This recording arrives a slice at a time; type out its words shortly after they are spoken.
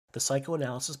The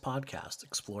Psychoanalysis podcast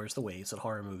explores the ways that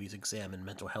horror movies examine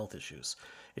mental health issues.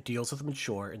 It deals with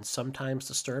mature and sometimes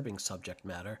disturbing subject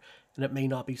matter, and it may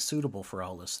not be suitable for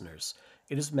all listeners.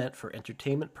 It is meant for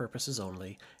entertainment purposes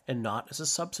only and not as a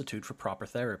substitute for proper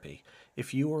therapy.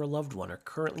 If you or a loved one are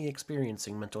currently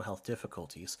experiencing mental health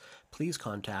difficulties, please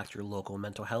contact your local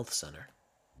mental health center.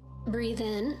 Breathe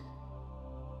in.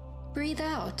 Breathe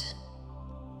out.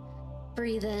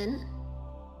 Breathe in.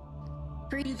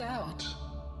 Breathe out.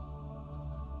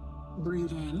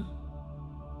 Breathe in.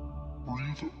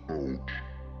 Breathe out.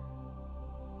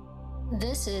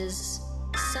 This is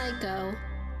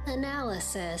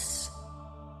Psychoanalysis.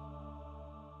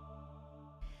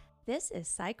 This is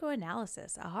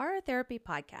Psychoanalysis, a horror therapy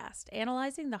podcast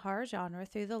analyzing the horror genre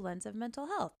through the lens of mental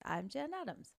health. I'm Jen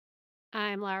Adams.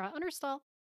 I'm Lara Understall.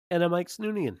 And I'm Mike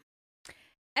Snoonian.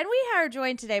 And we are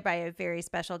joined today by a very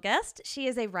special guest. She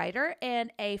is a writer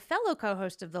and a fellow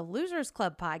co-host of the Losers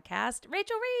Club podcast,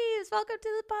 Rachel Reeves. Welcome to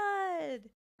the pod.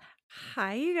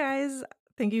 Hi, you guys.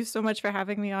 Thank you so much for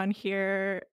having me on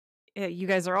here. You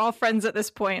guys are all friends at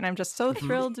this point, and I'm just so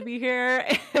thrilled to be here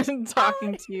and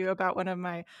talking to you about one of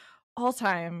my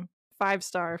all-time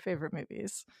 5-star favorite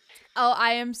movies. Oh,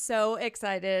 I am so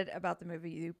excited about the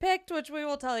movie you picked, which we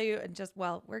will tell you in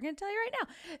we're going to tell you right now.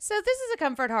 So this is a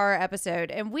comfort horror episode,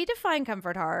 and we define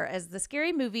comfort horror as the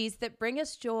scary movies that bring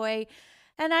us joy.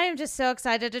 And I am just so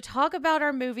excited to talk about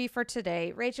our movie for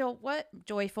today. Rachel, what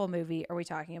joyful movie are we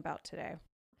talking about today?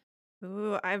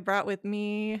 Ooh, I brought with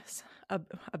me a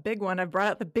big one. I brought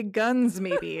out the big guns,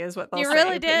 maybe, is what they'll You say.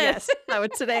 really But did. yes. So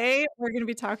today we're going to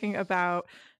be talking about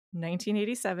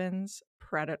 1987's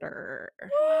Predator.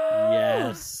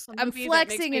 Yes. A I'm movie that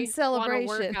flexing in makes me wanna celebration.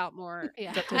 Work out more.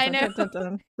 Yeah. I know.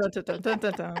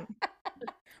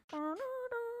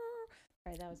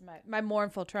 Right, that was my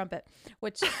mournful trumpet,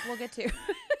 which we'll get to.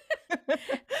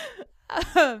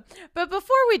 But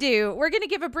before we do, we're going to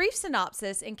give a brief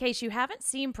synopsis in case you haven't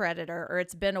seen Predator or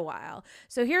it's been a while.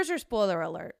 So here's your spoiler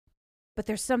alert. But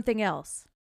there's something else.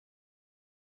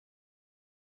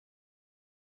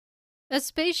 A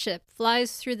spaceship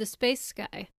flies through the space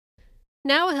sky.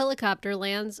 Now a helicopter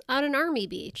lands on an army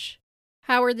beach.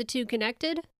 How are the two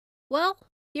connected? Well,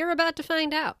 you're about to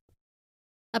find out.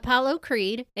 Apollo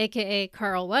Creed, aka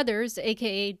Carl Weathers,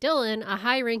 aka Dylan, a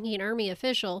high-ranking army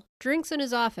official, drinks in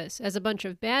his office as a bunch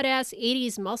of badass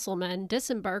 80s muscle men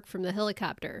disembark from the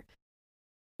helicopter.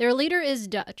 Their leader is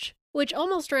Dutch, which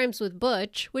almost rhymes with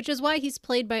Butch, which is why he's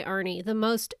played by Arnie, the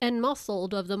most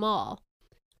enmuscled of them all.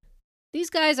 These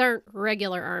guys aren't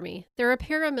regular army. They're a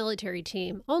paramilitary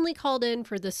team, only called in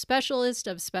for the specialist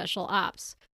of special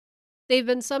ops. They've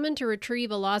been summoned to retrieve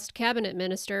a lost cabinet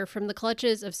minister from the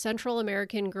clutches of Central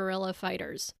American guerrilla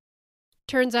fighters.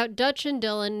 Turns out Dutch and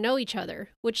Dylan know each other,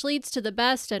 which leads to the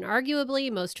best and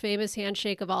arguably most famous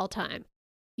handshake of all time.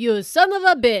 You son of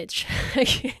a bitch!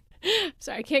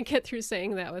 Sorry, I can't get through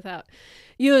saying that without.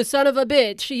 You son of a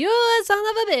bitch! You son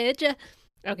of a bitch!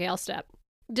 Okay, I'll stop.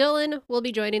 Dylan will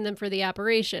be joining them for the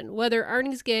operation, whether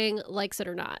Arnie's gang likes it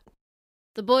or not.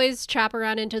 The boys chop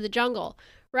around into the jungle,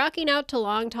 rocking out to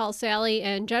Long Tall Sally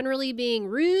and generally being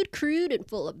rude, crude, and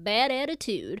full of bad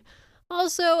attitude.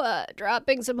 Also,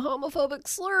 dropping some homophobic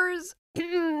slurs.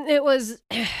 It was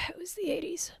the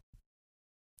 80s.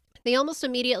 They almost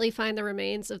immediately find the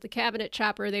remains of the cabinet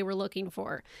chopper they were looking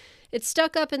for. It's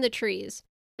stuck up in the trees,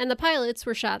 and the pilots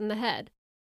were shot in the head.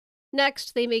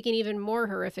 Next, they make an even more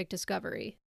horrific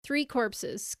discovery. 3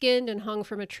 corpses, skinned and hung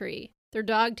from a tree. Their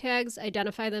dog tags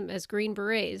identify them as Green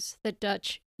Berets that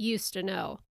Dutch used to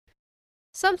know.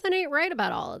 Something ain't right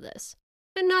about all of this.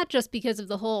 And not just because of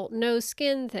the whole no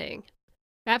skin thing.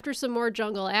 After some more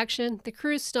jungle action, the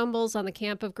crew stumbles on the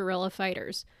camp of guerrilla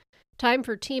fighters. Time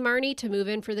for Team Arnie to move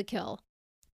in for the kill.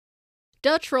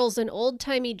 Dutch rolls an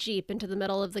old-timey Jeep into the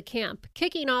middle of the camp,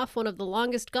 kicking off one of the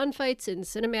longest gunfights in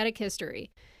cinematic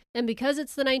history. And because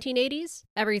it's the 1980s,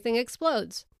 everything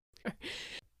explodes.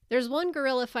 There's one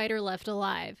guerrilla fighter left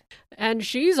alive. And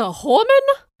she's a woman?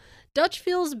 Dutch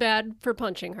feels bad for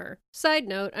punching her. Side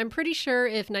note, I'm pretty sure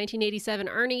if 1987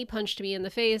 Arnie punched me in the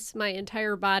face, my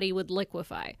entire body would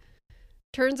liquefy.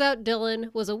 Turns out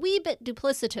Dylan was a wee bit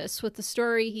duplicitous with the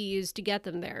story he used to get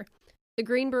them there. The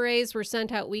Green Berets were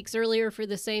sent out weeks earlier for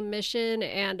the same mission,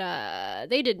 and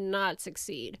they did not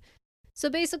succeed. So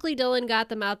basically Dylan got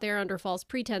them out there under false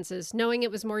pretenses, knowing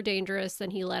it was more dangerous than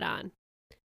he let on.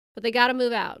 But they gotta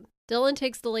move out. Dylan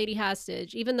takes the lady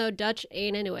hostage, even though Dutch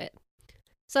ain't into it.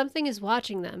 Something is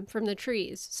watching them from the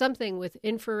trees, something with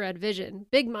infrared vision,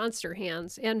 big monster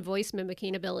hands, and voice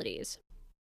mimicking abilities.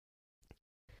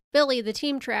 Billy, the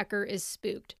team tracker, is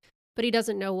spooked, but he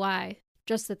doesn't know why,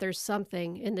 just that there's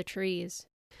something in the trees.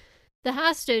 The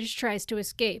hostage tries to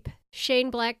escape.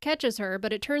 Shane Black catches her,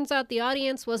 but it turns out the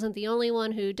audience wasn't the only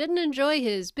one who didn't enjoy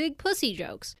his big pussy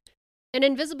jokes. An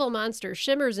invisible monster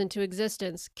shimmers into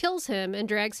existence, kills him, and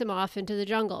drags him off into the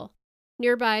jungle.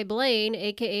 Nearby, Blaine,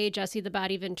 aka Jesse the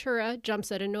Body Ventura,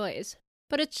 jumps at a noise.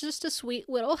 But it's just a sweet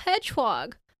little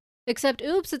hedgehog. Except,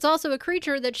 oops, it's also a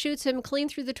creature that shoots him clean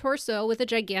through the torso with a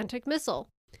gigantic missile.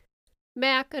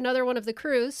 Mac, another one of the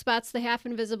crew, spots the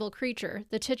half-invisible creature,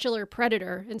 the titular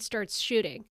predator, and starts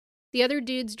shooting. The other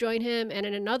dudes join him, and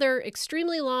in another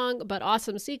extremely long but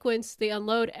awesome sequence, they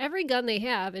unload every gun they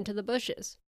have into the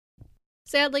bushes.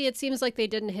 Sadly, it seems like they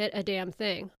didn't hit a damn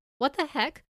thing. What the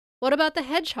heck? What about the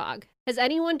hedgehog? Has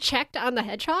anyone checked on the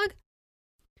hedgehog?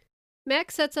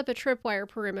 Mac sets up a tripwire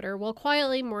perimeter while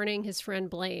quietly mourning his friend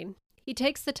Blaine. He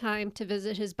takes the time to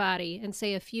visit his body and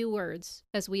say a few words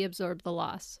as we absorb the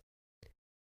loss.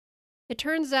 It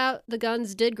turns out the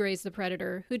guns did graze the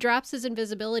predator, who drops his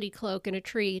invisibility cloak in a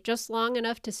tree just long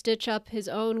enough to stitch up his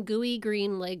own gooey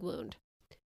green leg wound.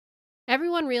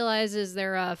 Everyone realizes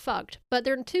they're fucked, but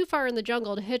they're too far in the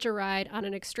jungle to hitch a ride on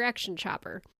an extraction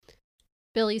chopper.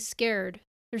 Billy's scared.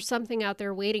 There's something out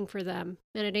there waiting for them,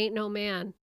 and it ain't no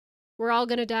man. We're all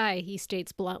gonna die, he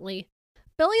states bluntly.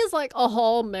 Billy is like a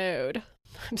whole mood.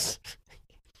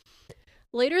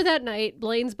 Later that night,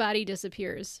 Blaine's body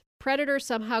disappears. Predator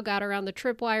somehow got around the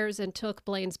tripwires and took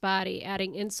Blaine's body,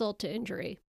 adding insult to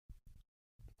injury.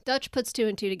 Dutch puts two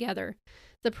and two together.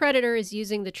 The Predator is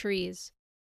using the trees.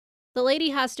 The lady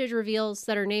hostage reveals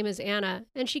that her name is Anna,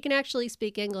 and she can actually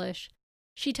speak English.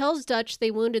 She tells Dutch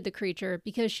they wounded the creature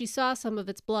because she saw some of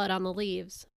its blood on the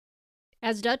leaves.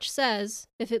 As Dutch says,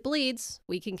 if it bleeds,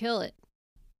 we can kill it.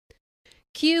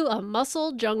 Cue a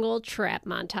muscle jungle trap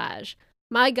montage.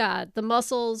 My God, the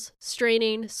muscles,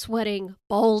 straining, sweating,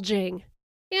 bulging.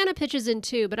 Anna pitches in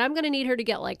too, but I'm going to need her to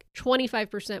get like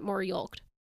 25% more yoked.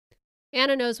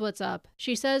 Anna knows what's up.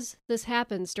 She says this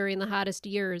happens during the hottest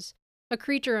years. A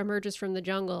creature emerges from the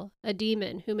jungle, a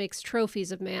demon who makes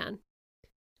trophies of man.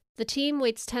 The team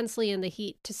waits tensely in the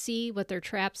heat to see what their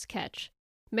traps catch.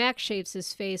 Mac shaves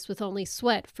his face with only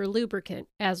sweat for lubricant,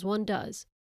 as one does.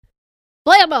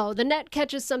 Blammo! The net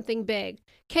catches something big.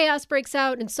 Chaos breaks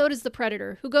out, and so does the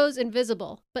Predator, who goes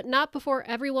invisible, but not before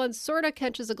everyone sorta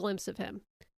catches a glimpse of him.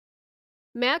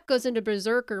 Mac goes into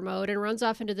berserker mode and runs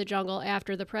off into the jungle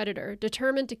after the Predator,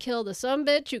 determined to kill the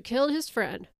sumbitch who killed his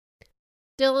friend.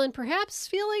 Dylan, perhaps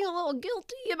feeling a little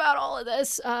guilty about all of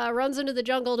this, runs into the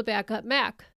jungle to back up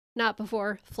Mac. Not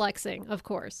before flexing, of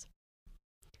course.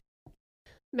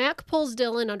 Mac pulls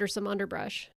Dylan under some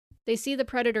underbrush. They see the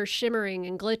Predator shimmering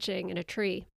and glitching in a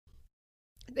tree.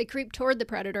 They creep toward the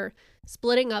Predator,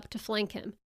 splitting up to flank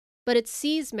him. But it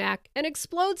sees Mac and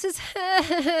explodes his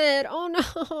head! Oh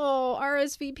no!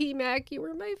 RSVP Mac, you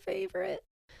were my favorite.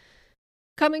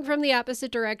 Coming from the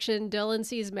opposite direction, Dylan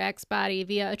sees Mac's body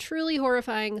via a truly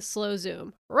horrifying slow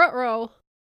zoom. Ruh-roh!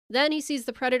 Then he sees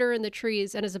the Predator in the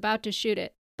trees and is about to shoot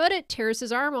it, but it tears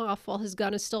his arm off while his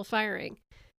gun is still firing.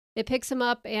 It picks him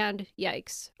up and,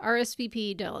 yikes,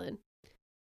 RSVP Dylan.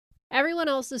 Everyone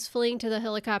else is fleeing to the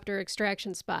helicopter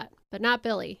extraction spot, but not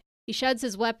Billy. He sheds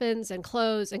his weapons and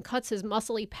clothes and cuts his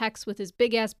muscly pecs with his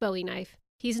big-ass Bowie knife.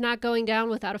 He's not going down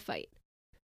without a fight.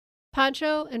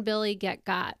 Pancho and Billy get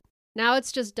got. Now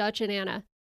it's just Dutch and Anna.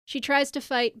 She tries to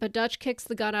fight, but Dutch kicks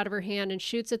the gun out of her hand and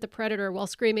shoots at the Predator while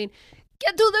screaming,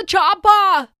 "Get to the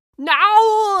chopper!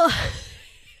 Now!"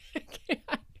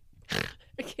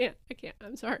 I can't.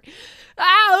 I'm sorry.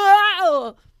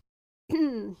 Ow!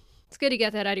 It's good to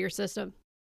get that out of your system.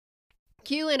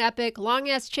 Cue an epic,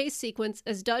 long-ass chase sequence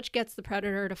as Dutch gets the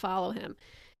Predator to follow him.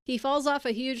 He falls off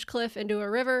a huge cliff into a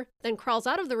river, then crawls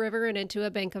out of the river and into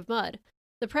a bank of mud.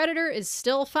 The Predator is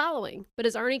still following, but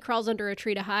as Arnie crawls under a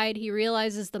tree to hide, he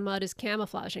realizes the mud is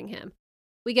camouflaging him.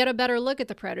 We get a better look at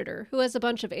the Predator, who has a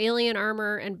bunch of alien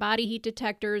armor and body heat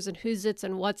detectors and who's-its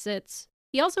and what's-its.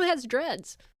 He also has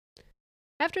dreads.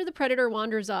 After the Predator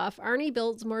wanders off, Arnie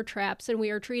builds more traps and we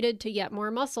are treated to yet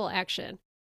more muscle action.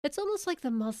 It's almost like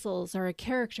the muscles are a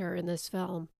character in this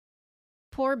film.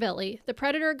 Poor Billy. The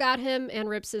Predator got him and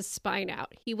rips his spine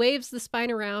out. He waves the spine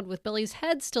around with Billy's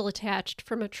head still attached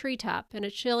from a treetop in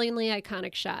a chillingly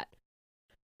iconic shot.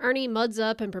 Arnie muds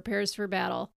up and prepares for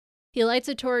battle. He lights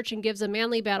a torch and gives a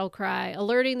manly battle cry,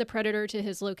 alerting the Predator to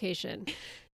his location.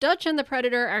 Dutch and the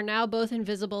Predator are now both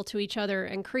invisible to each other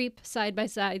and creep side by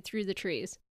side through the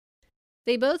trees.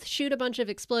 They both shoot a bunch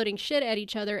of exploding shit at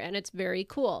each other and it's very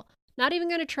cool. Not even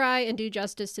going to try and do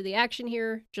justice to the action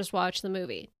here, just watch the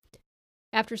movie.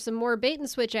 After some more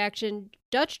bait-and-switch action,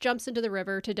 Dutch jumps into the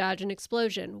river to dodge an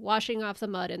explosion, washing off the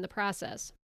mud in the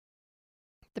process.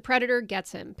 The Predator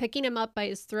gets him, picking him up by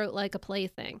his throat like a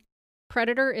plaything.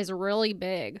 Predator is really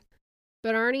big.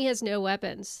 But Arnie has no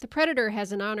weapons. The Predator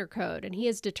has an honor code, and he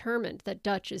is determined that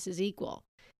Dutch is his equal.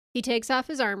 He takes off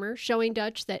his armor, showing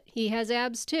Dutch that he has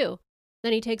abs too.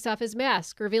 Then he takes off his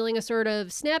mask, revealing a sort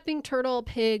of snapping turtle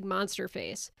pig monster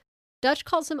face. Dutch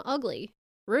calls him ugly.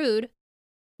 Rude.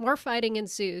 More fighting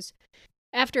ensues.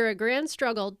 After a grand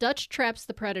struggle, Dutch traps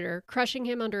the Predator, crushing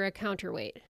him under a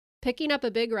counterweight. Picking up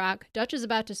a big rock, Dutch is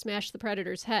about to smash the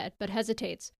Predator's head, but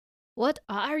hesitates. "What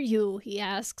are you?" he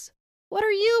asks. "What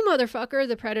are you, motherfucker?"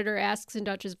 the Predator asks in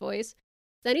Dutch's voice.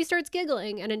 Then he starts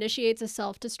giggling and initiates a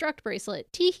self-destruct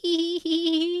bracelet.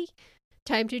 Tee-hee-hee-hee-hee.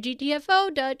 Time to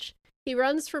GTFO, Dutch. He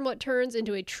runs from what turns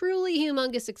into a truly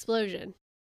humongous explosion.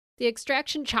 The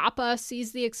extraction choppa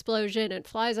sees the explosion and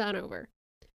flies on over.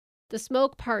 The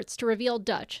smoke parts to reveal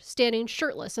Dutch, standing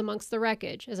shirtless amongst the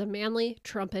wreckage as a manly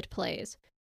trumpet plays.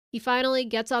 He finally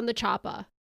gets on the choppa.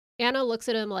 Anna looks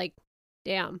at him like,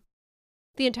 damn.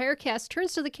 The entire cast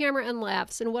turns to the camera and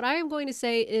laughs, and what I am going to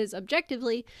say is,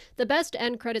 objectively, the best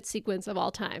end credit sequence of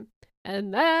all time.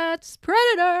 And that's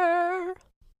Predator!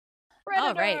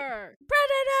 All right.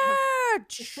 Predator!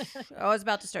 I was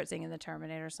about to start singing the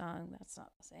Terminator song. That's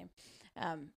not the same.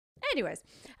 Anyways,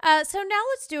 so now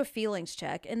let's do a feelings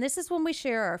check. And this is when we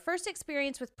share our first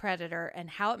experience with Predator and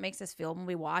how it makes us feel when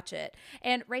we watch it.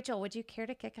 And Rachel, would you care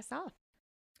to kick us off?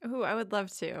 Ooh, I would love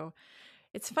to.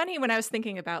 It's funny when I was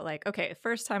thinking about like, okay,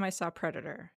 first time I saw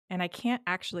Predator, and I can't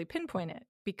actually pinpoint it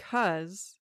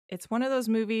because it's one of those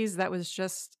movies that was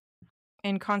just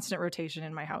in constant rotation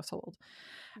in my household.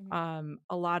 A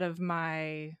lot of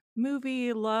my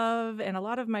movie love and a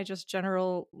lot of my just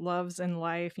general loves in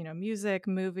life, music,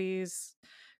 movies,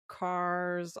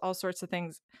 cars, all sorts of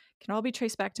things can all be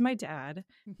traced back to my dad.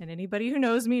 And anybody who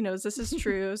knows me knows this is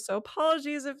true. So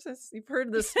apologies if you've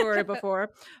heard this story before,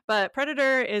 but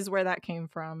Predator is where that came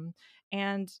from.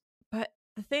 But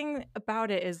the thing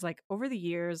about it is, like, over the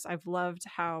years, I've loved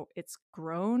how it's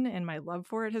grown and my love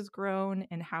for it has grown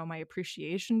and how my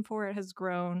appreciation for it has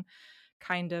grown,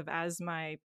 kind of as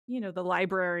my, the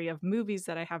library of movies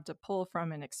that I have to pull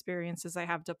from and experiences I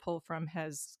have to pull from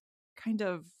has kind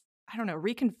of, I don't know,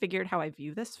 reconfigured how I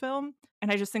view this film.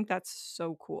 And I just think that's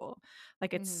so cool.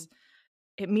 Like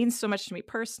it means so much to me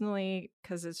personally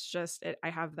because it's just, I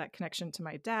have that connection to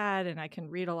my dad and I can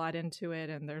read a lot into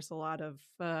it. And there's a lot of,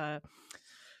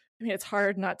 it's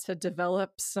hard not to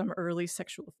develop some early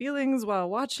sexual feelings while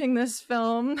watching this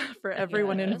film for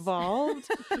everyone involved.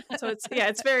 So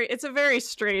it's a very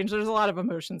strange, there's a lot of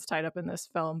emotions tied up in this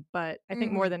film, but I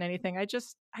think more than anything, I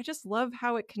just love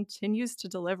how it continues to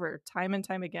deliver time and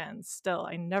time again. Still,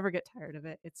 I never get tired of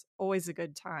it. It's always a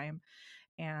good time.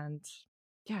 And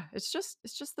yeah, it's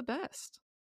just the best.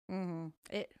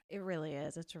 It really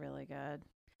is. It's really good.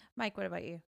 Mike, what about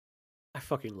you? I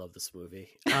fucking love this movie.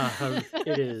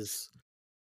 It is,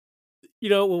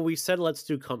 when we said let's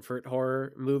do comfort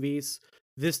horror movies,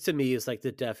 this to me is like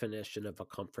the definition of a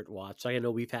comfort watch. Like, I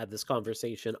know we've had this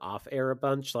conversation off air a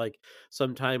bunch. Like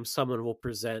sometimes someone will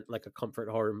present like a comfort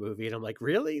horror movie and I'm like,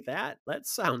 really? That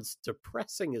sounds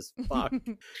depressing as fuck.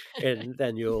 And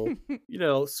then you'll,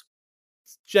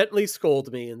 gently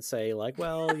scold me and say like,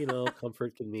 well,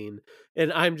 comfort can mean,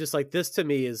 and I'm just like, this to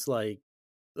me is like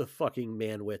the fucking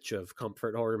man-witch of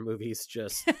comfort horror movies.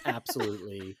 Just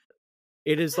absolutely.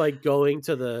 It is like going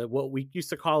to what we used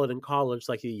to call it in college,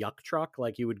 like a yuck truck.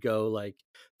 Like you would go like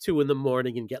 2 a.m.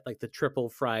 and get like the triple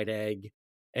fried egg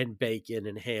and bacon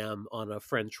and ham on a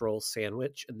French roll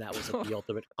sandwich. And that was like the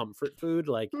ultimate comfort food.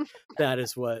 Like that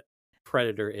is what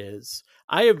Predator is.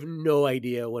 I have no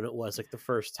idea when it was like the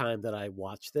first time that I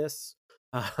watched this.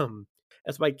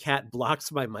 As my cat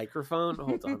blocks my microphone,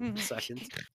 hold on a second.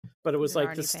 But it was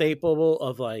like the staple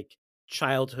of like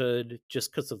childhood,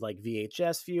 just because of like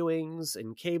VHS viewings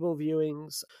and cable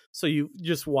viewings. So you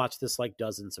just watch this like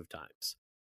dozens of times.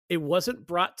 It wasn't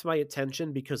brought to my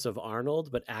attention because of Arnold,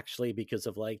 but actually because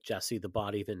of like Jesse the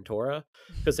Body Ventura.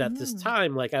 Because at this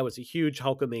time, like I was a huge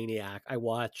Hulkamaniac. I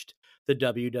watched the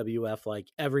WWF like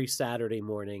every Saturday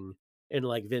morning, and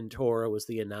like Ventura was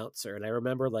the announcer. And I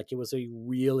remember like it was a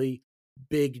really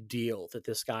big deal that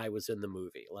this guy was in the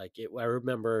movie. Like I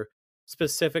remember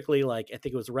specifically, like I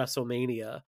think it was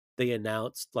WrestleMania, they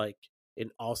announced like, and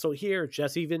also here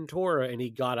Jesse Ventura, and he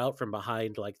got out from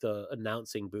behind like the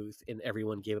announcing booth and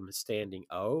everyone gave him a standing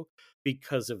O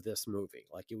because of this movie.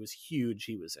 Like it was huge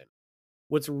he was in.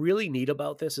 What's really neat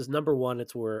about this is, number one,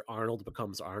 it's where Arnold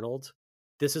becomes Arnold.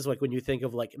 This is like when you think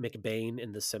of like McBain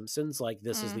in The Simpsons, like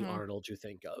this is the Arnold you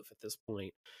think of at this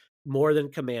point. More than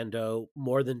Commando,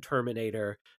 more than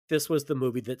Terminator, this was the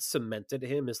movie that cemented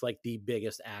him as like the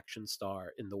biggest action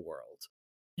star in the world.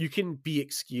 you can be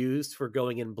excused for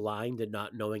going in blind and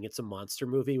not knowing it's a monster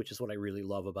movie, which is what I really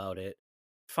love about it.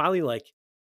 Finally, like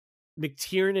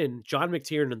John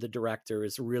McTiernan, the director,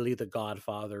 is really the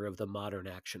godfather of the modern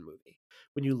action movie.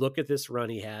 When you look at this run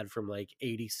he had from like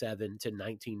 87 to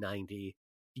 1990,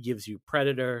 he gives you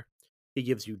Predator, he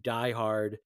gives you Die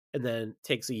Hard, and then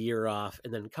takes a year off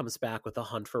and then comes back with A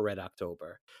Hunt for Red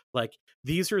October. Like,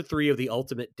 these are three of the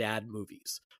ultimate dad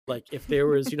movies. Like, if there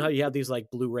was, you know how you have these like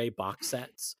Blu-ray box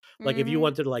sets? Like, if you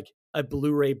wanted like a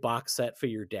Blu-ray box set for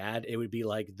your dad, it would be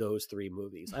like those three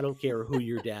movies. I don't care who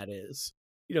your dad is.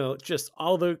 You know, just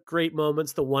all the great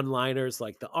moments, the one-liners,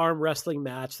 like the arm wrestling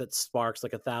match that sparks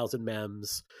like 1,000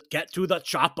 memes. Get to the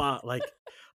chopper. Like,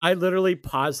 I literally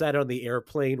paused that on the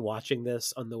airplane watching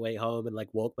this on the way home and like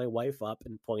woke my wife up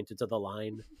and pointed to the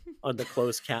line on the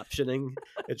closed captioning,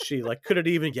 and she like couldn't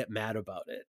even get mad about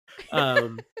it.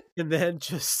 And then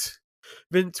just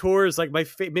Ventura is like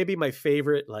maybe my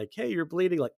favorite. Like, hey, you're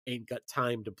bleeding. Like, ain't got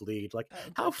time to bleed. Like,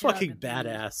 how fucking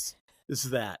badass is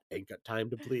that? Ain't got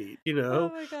time to bleed, you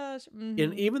know? Oh my gosh. And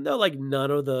Mhm. even though like none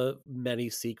of the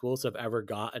many sequels have ever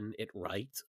gotten it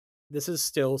right, this is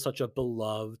still such a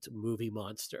beloved movie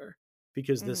monster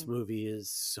because this movie is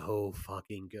so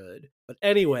fucking good. But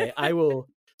anyway, I will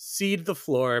cede the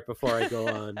floor before I go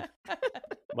on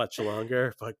much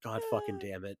longer. But God fucking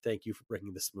damn it. Thank you for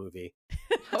bringing this movie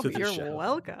Oh, to the you're show.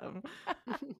 welcome.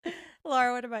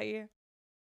 Laura, what about you?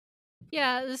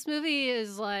 Yeah, this movie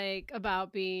is like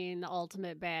about being the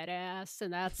ultimate badass,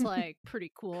 and that's like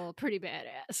pretty cool, pretty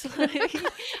badass. Like,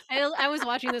 I was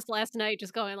watching this last night,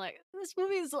 just going like, this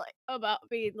movie is like about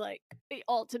being like the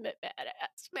ultimate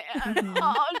badass, man. Mhm.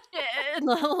 Oh shit!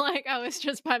 Like I was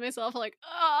just by myself, like,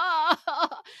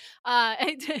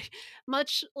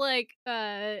 much like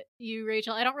you,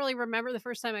 Rachel. I don't really remember the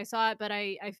first time I saw it, but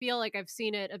I feel like I've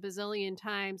seen it a bazillion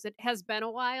times. It has been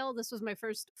a while. This was my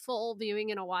first full viewing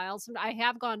in a while. So I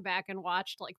have gone back and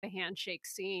watched like the handshake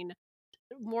scene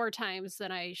more times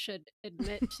than I should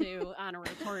admit to on a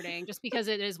recording, just because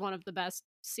it is one of the best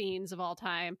scenes of all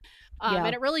time. Yeah.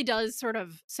 And it really does sort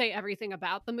of say everything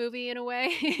about the movie in a way,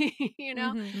 you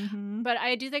know? Mhm. Mhm. But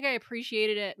I do think I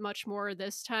appreciated it much more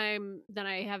this time than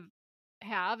I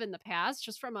have in the past,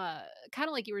 just from a kind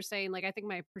of like you were saying, like I think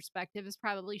my perspective has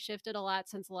probably shifted a lot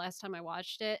since the last time I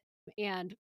watched it.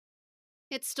 And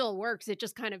it still works. It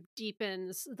just kind of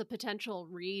deepens the potential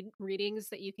readings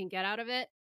that you can get out of it.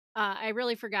 I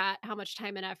really forgot how much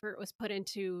time and effort was put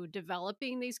into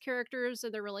developing these characters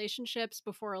and their relationships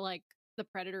before like the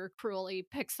predator cruelly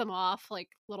picks them off like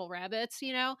little rabbits,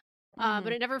 you know?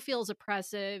 But it never feels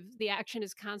oppressive. The action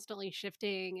is constantly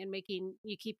shifting and making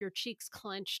you keep your cheeks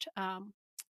clenched. I'm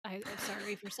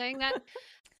sorry for saying that.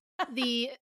 The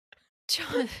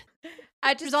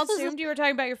I just There's also assumed you were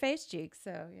talking about your face cheeks,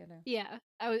 so you know yeah,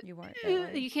 I was. you weren't. Don't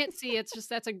worry. You can't see. It's just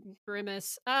that's a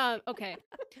grimace. Okay.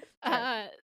 Sorry.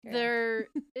 Yeah. There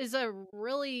is a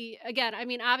really again. I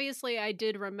mean, obviously, I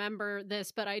did remember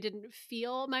this, but I didn't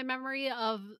feel my memory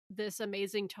of this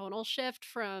amazing tonal shift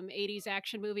from '80s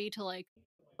action movie to like,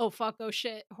 oh fuck, oh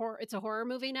shit, horror. It's a horror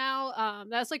movie now.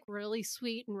 That's like really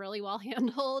sweet and really well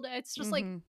handled. It's just like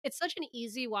Mhm. it's such an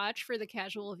easy watch for the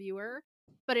casual viewer,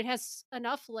 but it has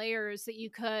enough layers that you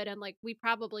could and like we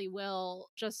probably will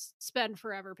just spend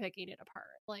forever picking it apart.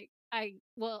 Like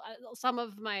some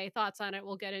of my thoughts on it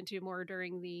we'll get into more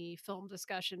during the film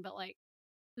discussion, but like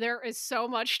there is so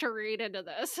much to read into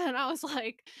this and I was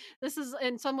like this is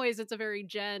in some ways it's a very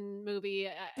Gen movie,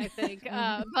 I think.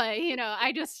 But you know,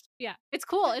 I just yeah, it's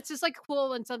cool. It's just like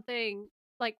cool when something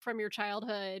like from your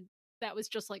childhood that was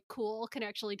just like cool can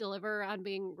actually deliver on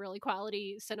being really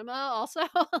quality cinema also.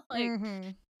 Like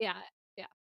Mhm. yeah, yeah.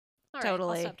 All right,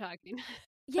 Totally. I'll stop talking.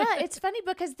 Yeah, it's funny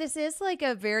because this is like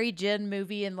a very Gen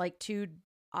movie in like two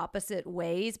opposite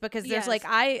ways because there's like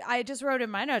Yes. I just wrote in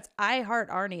my notes, I heart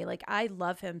Arnie. Like I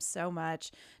love him so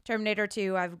much. Terminator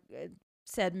 2, I've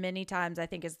said many times, I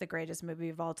think is the greatest movie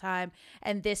of all time.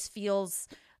 And this feels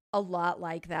a lot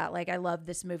like that. Like I love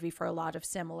this movie for a lot of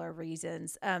similar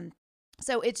reasons.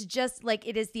 So it's just like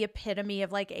it is the epitome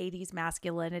of like 80s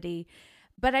masculinity,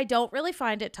 but I don't really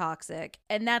find it toxic.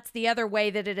 And that's the other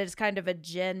way that it is kind of a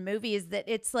Gen movie is that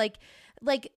it's like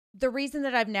the reason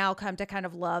that I've now come to kind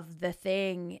of love The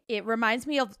Thing, it reminds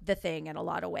me of The Thing in a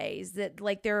lot of ways, that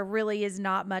like there really is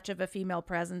not much of a female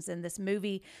presence in this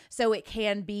movie. So it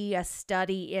can be a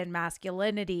study in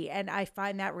masculinity. And I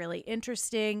find that really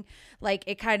interesting. Like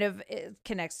it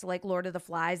connects to like Lord of the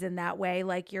Flies in that way.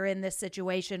 Like you're in this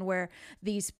situation where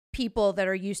these people that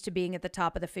are used to being at the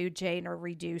top of the food chain are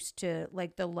reduced to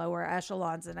like the lower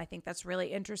echelons. And I think that's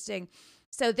really interesting.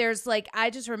 So there's like, I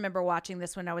just remember watching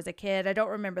this when I was a kid. I don't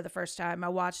remember the first time I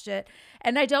watched it.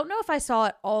 And I don't know if I saw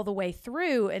it all the way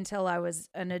through until I was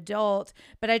an adult,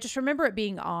 but I just remember it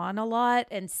being on a lot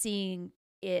and seeing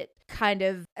it kind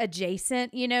of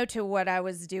adjacent, you know, to what I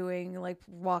was doing, like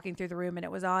walking through the room and it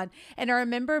was on. And I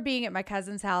remember being at my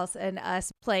cousin's house and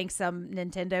us playing some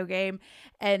Nintendo game,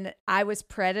 and I was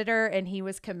Predator and he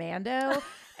was Commando.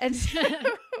 And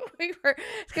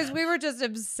we were just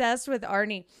obsessed with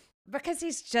Arnie because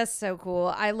he's just so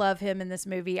cool. I love him in this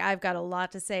movie. I've got a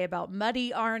lot to say about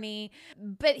Muddy Arnie,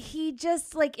 but he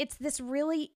just like, it's this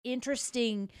really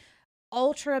interesting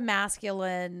ultra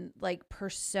masculine like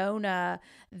persona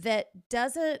that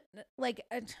doesn't like,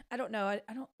 I don't know. I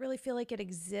don't really feel like it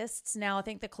exists now. I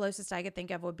think the closest I could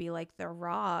think of would be like The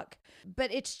Rock,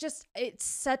 but it's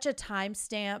such a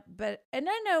timestamp. And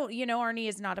I know, you know, Arnie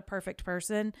is not a perfect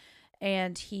person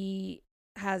and he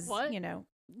has, What? you know,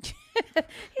 I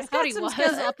thought he was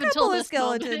up until this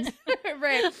skeletons.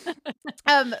 Right.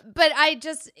 But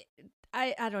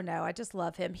I don't know. I just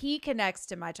love him. He connects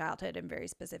to my childhood in very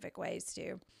specific ways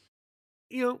too.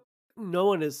 You know, no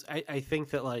one is. I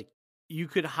think that like you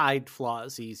could hide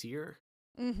flaws easier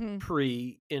Mm-hmm.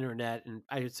 pre-internet, and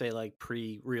I would say like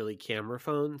pre-really camera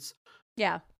phones.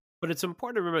 Yeah. But it's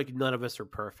important to remember like none of us are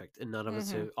perfect, and none of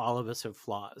us Mhm. have. All of us have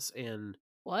flaws, and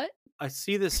What? I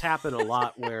see this happen a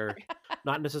lot where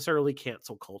not necessarily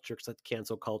cancel culture, because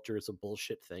cancel culture is a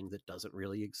bullshit thing that doesn't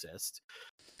really exist.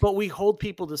 But we hold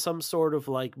people to some sort of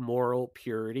like moral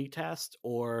purity test,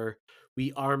 or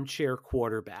we armchair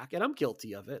quarterback. And I'm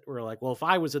guilty of it. We're like, well, if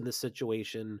I was in this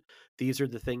situation, these are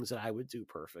the things that I would do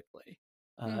perfectly.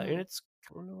 Mhm. And it's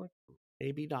kind of like,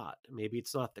 maybe not. Maybe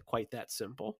it's not quite that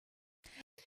simple.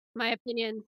 My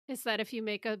opinion is that if you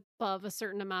make above a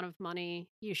certain amount of money,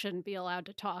 you shouldn't be allowed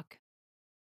to talk.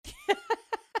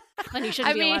 And you shouldn't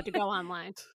I be mean, allowed to go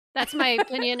online. That's my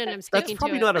opinion, and I'm That's sticking to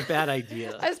probably it. not a bad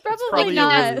idea. That's It's probably probably No,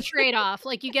 a that's not. the trade-off.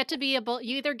 Like you get to be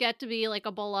you either get to be like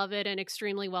a beloved and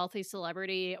extremely wealthy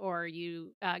celebrity, or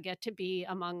you get to be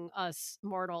among us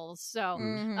mortals. So,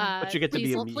 Mhm. Mhm. But you get to please, be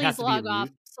you have please to be a log off,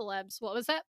 mute. celebs. What was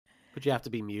that? But you have to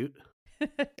be mute.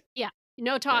 Yeah,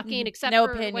 no talking except No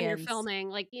for when you're opinions. filming.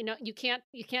 Like you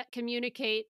can't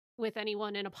communicate with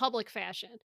anyone in a public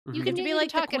fashion. You Mhm. can to be maybe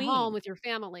like the talk at home queen. with your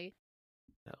family.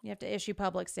 You have to issue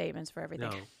public statements for everything.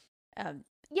 No.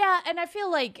 Yeah, and I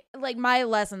feel like my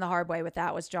lesson the hard way with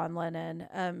that was John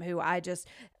Lennon, who I just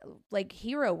like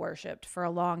hero worshipped for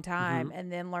a long time, and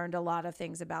then learned a lot of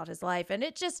things about his life, and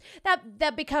it just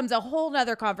that becomes a whole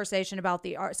nother conversation about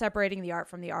the art, separating the art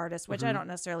from the artist, which I don't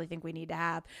necessarily think we need to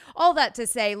have. All that to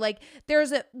say, like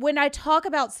when I talk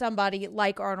about somebody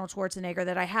like Arnold Schwarzenegger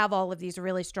that I have all of these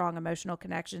really strong emotional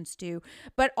connections to,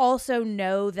 but also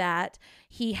know that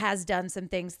he has done some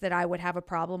things that I would have a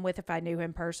problem with if I knew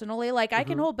him personally. Like I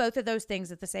can hold both of those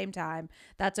things at the same time.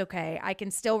 That's okay. I can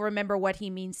still remember what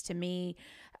he means to me.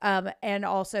 And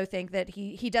also think that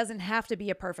he doesn't have to be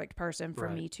a perfect person for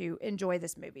me to enjoy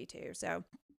this movie too. So,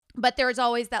 but there's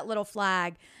always that little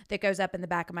flag that goes up in the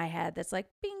back of my head that's like,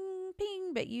 ping,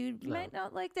 ping, but you might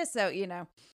not like this. So, you know.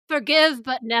 Forgive,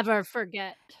 but never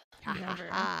forget. Never.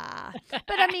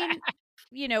 But I mean,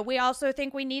 you know, we also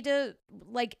think we need to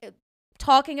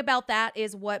talking about that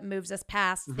is what moves us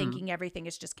past thinking everything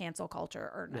is just cancel culture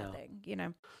or nothing, you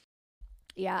know.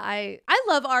 Yeah, I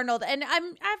love Arnold, and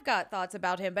I've got thoughts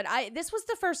about him, but this was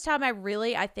the first time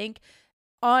I think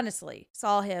honestly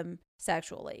saw him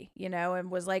sexually, you know, and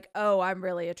was like, oh, I'm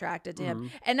really attracted to him.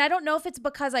 And I don't know if it's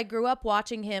because I grew up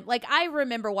watching him. Like, I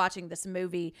remember watching this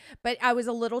movie, but I was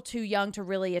a little too young to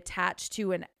really attach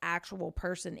to an actual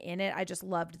person in it. I just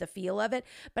loved the feel of it.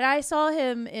 But I saw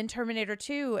him in Terminator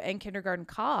 2 and Kindergarten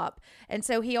Cop. And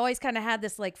so he always kind of had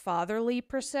this like fatherly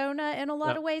persona in a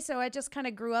lot of ways. So I just kind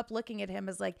of grew up looking at him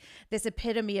as like this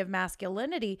epitome of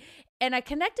masculinity. And I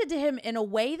connected to him in a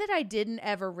way that I didn't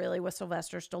ever really with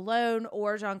Sylvester Stallone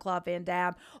or Jean-Claude Van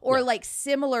Damme or like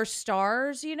similar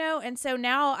stars, you know? And so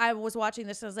now I was watching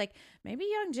this and I was like, maybe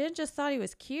Young Jin just thought he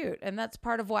was cute. And that's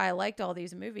part of why I liked all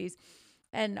these movies.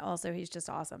 And also he's just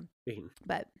awesome.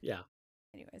 But yeah.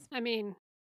 Anyways. I mean,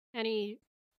 any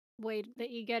way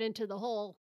that you get into the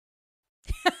hole.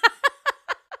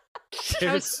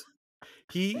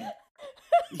 He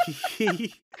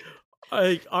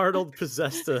like Arnold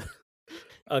possessed the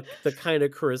kind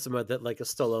of charisma that like a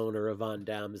Stallone or a Van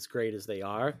Damme, as great as they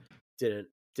are,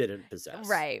 didn't possess.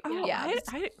 Right. Oh, yeah.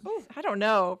 I don't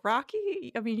know.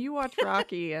 Rocky? I mean, you watch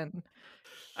Rocky and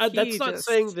That's not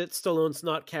saying just that Stallone's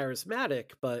not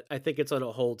charismatic, but I think it's on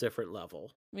a whole different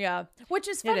level. Yeah. Which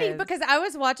is It funny is. because I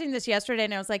was watching this yesterday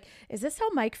and I was like, is this how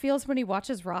Mike feels when he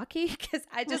watches Rocky? Because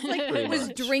I just like Pretty was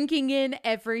much. drinking in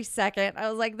every second. I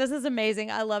was like, this is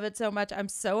amazing. I love it so much. I'm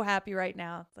so happy right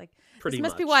now. It's like, Pretty this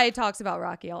must be much. why he talks about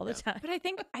Rocky all the time. But I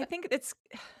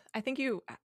think you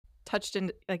touched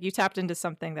in, like, you tapped into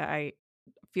something that I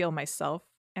feel myself.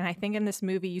 And I think in this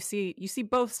movie you see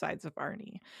both sides of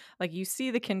Arnie. Like, you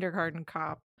see the kindergarten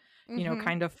cop, Mhm.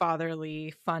 kind of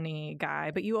fatherly, funny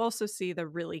guy, but you also see the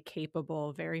really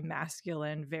capable, very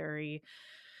masculine, very,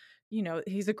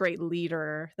 he's a great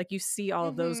leader. Like, you see all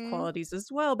of those Mhm. qualities as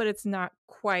well, but it's not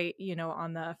quite,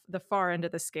 on the far end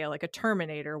of the scale, like a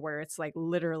Terminator, where it's like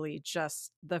literally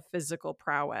just the physical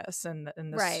prowess and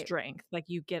the Right. strength. Like,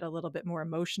 you get a little bit more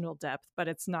emotional depth, but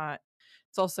it's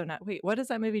also not, wait, what is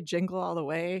that movie, Jingle All the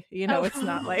Way? Oh. It's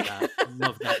not like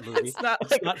Love that movie. it's not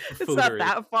It's like not it's not buffoonery.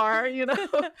 that far,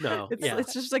 No, yeah.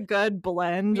 It's just a good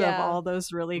blend of Yeah. all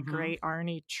those really Mhm. great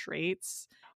Arnie traits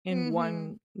in Mhm.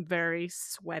 one very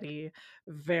sweaty,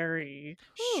 very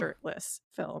Whew. shirtless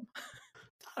film.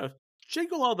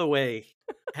 Jingle All the Way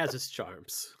has its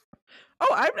charms.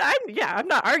 Oh, I'm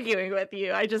not arguing with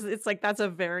you. It's like that's a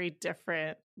very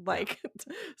different, like,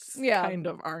 Yeah. kind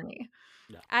of Arnie.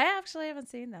 I actually haven't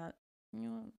seen that. You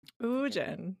know, Ooh,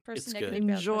 Jen, It's good.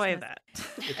 enjoy that.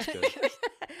 It's good.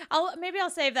 Maybe I'll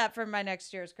save that for my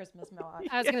next year's Christmas meal.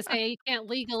 I was going to say, you can't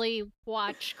legally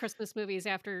watch Christmas movies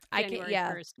after I can't- January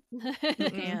yeah. 1st.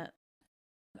 Mm-mm. Can't.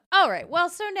 All right. Well,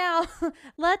 so now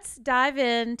let's dive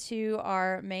into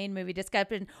our main movie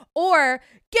discussion or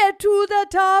get to the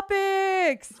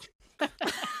topics. Yay!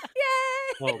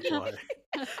 Oh boy.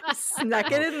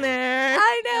 Snuck it in there.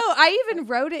 I know. I even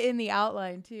wrote it in the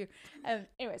outline too.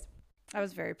 Anyways, I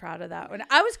was very proud of that one.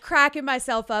 I was cracking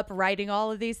myself up writing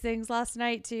all of these things last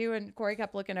night too, and Corey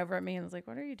kept looking over at me and was like,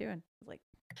 "What are you doing?" I was like,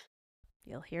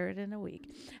 "You'll hear it in a week."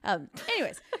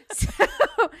 Anyways, so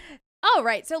all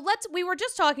right. So we were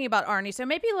just talking about Arnie, so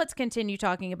maybe let's continue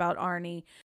talking about Arnie.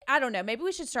 I don't know. Maybe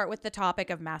we should start with the topic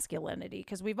of masculinity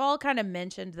because we've all kind of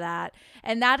mentioned that.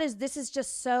 And this is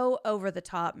just so over the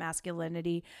top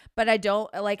masculinity. But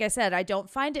like I said, I don't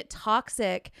find it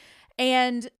toxic.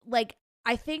 And like,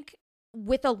 I think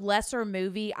with a lesser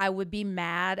movie, I would be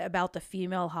mad about the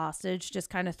female hostage just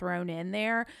kind of thrown in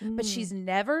there. But she's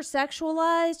never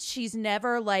sexualized. She's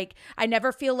never like, I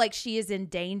never feel like she is in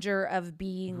danger of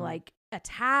being like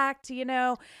attacked,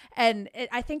 and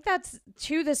I think that's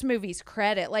to this movie's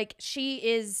credit. Like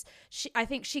I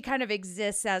think she kind of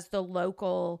exists as the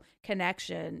local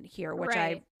connection here, which I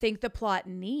Right. think the plot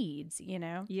needs,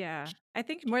 Yeah, I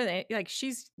think more than like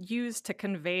she's used to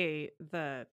convey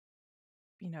the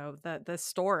the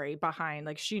story behind,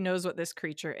 like, she knows what this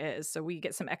creature is, so we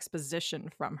get some exposition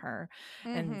from her.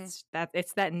 And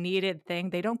it's that needed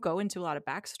thing. They don't go into a lot of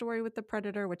backstory with the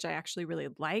predator, which I actually really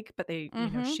like, but they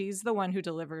she's the one who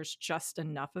delivers just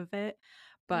enough of it.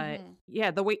 But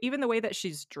yeah, the way that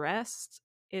she's dressed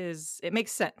it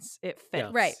makes sense. It fits. Yeah.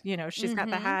 Right. She's got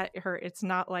the hat, it's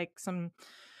not like some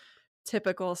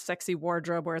typical sexy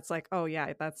wardrobe where it's like, oh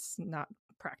yeah, that's not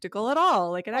practical at all.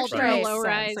 Like, it actually Ultra makes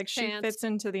low-rise sense. Like, she pants. fits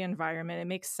into the environment. It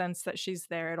makes sense that she's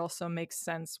there. It also makes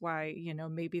sense why,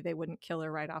 maybe they wouldn't kill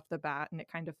her right off the bat, and it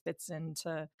kind of fits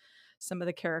into some of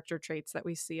the character traits that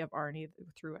we see of Arnie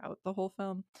throughout the whole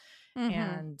film.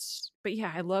 But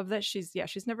yeah, I love that she's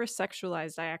never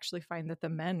sexualized. I actually find that the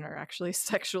men are actually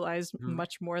sexualized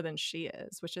much more than she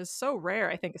is, which is so rare,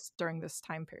 I think, it's during this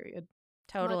time period.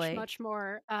 Totally. Much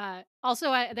more.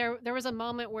 Also, there was a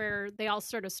moment where they all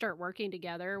sort of start working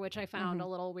together, which I found a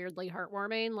little weirdly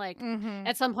heartwarming. Like,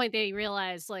 at some point they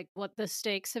realize like what the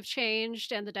stakes have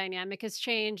changed and the dynamic has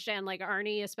changed, and like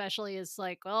Arnie especially is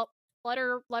like, well, let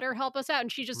her help us out,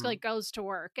 and she just like goes to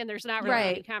work, and there's not really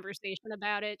any Right. conversation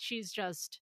about it. She's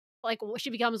just like, she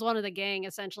becomes one of the gang,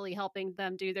 essentially helping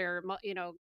them do their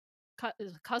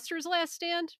Custer's last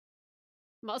stand,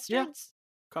 mustards.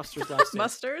 Custer's last name.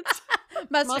 Mustards.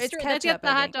 Mustard. It's That's ketchup, the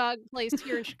I hot think. dog place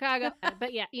here in Chicago.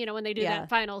 But yeah, when they do Yeah. that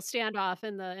final standoff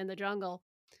in the jungle.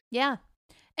 Yeah.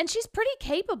 And she's pretty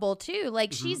capable too.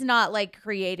 Like, she's not like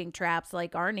creating traps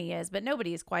like Arnie is, but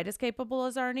nobody is quite as capable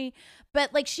as Arnie.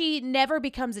 But like, she never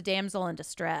becomes a damsel in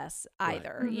distress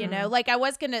either. Like, I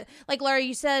was gonna, like, Laura,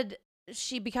 you said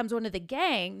she becomes one of the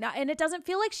gang, and it doesn't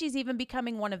feel like she's even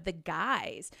becoming one of the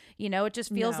guys. It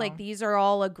just feels like No. these are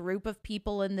all a group of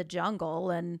people in the jungle,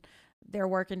 and they're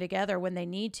working together when they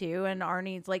need to. And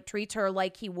Arnie's like treats her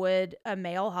like he would a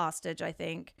male hostage, I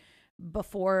think,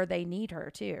 before they need her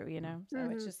too, So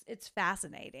it's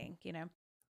fascinating,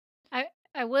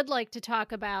 I would like to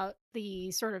talk about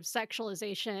the sort of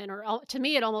sexualization, to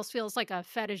me, it almost feels like a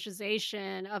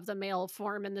fetishization of the male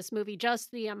form in this movie.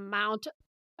 Just the amount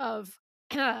of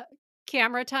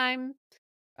camera time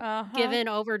Uh-huh. given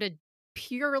over to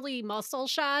purely muscle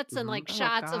shots and like Oh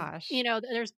shots of, gosh.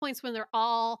 there's points when they're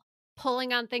all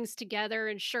pulling on things together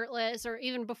and shirtless, or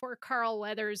even before Carl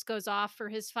Weathers goes off for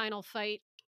his final fight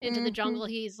into the jungle,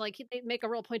 he's like, they make a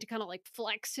real point to kind of like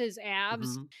flex his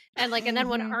abs. Mhm. And then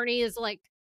when Mhm. Arnie is like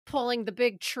pulling the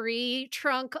big tree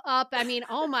trunk up, I mean,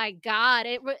 oh my God,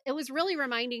 it was really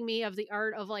reminding me of the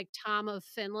art of like Tom of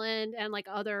Finland and like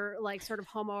other like sort of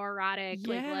homoerotic,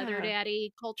 like leather Yeah.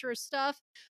 daddy culture stuff.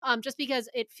 Just because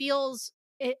it feels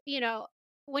it,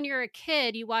 when you're a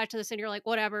kid, you watch this and you're like,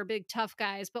 whatever, big tough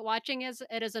guys. But watching it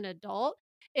as an adult,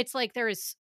 it's like there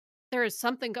is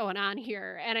something going on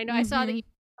here. And I know I saw that you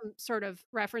some sort of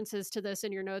references to this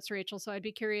in your notes, Rachel. So I'd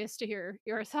be curious to hear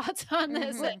your thoughts on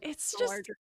this Well, and it's the just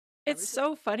larger it's conversation.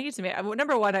 so funny to me.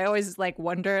 Number one, I always like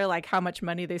wonder like how much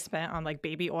money they spent on like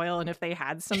baby oil and if they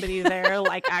had somebody there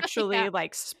like actually Yeah.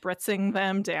 like spritzing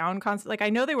them down constantly. Like I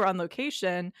know they were on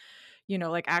location,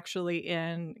 like actually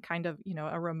in kind of,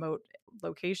 a remote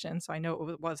location. So I know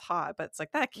it was hot, but it's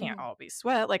like that can't all be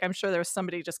sweat. Like I'm sure there was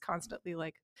somebody just constantly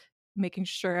like making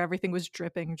sure everything was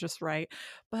dripping just right.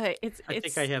 But it's I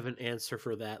think I it's have an answer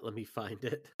for that. Let me find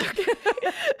it.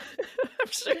 I'm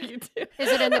sure you do.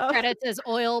 Is it in the Um, credits as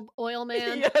oil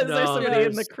man? yeah, is there No, somebody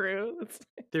in the there's crew?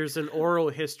 there's an oral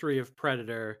history of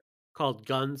Predator called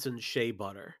Guns and Shea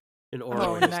Butter, an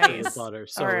oral Oh, history of nice. butter.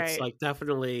 All So it's right. like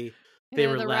definitely they Yeah,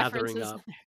 were the lathering references. up,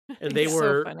 and they It's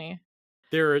so were funny.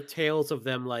 there are tales of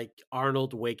them like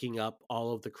Arnold waking up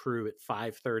all of the crew at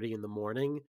 5:30 in the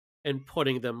morning and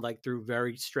putting them like through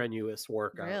very strenuous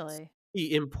workouts. Really?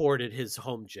 He imported his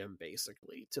home gym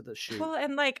basically to the shoot. Well,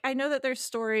 and like I know that there's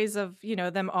stories of,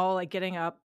 them all like getting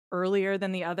up earlier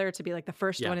than the other to be like the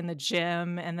first Yeah. one in the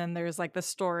gym. And then there's like the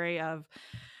story of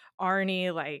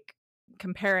Arnie like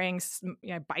comparing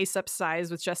bicep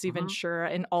size with Jesse Mhm. Ventura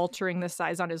and altering the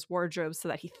size on his wardrobe so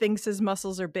that he thinks his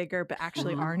muscles are bigger, but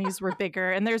actually Mhm. Arnie's were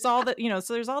bigger. And there's all that,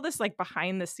 so there's all this like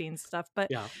behind the scenes stuff. But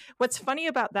Yeah. what's funny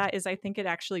about that is I think it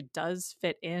actually does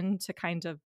fit into kind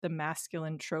of the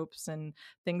masculine tropes and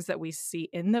things that we see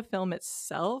in the film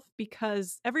itself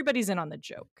because everybody's in on the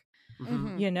joke.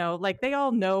 Mhm. Like they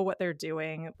all know what they're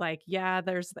doing. Like, yeah,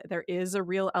 there is a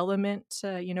real element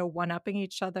to, one-upping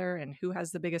each other and who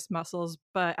has the biggest muscles,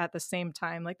 but at the same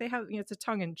time, like they have, it's a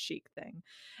tongue-in-cheek thing.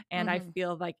 And I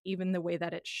feel like even the way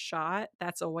that it's shot,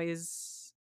 that's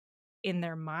always in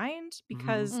their mind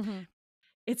because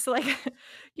it's like,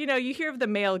 you hear of the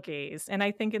male gaze. And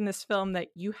I think in this film that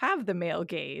you have the male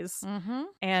gaze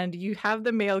and you have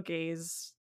the male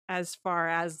gaze as far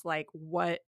as like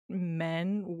what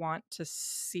men want to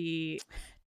see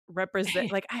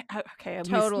represent like okay,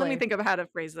 let me Totally. think of how to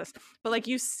phrase this. But like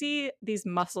you see these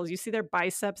muscles, you see their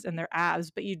biceps and their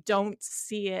abs, but you don't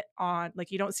see it on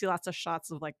like you don't see lots of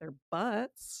shots of like their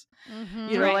butts.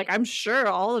 Right. Like I'm sure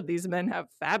all of these men have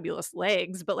fabulous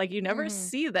legs, but like you never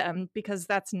see them because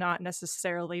that's not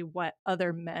necessarily what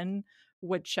other men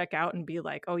would check out and be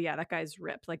like, oh yeah, that guy's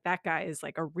ripped. Like that guy is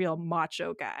like a real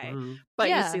macho guy. Mhm.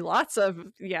 But you Yeah. see lots of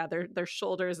their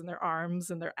shoulders and their arms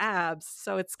and their abs.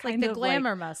 So it's Like kind the of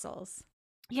glamour muscles.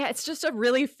 yeah, it's just a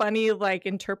really funny like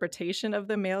interpretation of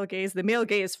the male gaze. The male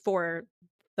gaze for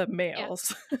the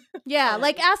males. Yeah,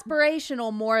 like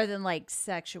aspirational more than like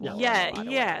sexual. in a Yeah, lot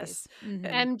of yes. ways.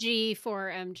 MG for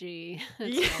MG.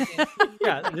 That's Yeah. what I think.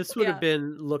 Yeah, this would Yeah. have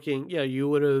been looking, you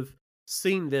would have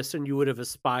seen this and you would have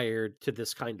aspired to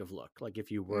this kind of look. Like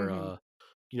if you were a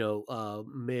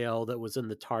male that was in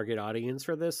the target audience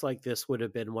for this, like this would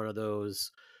have been one of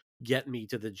those get me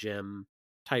to the gym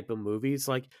type of movies.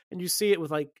 Like, and you see it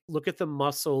with like, look at the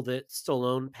muscle that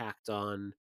Stallone packed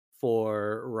on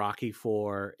for Rocky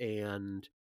 4 and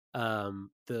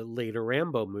the later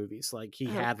Rambo movies. Like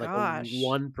he Oh, had like gosh. a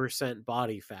 1%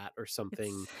 body fat or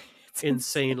something It's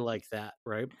insane like that,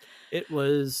 right? It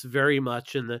was very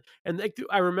much and like,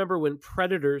 I remember when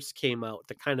Predators came out,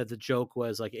 the joke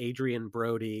was like Adrian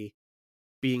Brody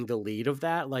being the lead of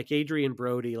that. Like Adrian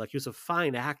Brody, like he was a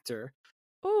fine actor,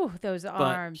 Ooh, those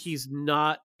but arms. he's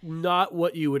not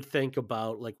what you would think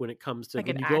about like when it comes to like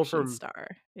when an you go action from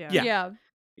star. Yeah. Yeah.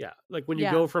 Yeah. like when you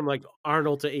Yeah. go from like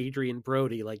Arnold to Adrian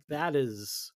Brody, like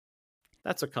that's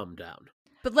a come down.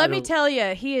 But I let me don't. tell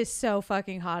you, he is so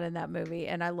fucking hot in that movie,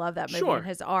 and I love that movie Sure. and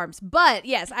his arms. But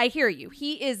yes, I hear you.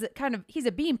 He is he's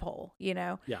a beanpole, you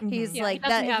know. Yeah. He's Mhm. Yeah, he like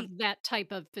doesn't that. have that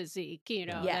type of physique, you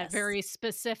know, that Yes. very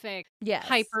specific, Yes.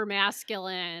 hyper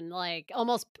masculine, like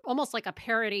almost like a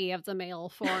parody of the male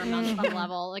form on some Mhm.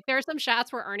 level. Like there are some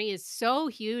shots where Arnie is so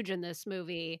huge in this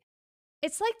movie.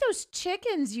 It's like those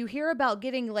chickens you hear about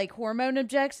getting like hormone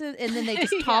injections and then they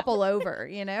just Yeah. topple over,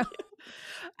 you know?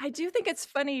 I do think it's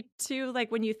funny too,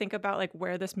 like when you think about like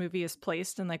where this movie is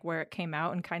placed and like where it came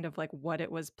out and kind of like what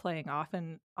it was playing off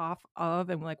of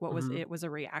and like what was Mhm. it was a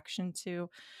reaction to.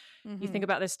 You Mhm. think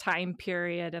about this time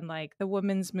period and like the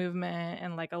women's movement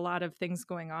and like a lot of things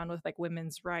going on with like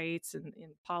women's rights and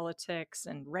in politics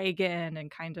and Reagan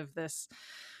and kind of this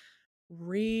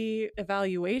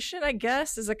re-evaluation, I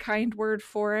guess is a kind word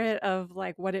for it, of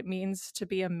like what it means to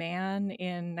be a man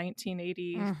in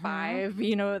 1985,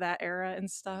 you know, that era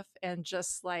and stuff. And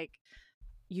just like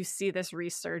you see this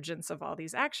resurgence of all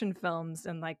these action films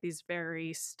and like these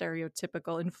very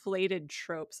stereotypical inflated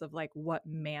tropes of like what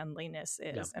manliness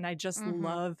is. Yeah. And I just Mhm.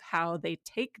 love how they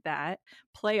take that,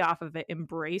 play off of it,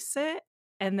 embrace it,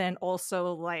 and then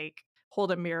also like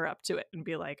hold a mirror up to it and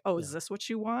be like, oh, is Yeah. this what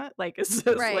you want? Like, is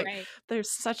this Right. like, Right. there's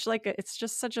such like a, it's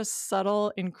just such a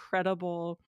subtle,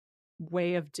 incredible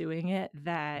way of doing it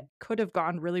that could have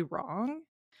gone really wrong.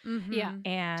 Yeah, Mhm.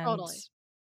 And totally.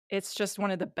 it's just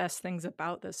one of the best things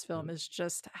about this film is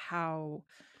just how,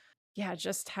 yeah,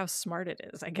 just how smart it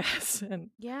is, I guess.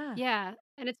 And Yeah. Yeah,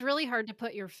 and it's really hard to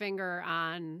put your finger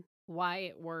on why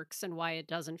it works and why it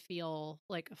doesn't feel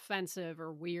like offensive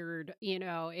or weird. You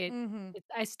know, Mhm.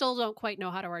 I still don't quite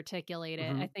know how to articulate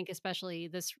it. I Mhm. think especially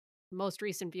this most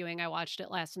recent viewing, I watched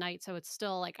it last night, so it's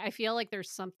still like I feel like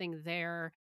there's something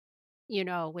there, you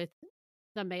know, with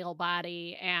the male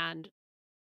body. And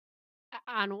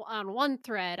on one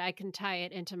thread I can tie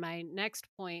it into my next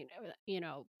point, you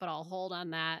know, but I'll hold on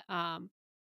that. On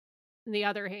the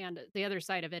other hand, the other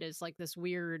side of it is like this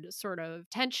weird sort of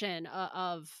tension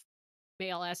of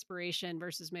male aspiration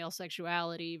versus male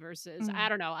sexuality versus I Mm.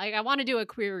 don't know. I want to do a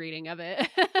queer reading of it.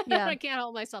 Yeah. I can't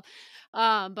help myself.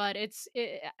 But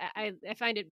I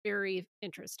find it very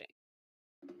interesting.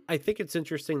 I think it's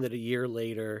interesting that a year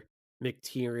later,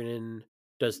 McTiernan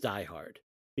does Die Hard.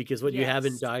 Because what you have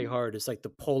in Yes. Die Hard is like the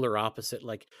polar opposite.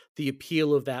 Like the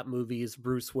appeal of that movie is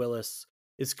Bruce Willis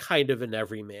is kind of an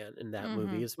everyman in that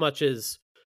movie, Mhm. as much as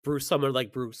someone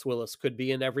like Bruce Willis could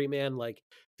be an everyman. Like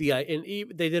they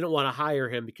didn't want to hire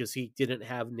him because he didn't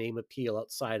have name appeal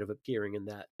outside of appearing in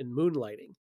that in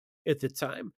Moonlighting at the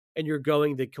time. And you're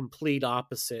going the complete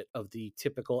opposite of the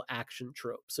typical action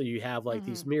trope. So you have like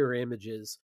these Mhm. mirror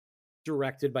images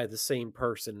directed by the same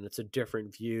person, and it's a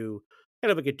different view,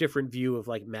 kind of like a different view of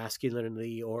like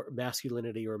masculinity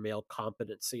or male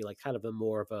competency, like kind of a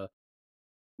more of a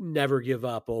never give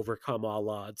up, overcome all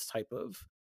odds type of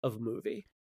movie.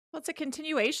 Well, it's a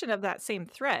continuation of that same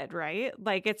thread, right?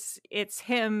 Like it's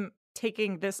him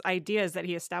taking this ideas that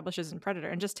he establishes in Predator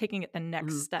and just taking it the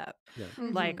next Mhm. step. Yeah.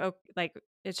 Like, Mhm. oh, like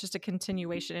it's just a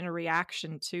continuation and a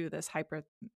reaction to this hyper,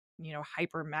 you know,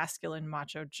 hyper masculine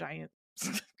macho giant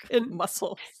And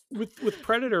muscles. with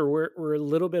Predator, we're a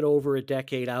little bit over a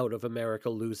decade out of America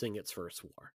losing its first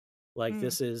war. Like Mm.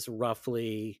 this is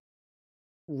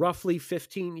roughly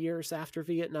 15 years after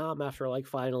Vietnam, after like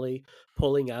finally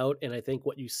pulling out. And I think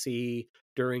what you see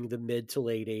during the mid to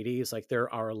late 80s, like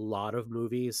there are a lot of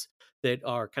movies that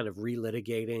are kind of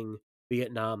relitigating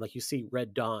Vietnam. Like you see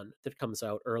Red Dawn that comes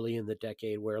out early in the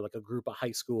decade, where like a group of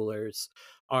high schoolers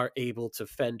are able to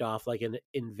fend off like an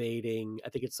invading, I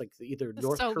think it's like either The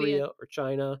North Soviet. Korea or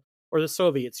China or the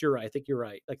Soviets. You're right. I think you're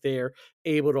right. Like they're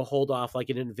able to hold off like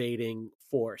an invading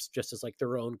force, just as like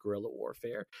their own guerrilla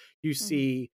warfare. You Mhm.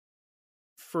 see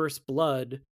First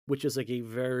Blood, which is like a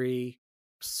very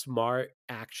smart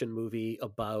action movie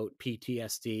about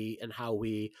PTSD and how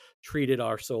we treated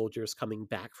our soldiers coming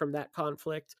back from that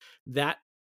conflict. That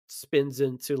spins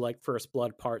into like First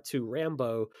Blood Part 2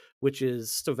 Rambo, which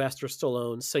is Sylvester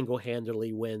Stallone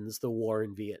single-handedly wins the war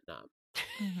in Vietnam.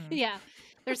 Mhm. Yeah.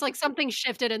 There's like something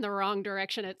shifted in the wrong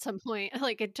direction at some point.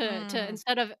 Like to Mhm.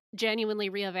 instead of genuinely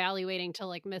reevaluating to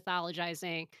like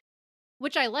mythologizing,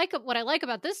 which I like. What I like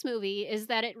about this movie is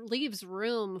that it leaves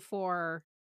room for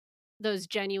those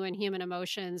genuine human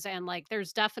emotions. And like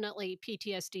there's definitely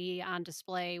PTSD on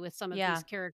display with some of Yeah. these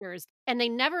characters, and they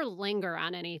never linger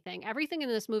on anything. Everything in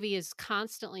this movie is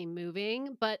constantly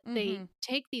moving, but they Mhm.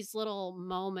 take these little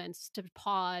moments to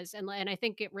pause. And I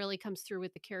think it really comes through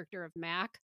with the character of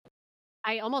Mac.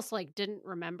 I almost like didn't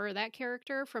remember that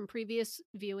character from previous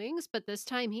viewings, but this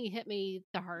time he hit me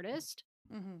the hardest.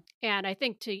 And I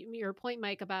think to your point,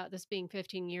 Mike, about this being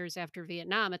 15 years after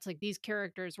Vietnam, it's like these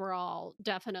characters were all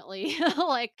definitely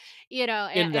like, In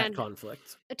that and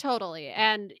conflict. totally.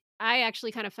 And I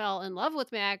actually kind of fell in love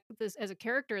with Mac this as a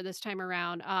character this time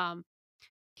around.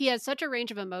 He has such a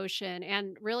range of emotion,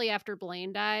 and really after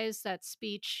Blaine dies, that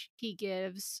speech he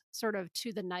gives sort of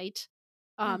to the night,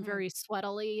 very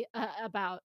sweatily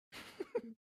about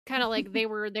kind of like they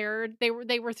were there, they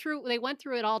went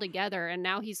through it all together, and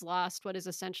now he's lost what is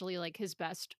essentially like his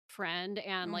best friend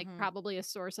and like probably a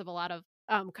source of a lot of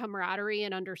camaraderie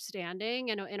and understanding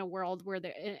in a world where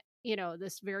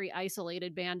this very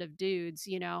isolated band of dudes,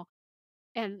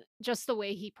 and just the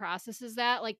way he processes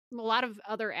that, like a lot of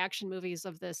other action movies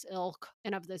of this ilk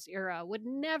and of this era would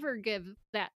never give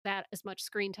that as much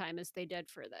screen time as they did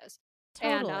for this.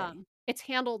 And Totally. it's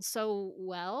handled so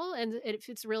well, and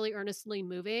it's really earnestly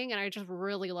moving, and I just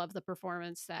really love the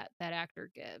performance that actor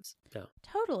gives. Yeah.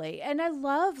 Totally. And I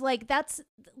love that's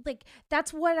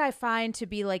what I find to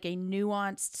be like a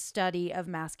nuanced study of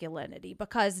masculinity,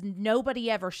 because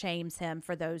nobody ever shames him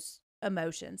for those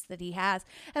emotions that he has.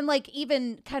 And like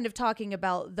even kind of talking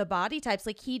about the body types,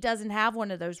 like he doesn't have one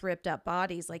of those ripped up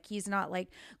bodies. Like he's not like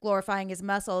glorifying his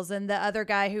muscles. And the other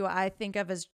guy who I think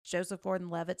of as Joseph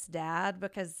Gordon-Levitt's dad,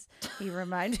 because he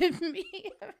reminded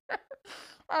me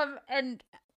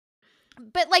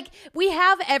but like we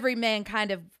have everyman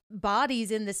kind of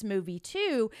bodies in this movie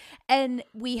too, and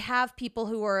we have people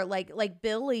who are like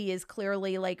Billy is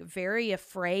clearly like very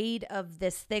afraid of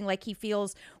this thing, like he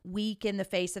feels weak in the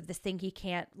face of this thing he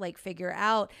can't like figure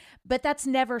out, but that's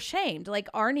never shamed. Like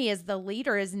Arnie as the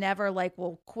leader is never like,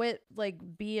 well, quit like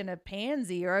being a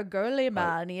pansy or a girly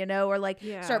man, or like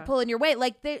start pulling your weight.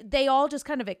 Like they all just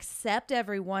kind of accept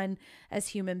everyone as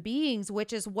human beings,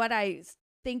 which is what I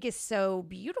think is so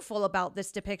beautiful about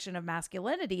this depiction of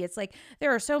masculinity. It's like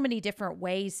there are so many different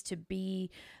ways to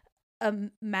be a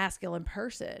masculine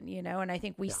person, and I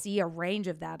think we see a range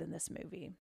of that in this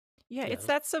movie. Yeah, it's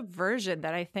that subversion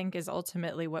that I think is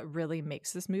ultimately what really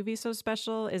makes this movie so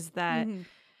special, is that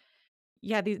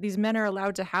these men are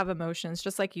allowed to have emotions,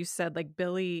 just like you said. Like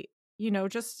Billy,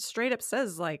 just straight up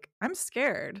says like, I'm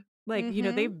scared. Like,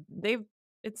 they've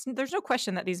there's no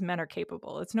question that these men are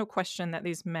capable. It's no question that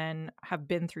these men have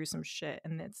been through some shit,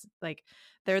 and it's like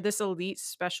they're this elite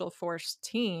special force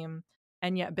team,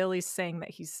 and yet Billy's saying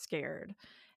that he's scared.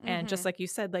 And just like you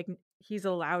said, like he's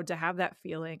allowed to have that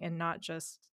feeling and not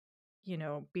just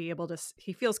be able to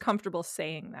he feels comfortable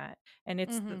saying that. And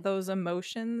it's those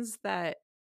emotions that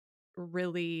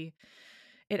really,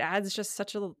 it adds just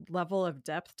such a level of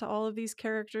depth to all of these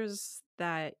characters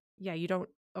that you don't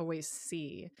always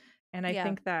see. And I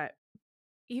think that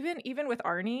even with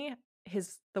Arnie,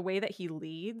 the way that he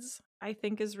leads, I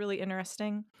think is really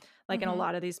interesting. Like in a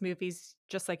lot of these movies,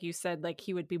 just like you said, like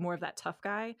he would be more of that tough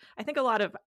guy. I think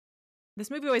this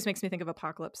movie always makes me think of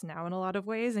Apocalypse Now in a lot of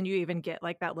ways, and you even get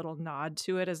like that little nod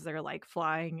to it as they're like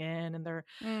flying in, and they're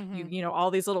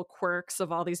all these little quirks of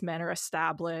all these men are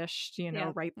established,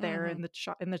 right there in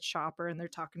the chopper, and they're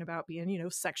talking about being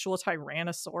sexual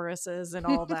tyrannosauruses and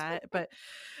all that,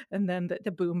 and then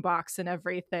the boombox and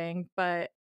everything, but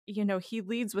he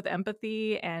leads with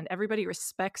empathy, and everybody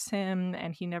respects him,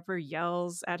 and he never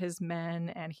yells at his men,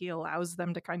 and he allows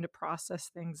them to kind of process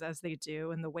things as they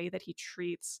do. And the way that he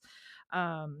treats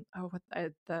the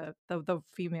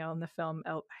female in the film,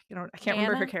 I can't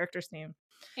remember her character's name.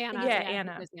 Anna.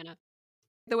 Anna.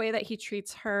 The way that he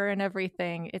treats her and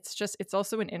everything, it's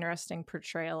also an interesting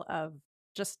portrayal of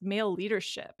just male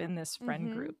leadership in this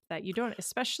friend group that you don't,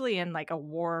 especially in like a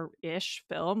war-ish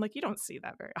film, like you don't see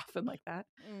that very often like that.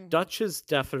 Dutch has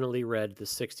definitely read The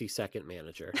 60-Second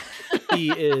Manager.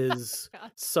 He is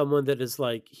someone that is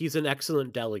like, he's an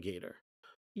excellent delegator.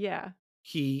 Yeah.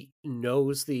 He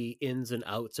knows the ins and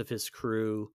outs of his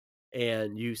crew,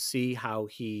 and you see how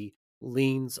he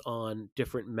leans on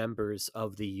different members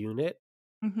of the unit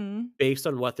based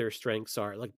on what their strengths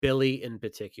are, like Billy in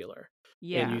particular.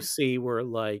 Yeah. And you see where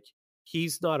like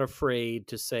he's not afraid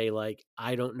to say like,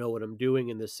 I don't know what I'm doing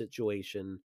in this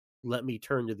situation. Let me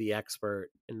turn to the expert,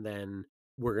 and then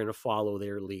we're going to follow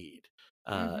their lead.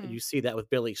 You see that with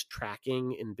Billy's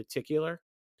tracking in particular.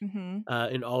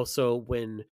 And also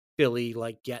when Billy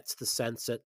like gets the sense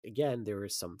that, again, there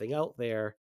is something out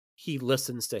there, he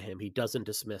listens to him. He doesn't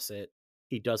dismiss it.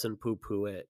 He doesn't poo-poo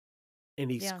it. And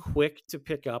he's quick to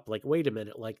pick up, like, wait a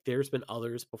minute, like there's been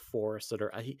others before us that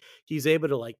are, he's able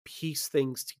to like piece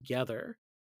things together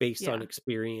based on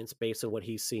experience, based on what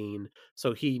he's seen.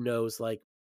 So he knows like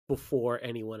before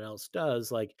anyone else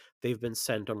does, like they've been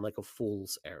sent on like a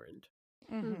fool's errand.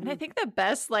 And I think the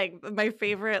best, like my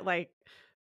favorite, like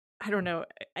I don't know,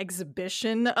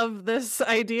 exhibition of this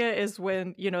idea is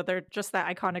when, they're just that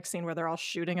iconic scene where they're all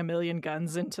shooting a million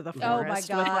guns into the Oh my forest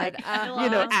with like,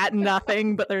 God. at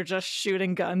nothing, but they're just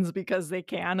shooting guns because they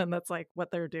can, and that's like what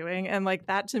they're doing. And like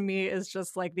that to me is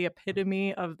just like the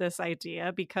epitome of this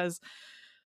idea, because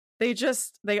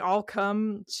they all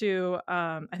come to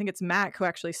I think it's Mac who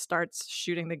actually starts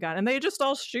shooting the gun, and they just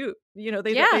all shoot. Yeah.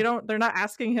 They're not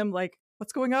asking him like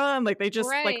what's going on. Like they just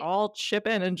like Right. all chip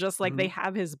in and just like they Mhm.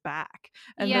 have his back,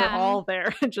 and they're Yeah. all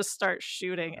there and just start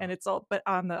shooting. And it's all, but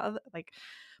on the other, like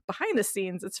behind the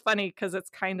scenes, it's funny because it's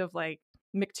kind of like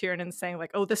McTiernan saying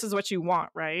like, oh, this is what you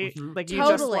want, right? Mhm. Like you just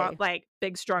Totally. want like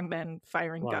big strong men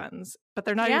firing Right. guns, but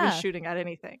they're not even Yeah. shooting at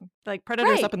anything. Like Predator's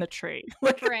Right. up in the tree.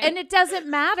 Like, Right. And it doesn't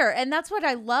matter. And that's what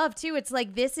I love too. It's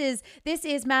like this is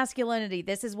masculinity.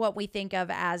 This is what we think of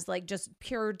as like just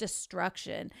pure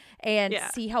destruction. And Yeah.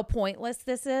 see how pointless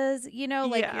this is, like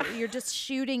Yeah. you're just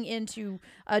shooting into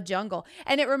a jungle.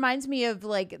 And it reminds me of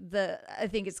like I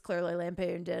think it's Clearly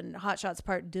Lampooned and Hot Shots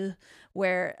Part 2,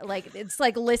 where like it's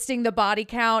like listing the body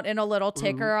count in a little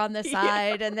ticker on the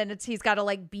side, and then he's got to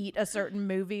like beat a certain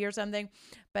movie or something.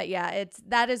 But yeah,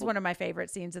 that is one of my favorite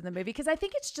scenes in the movie because I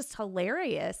think it's just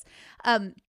hilarious.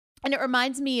 And it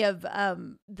reminds me of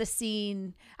the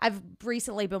scene. I've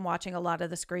recently been watching a lot of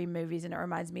the Scream movies, and it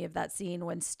reminds me of that scene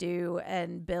when Stu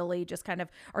and Billy just kind of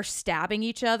are stabbing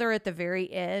each other at the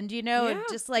very end, and Yeah.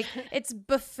 just like it's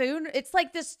buffoon. It's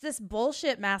like this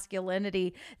bullshit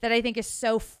masculinity that I think is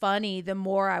so funny. The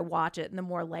more I watch it, and the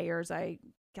more layers I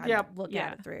kind of look Yeah.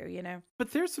 at it through.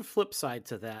 But there's a flip side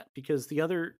to that, because the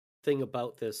other thing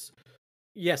about this,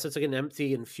 yes, it's like an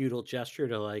empty and futile gesture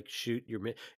to like shoot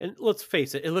and let's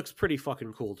face it, it looks pretty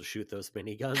fucking cool to shoot those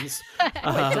miniguns. That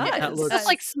does. looks It's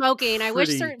like smoking. I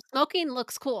wish pretty smoking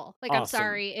looks cool. Like, I'm awesome.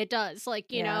 sorry, it does.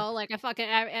 Like, you Yeah. know, like I fucking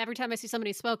every time I see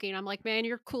somebody smoking, I'm like, man,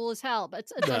 you're cool as hell. But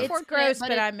it's Yeah. It's unfortunate, gross,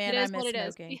 but it I is miss what it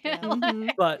is. smoking. Yeah, Yeah. like-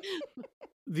 Mhm. But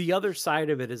the other side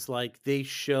of it is like they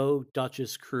show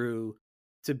Dutch's crew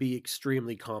to be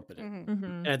extremely competent. Mhm. Mhm.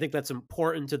 And I think that's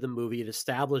important to the movie to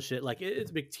establish it. Like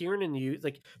it's McTiernan, you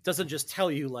like doesn't just tell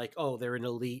you like, oh, they're an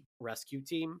elite rescue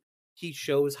team. He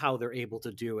shows how they're able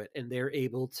to do it, and they're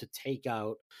able to take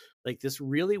out like this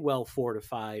really well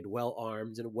fortified, well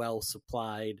armed, and well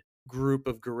supplied group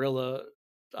of guerrilla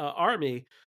army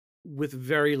with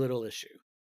very little issue.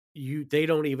 They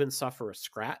don't even suffer a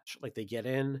scratch. Like they get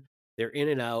in, they're in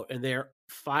and out, and they're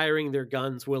firing their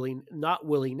guns not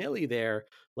willy-nilly there.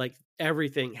 Like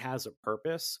everything has a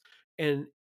purpose. And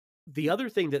the other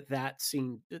thing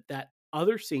that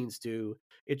other scenes do,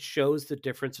 it shows the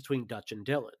difference between Dutch and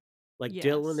Dylan. Like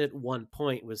Dylan Yes. at one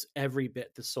point was every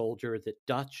bit the soldier that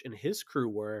Dutch and his crew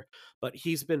were, but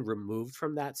he's been removed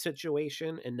from that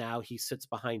situation, and now he sits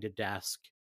behind a desk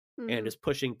and Mhm. is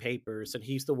pushing papers, and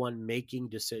he's the one making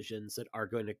decisions that are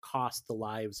going to cost the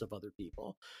lives of other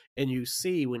people. And you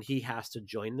see when he has to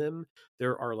join them,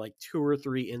 there are like 2 or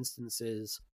 3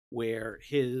 instances where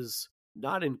his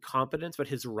not incompetence but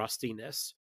his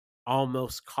rustiness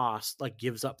almost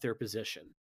gives up their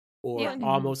position, or Yeah. Mhm.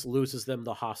 almost loses them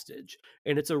the hostage.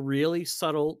 And it's a really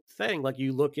subtle thing. Like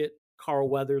you look at Carl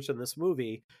Weathers in this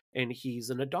movie, and he's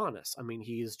an Adonis. I mean,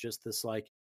 he's just this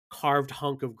like carved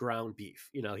hunk of ground beef.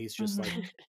 He's just like Mhm.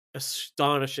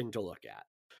 astonishing to look at.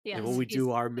 Yes, And when we he's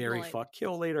do our a Mary delight. Fuck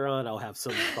Kill later on, I'll have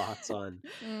some thoughts on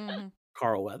Mhm.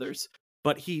 Carl Weathers.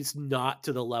 But he's not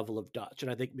to the level of Dutch.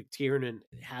 And I think McTiernan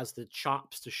has the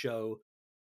chops to show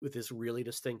with this really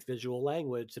distinct visual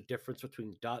language the difference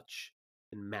between Dutch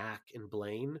and Mac and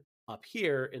Blaine up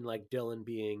here, and like Dylan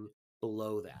being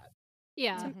below that.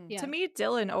 Yeah, Mhm. yeah. To me,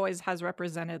 Dylan always has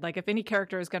represented, like, if any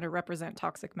character is going to represent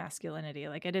toxic masculinity,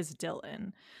 like, it is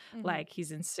Dylan. Mhm. Like,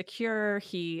 he's insecure.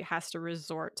 He has to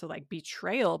resort to, like,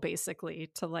 betrayal,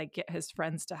 basically, to, like, get his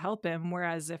friends to help him.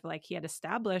 Whereas if, like, he had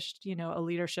established, a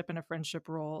leadership and a friendship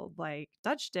role like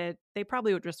Dutch did, they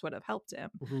probably would have helped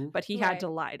him. Mhm. But he Right. had to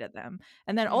lie to them.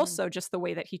 And then Mhm. also just the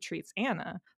way that he treats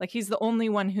Anna. Like, he's the only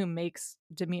one who makes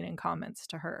demeaning comments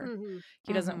to her. Mhm.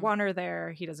 He doesn't Mhm. want her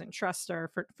there. He doesn't trust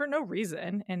her for no reason.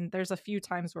 And there's a few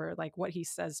times where like what he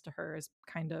says to her is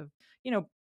kind of,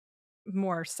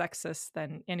 more sexist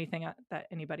than anything that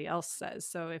anybody else says.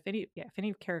 So if any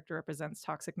character represents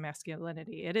toxic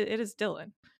masculinity, it is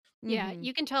Dylan. Yeah, Mhm.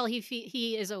 you can tell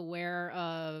he is aware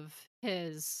of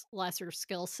his lesser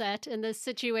skill set in this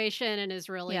situation and is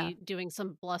really Yeah. doing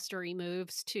some blustery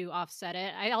moves to offset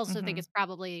it. I also think Mhm. it's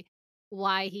probably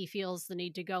why he feels the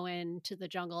need to go into the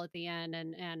jungle at the end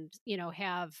and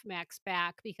have Max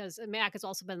back, because Mac has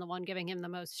also been the one giving him the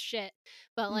most shit,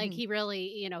 but like Mhm. he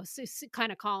really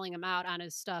kind of calling him out on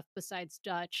his stuff besides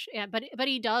Dutch. And but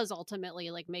he does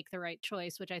ultimately like make the right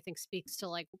choice, which I think speaks to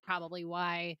like probably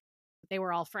why they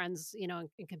were all friends, and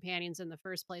companions in the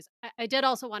first place. I did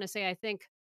also want to say, I think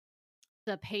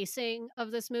the pacing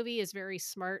of this movie is very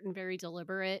smart and very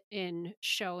deliberate in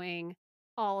showing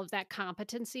all of that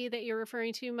competency that you're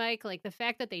referring to, Mike. Like the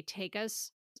fact that they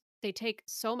take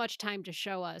so much time to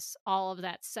show us all of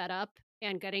that setup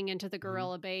and getting into the Mhm.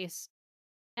 gorilla base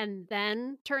and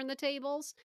then turn the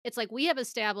tables. It's like we have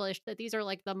established that these are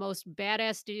like the most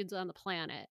badass dudes on the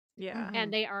planet, Yeah.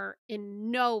 and they are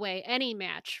in no way any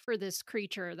match for this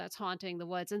creature that's haunting the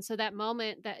woods. And so that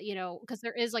moment that, because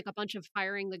there is like a bunch of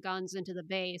firing the guns into the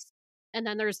base, and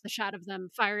then there's the shot of them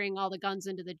firing all the guns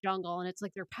into the jungle, and it's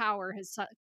like their power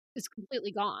is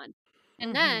completely gone.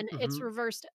 And Mhm. then it's Mhm.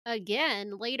 reversed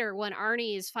again later when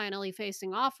Arnie is finally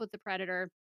facing off with the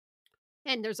predator,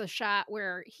 and there's a shot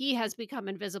where he has become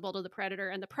invisible to the predator,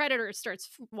 and the predator starts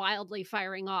wildly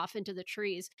firing off into the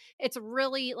trees. It's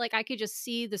really like I could just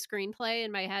see the screenplay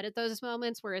in my head at those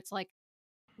moments where it's like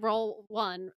roll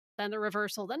one, then the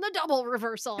reversal, then the double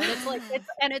reversal, and it's like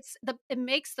it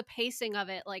makes the pacing of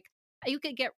it like I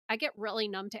get really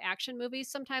numb to action movies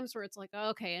sometimes where it's like, oh,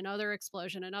 okay, another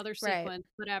explosion, another Right. sequence,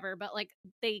 whatever, but like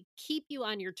they keep you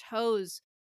on your toes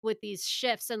with these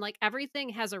shifts, and like everything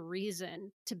has a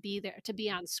reason to be there, to be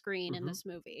on screen in Mhm. this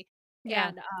movie. Yeah.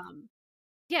 And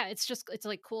yeah, it's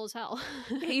like cool as hell.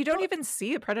 Yeah, you don't even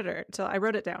see a predator till I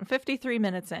wrote it down 53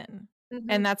 minutes in. Mhm.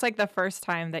 And that's like the first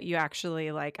time that you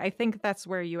actually like I think that's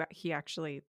where he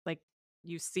actually like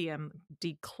you see him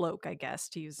decloak, I guess,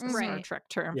 to use a Star Right. Trek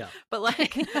term. Yeah. But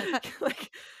like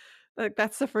like like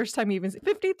that's the first time you even see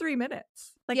 53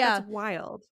 minutes. Like that's Yeah.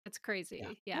 wild. It's Yeah.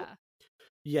 crazy. Yeah.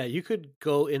 Yeah, you could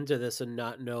go into this and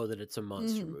not know that it's a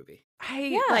monster Mhm. movie.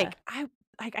 Yeah.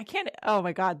 I can't oh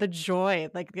my god, the joy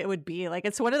like it would be. Like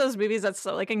it's one of those movies that's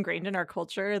so like ingrained in our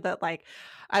culture that like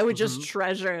I would just Mhm.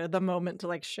 treasure the moment to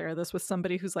like share this with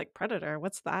somebody who's like Predator.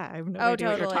 What's that? I have no Oh, idea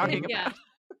what you're totally. talking Yeah. about.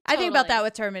 I think about Totally. that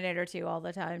with Terminator 2 all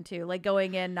the time too. Like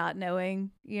going in not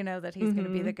knowing, that he's going to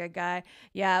be the Mhm. good guy.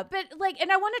 Yeah, but like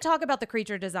and I want to talk about the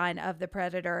creature design of the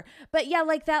Predator. But yeah,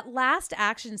 like that last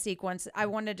action sequence I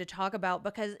wanted to talk about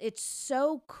because it's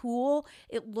so cool.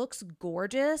 It looks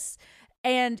gorgeous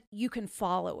and you can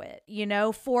follow it,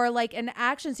 for like an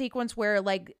action sequence where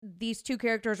like these two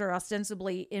characters are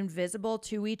ostensibly invisible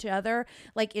to each other.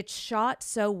 Like it's shot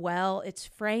so well, it's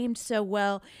framed so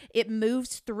well, it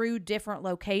moves through different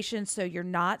locations so you're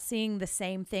not seeing the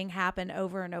same thing happen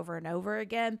over and over and over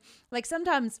again. Like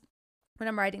sometimes when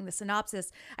I'm writing the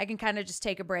synopsis, I can kind of just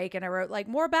take a break and I wrote like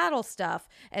more battle stuff.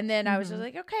 And then I was just Mhm.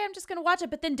 like, okay, I'm just going to watch it.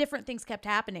 But then different things kept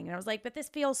happening. And I was like, but this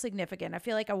feels significant. I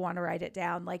feel like I want to write it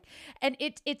down. Like, and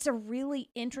it's a really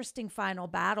interesting final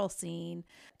battle scene.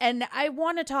 And I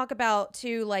want to talk about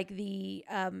too, like the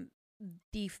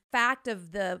fact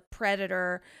of the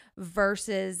predator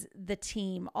versus the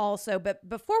team also. But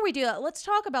before we do that, let's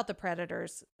talk about the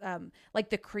predators,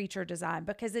 like the creature design,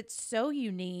 because it's so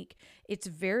unique, it's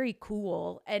very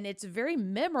cool, and it's very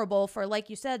memorable for, like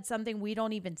you said, something we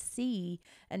don't even see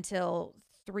until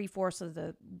 3/4 of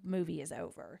the movie is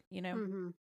over. Hmm.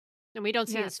 And we don't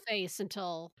see Yeah. his face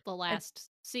until the And, last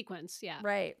sequence. Yeah.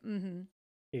 right. Mm-hmm.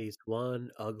 He's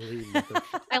one ugly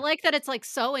motherfucker. I like that it's like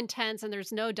so intense and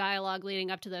there's no dialogue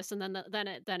leading up to this, and then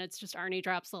then it's just Arnie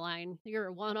drops the line,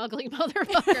 "You're one ugly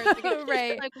motherfucker." Like,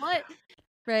 Right. like what?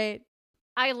 Right.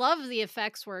 I love the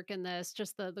effects work in this,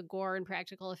 just the gore and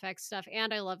practical effects stuff,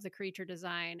 and I love the creature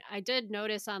design. I did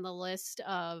notice on the list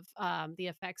of the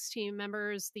effects team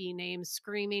members the name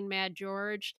Screaming Mad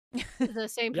George, the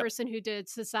same Yep. person who did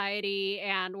Society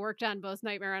and worked on both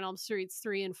Nightmare on Elm Streets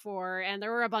 3 and 4, and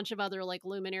there were a bunch of other like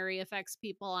luminary effects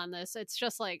people on this. It's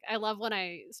just like I love when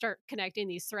I start connecting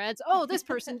these threads. Oh, this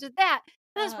person did that.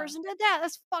 This Uh-huh. person did that.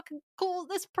 That's fucking cool.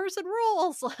 This person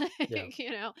rules. Yeah.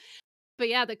 Like. But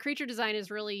yeah, the creature design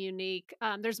is really unique.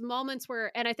 There's moments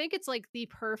where, and I think it's like the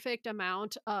perfect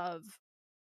amount of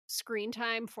screen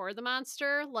time for the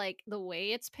monster. Like the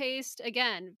way it's paced,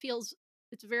 again, feels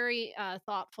it's very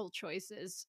thoughtful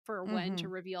choices for when Mm-hmm. to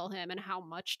reveal him and how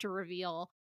much to reveal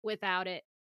without it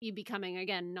you becoming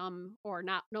again numb or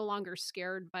not no longer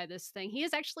scared by this thing. He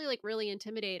is actually like really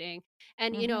intimidating.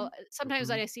 And Mm-hmm. sometimes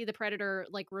when Mhm. I see the predator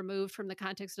like removed from the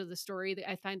context of the story,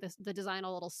 I find the design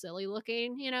a little silly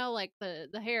looking, like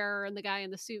the hair and the guy in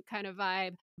the suit kind of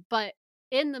vibe. But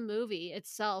in the movie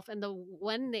itself and the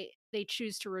when they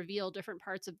choose to reveal different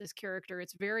parts of this character.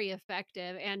 It's very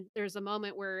effective. And there's a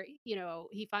moment where,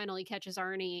 he finally catches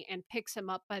Arnie and picks him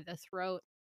up by the throat.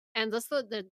 And that's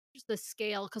the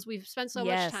scale, because we've spent so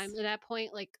much time Yes. at that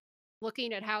point, like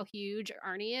looking at how huge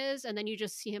Arnie is, and then you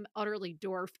just see him utterly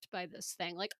dwarfed by this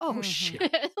thing. Like, oh Mhm. shit.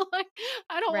 Like,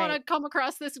 I don't want to Right. come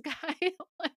across this guy.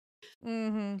 Like,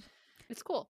 Mm-hmm. it's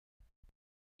cool.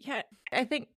 Yeah, I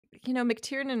think,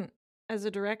 McTiernan as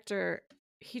a director,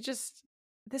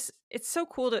 it's so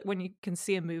cool when you can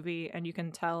see a movie and you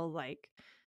can tell like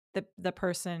the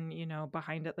person,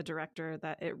 behind it, the director,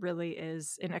 that it really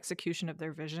is an execution of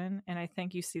their vision. And I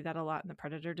think you see that a lot in the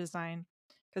Predator design.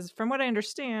 Because from what I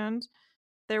understand,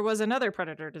 there was another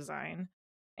Predator design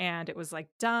and it was like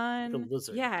The done.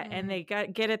 lizard. Yeah, and they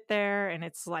get it there and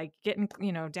it's like getting,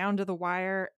 down to the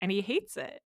wire, and he hates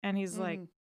it. And he's like,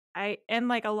 I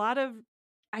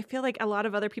feel like a lot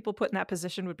of other people put in that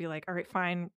position would be like, all right,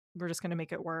 fine, we're just going to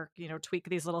make it work, tweak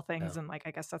these little things. Yeah. And like,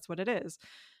 I guess that's what it is.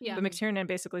 Yeah. But McTiernan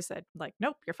basically said like,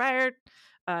 nope, you're fired.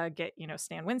 Get,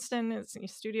 Stan Winston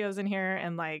studios in here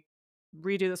and like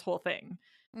redo this whole thing.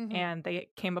 Mhm. And they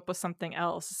came up with something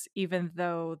else, even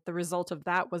though the result of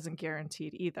that wasn't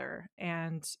guaranteed either.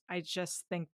 And I just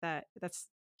think that that's,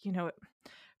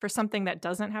 for something that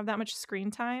doesn't have that much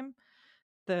screen time,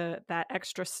 that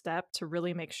extra step to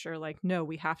really make sure like, no,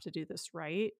 we have to do this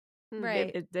right.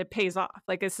 Right. It pays off.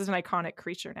 Like, this is an iconic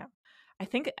creature now. I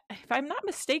think, if I'm not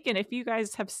mistaken, if you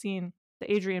guys have seen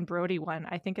the Adrian Brody one,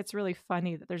 I think it's really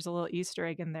funny that there's a little Easter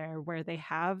egg in there where they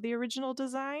have the original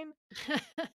design.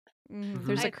 Mhm.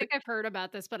 There's I a think I've heard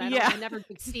about this, but I Yeah.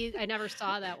 never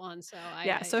saw that one. So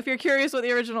So if you're curious what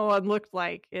the original one looked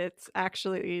like, it's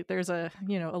actually, there's a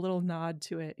little nod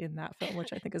to it in that film,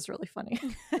 which I think is really funny.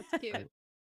 that's cute.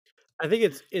 I think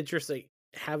it's interesting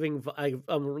I'm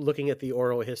looking at the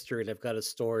oral history, and I've got a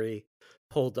story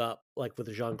pulled up like with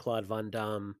Jean-Claude Van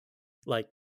Damme, like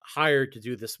hired to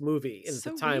do this movie. And at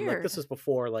So the time, like weird. this was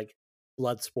before like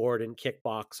Bloodsport and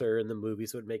Kickboxer and the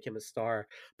movies would make him a star.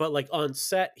 But like on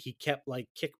set, he kept like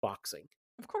kickboxing,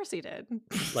 Of course he did.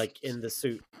 like in the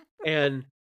suit. And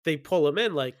they pull him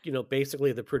in, like,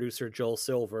 basically the producer Joel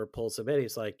Silver pulls him in.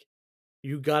 He's like,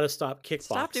 you got to stop kickboxing.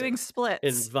 Stop doing And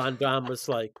splits. Van Damme was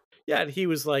like, yeah, and he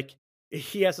was like,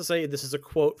 he has to say, this is a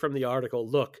quote from the article,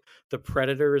 look, the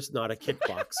Predator is not a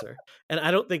kickboxer. And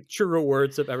I don't think truer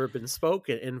words have ever been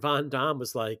spoken. And Van Damme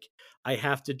was like, I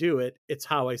have to do it. It's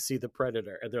how I see the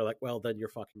Predator. And they're like, well, then you're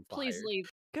fucking fired. Please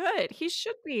leave. Good. He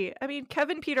should be. I mean,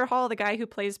 Kevin Peter Hall, the guy who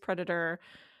plays Predator,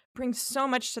 brings so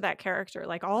much to that character.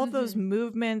 Like all of those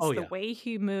movements, Oh, the yeah. way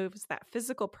he moves, that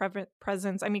physical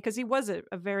presence. I mean, because he was a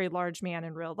very large man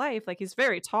in real life. Like, he's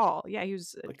very tall. Yeah, he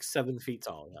was Like 7 feet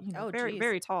tall. Yeah. Oh, very, geez.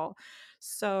 very tall.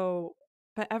 So,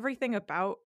 but everything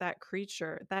about that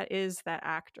creature, that is that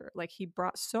actor. Like, he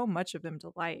brought so much of him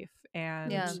to life,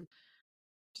 and Yeah.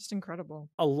 just incredible.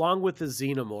 Along with the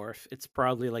Xenomorph, it's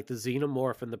probably like the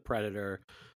Xenomorph and the Predator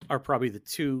are probably the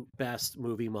two best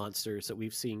movie monsters that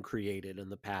we've seen created in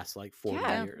the past like 40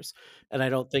 Yeah. years. And I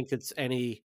don't think it's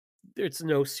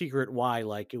no secret why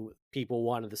like people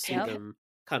wanted to see Yep. them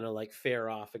kind of like fare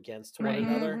off against one Right.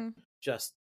 another. Mhm.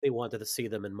 Just they wanted to see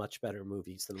them in much better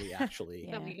movies than we actually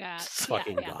Yeah. That we got.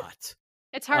 fucking Yeah. got.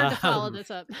 It's hard to follow Um, this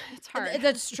up. It's hard.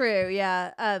 That's true.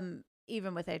 Yeah.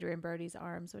 Even with Adrian Brody's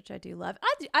arms, which I do love.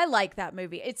 I like that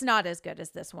movie. It's not as good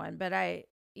as this one, but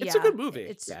It's a yeah, good movie.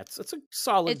 It's It's a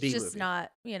solid it's B just movie.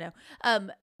 not,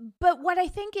 but what I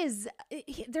think is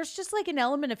there's just like an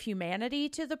element of humanity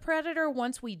to the Predator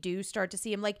once we do start to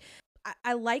see him. Like,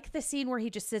 I like the scene where he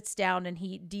just sits down and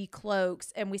he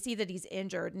decloaks and we see that he's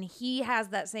injured, and he has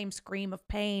that same scream of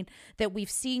pain that we've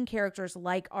seen characters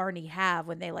like Arnie have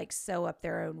when they like sew up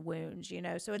their own wounds,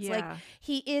 So it's like Yeah.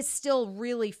 he is still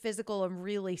really physical and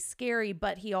really scary,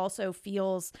 but he also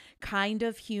feels kind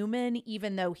of human,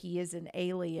 even though he is an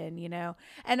alien,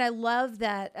 And I love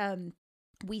that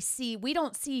we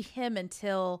don't see him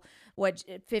until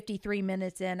 53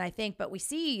 minutes in, I think, but we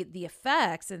see the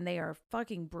effects and they are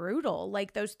fucking brutal.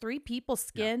 Like those 3 people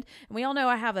skinned, and we all know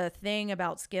I have a thing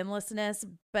about skinlessness,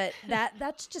 but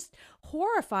that's just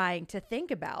horrifying to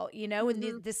think about,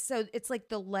 and this, so it's like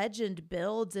the legend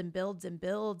builds and builds and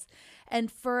builds,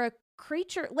 and for a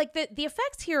creature like the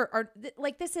effects here are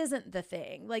like, this isn't the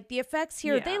thing. Like the effects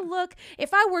here, they Yeah. look, if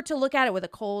I were to look at it with a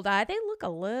cold eye, they look a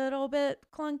little bit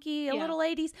clunky, a Yeah. little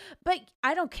 80s, but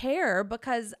I don't care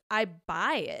because I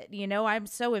buy it. I'm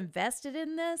so invested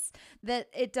in this that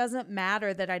it doesn't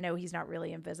matter that I know he's not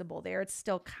really invisible there. It's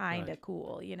still kind of Right.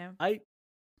 cool,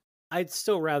 I'd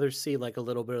still rather see like a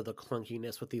little bit of the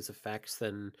clunkiness with these effects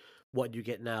than what you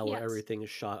get now where Yes. everything is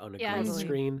shot on a Yeah, green totally.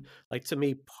 screen. Like to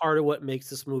me, part of what makes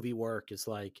this movie work is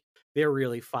like they're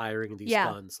really firing these Yeah.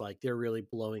 guns, like they're really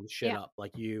blowing shit Yeah. up.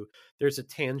 Like there's a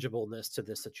tangibleness to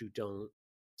this that you don't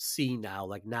see now.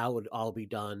 Like now it would all be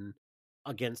done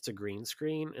against a green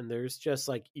screen, and there's just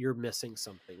like you're missing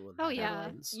something when Oh, that yeah.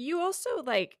 happens. You also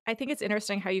like, I think it's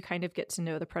interesting how you kind of get to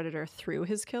know the Predator through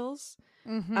his kills.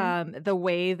 Mhm. The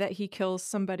way that he kills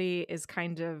somebody is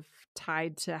kind of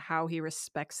tied to how he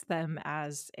respects them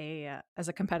as a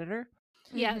competitor.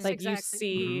 Yes, Like you exactly.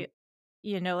 see,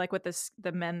 like with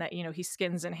the men that he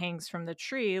skins and hangs from the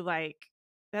tree, like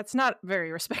that's not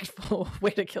very respectful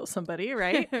way to kill somebody,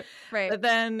 right? Right. But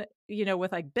then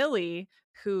with like Billy,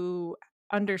 who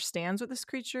understands what this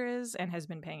creature is and has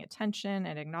been paying attention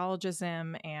and acknowledges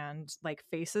him and like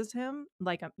faces him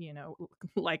like a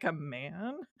like a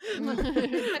man.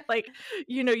 Like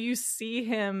you see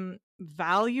him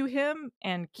value him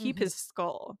and keep his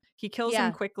skull. He kills him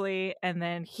Yeah. quickly, and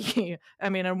then he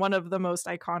in one of the most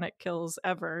iconic kills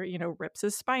ever, rips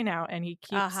his spine out, and he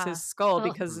keeps his skull Oh.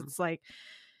 because it's like,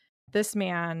 this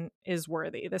man is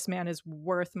worthy. This man is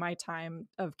worth my time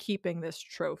of keeping this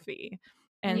trophy.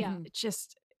 And Yeah. it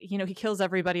just, he kills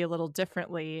everybody a little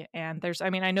differently. And there's, I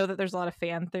know that there's a lot of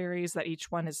fan theories that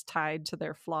each one is tied to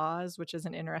their flaws, which is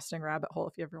an interesting rabbit hole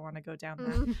if you ever want to go down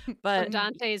that. Some But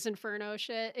Dante's Inferno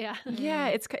shit. Yeah. yeah,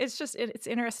 it's just it's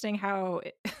interesting how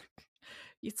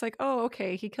it's like, oh,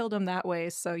 okay, he killed him that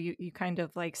way, so you kind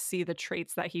of like see the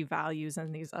traits that he values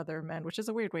in these other men, which is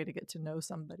a weird way to get to know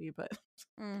somebody, but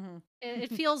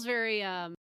It feels very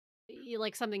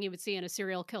like something you would see in a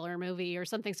serial killer movie or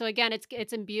something. So again,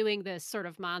 it's imbuing this sort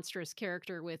of monstrous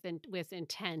character with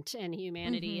intent and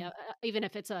humanity, even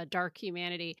if it's a dark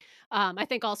humanity. I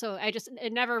think also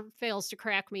it never fails to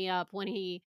crack me up when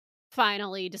he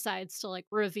finally decides to like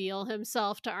reveal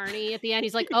himself to Arnie at the end.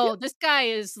 He's like, "Oh, this guy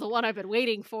is the one I've been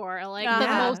waiting for." Like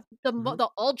Yeah. the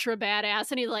ultra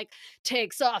badass, and he like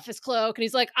takes off his cloak and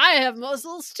he's like, "I have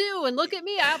muscles too, and look at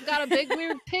me, I've got a big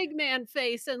weird pig man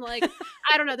face." And like,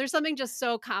 I don't know, there's something just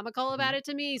so comical about it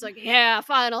to me. He's like, "Yeah,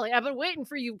 finally, I've been waiting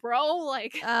for you, bro."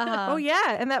 Like, oh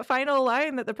yeah, and that final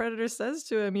line that the Predator says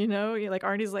to him, like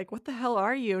Arnie's like, "What the hell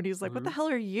are you?" And he's like, "What the hell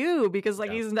are you?" Because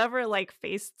like Yeah. he's never like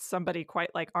faced somebody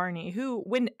quite like Arnie, who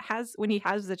when he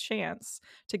has the chance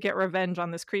to get revenge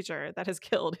on this creature that has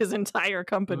killed his entire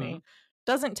company,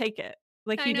 doesn't take it.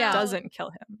 Like I he know. doesn't kill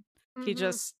him. He Mhm.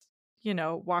 just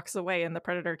walks away, and the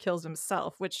Predator kills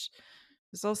himself, which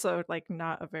is also like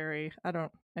not a very I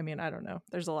don't know.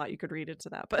 There's a lot you could read into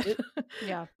that, but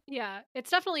Yeah. Yeah,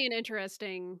 it's definitely an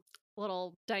interesting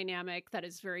little dynamic that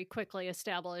is very quickly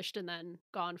established and then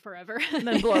gone forever. and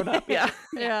then blown up. Yeah.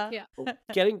 Yeah. Yeah. Well,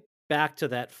 getting back to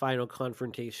that final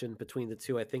confrontation between the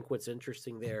two, I think what's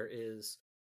interesting there is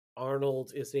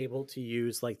Arnold is able to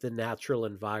use like the natural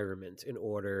environment in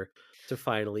order to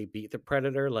finally beat the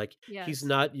Predator. Like Yes. he's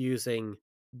not using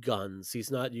guns,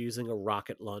 he's not using a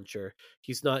rocket launcher,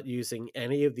 he's not using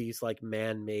any of these like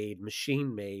man-made,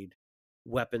 machine-made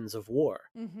weapons of war.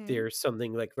 There's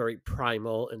something like very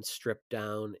primal and stripped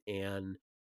down and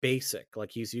basic.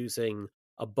 Like he's using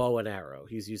a bow and arrow,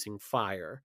 he's using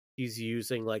fire, he's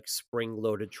using like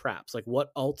spring-loaded traps. Like what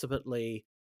ultimately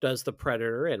does the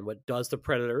Predator in? What does the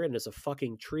Predator in is a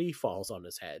fucking tree falls on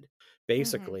his head,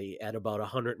 basically at about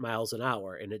 100 miles an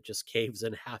hour, and it just caves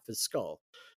in half his skull.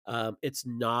 It's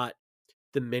not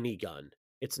the minigun.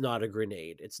 It's not a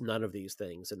grenade. It's none of these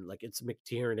things. And like it's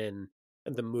McTiernan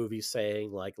and the movie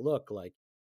saying like, look, like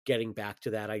getting back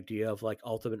to that idea of like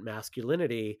ultimate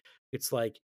masculinity, it's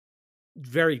like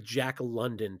very Jack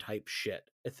London type shit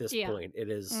at this Yeah. point. It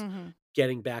is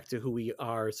getting back to who we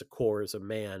are as a core, as a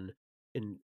man,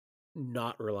 and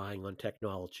not relying on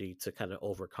technology to kind of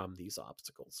overcome these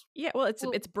obstacles. Yeah, well,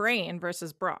 Well- it's brain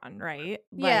versus brawn, right?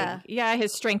 Yeah. Like, yeah,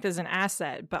 his strength is an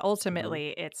asset, but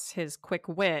ultimately it's his quick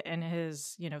wit and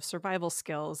his, survival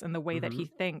skills and the way that he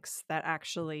thinks that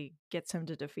actually gets him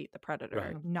to defeat the Predator.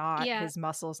 Right. Not Yeah. his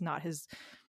muscles, not his,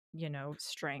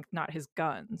 strength, not his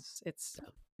guns. It's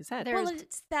his head. Well,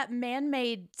 it's that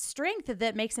man-made strength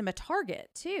that makes him a target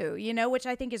too, which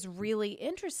I think is really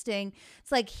interesting.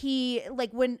 It's like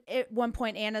when at one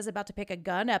point Anna's about to pick a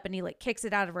gun up and he like kicks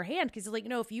it out of her hand because he's like,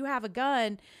 if you have a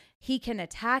gun, he can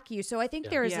attack you. So I think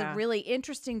there is a Yeah. really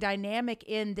interesting dynamic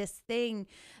in this thing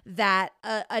that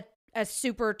a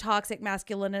super toxic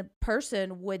masculine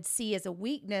person would see as a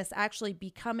weakness actually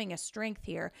becoming a strength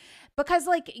here. Because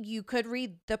like you could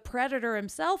read the Predator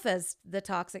himself as the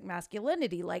toxic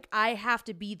masculinity. Like, I have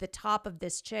to be the top of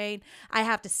this chain. I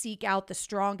have to seek out the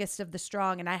strongest of the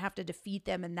strong and I have to defeat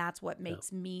them. And that's what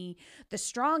makes me the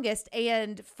strongest.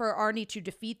 And for Arnie to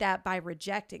defeat that by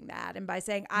rejecting that and by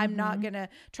saying, I'm not going to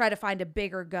try to find a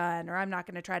bigger gun, or I'm not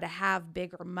going to try to have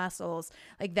bigger muscles.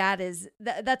 Like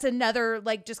that's another,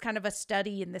 like, just kind of a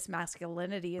study in this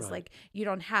masculinity is like, you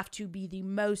don't have to be the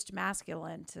most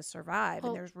masculine to survive,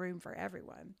 and there's room for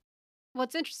everyone.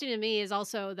 What's interesting to me is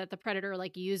also that the Predator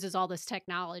like uses all this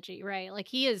technology, right? Like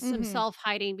he is himself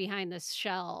hiding behind this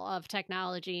shell of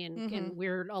technology and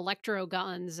weird electro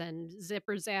guns and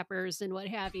zipper zappers and what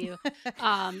have you.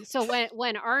 So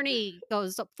when Arnie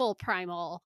goes full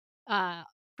primal,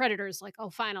 Predator's like, oh,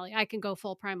 finally, I can go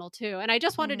full primal too. And I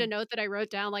just wanted to note that I wrote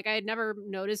down, like, I had never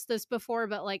noticed this before,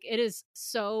 but like it is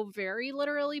so very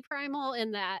literally primal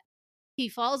in that he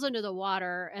falls into the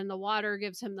water and the water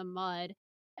gives him the mud,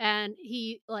 and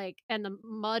he like, and the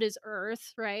mud is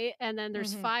earth, right? And then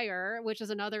there's fire, which is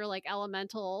another like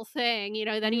elemental thing,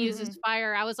 then he uses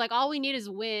fire. I was like, all we need is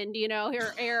wind,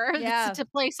 or air to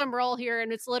play some role here.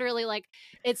 And it's literally like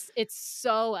it's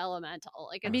so elemental,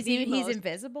 like I mean, he's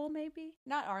invisible, maybe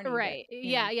not Arnie, right? But,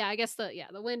 yeah I guess the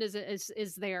wind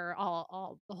is there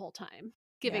all the whole time,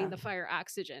 giving the fire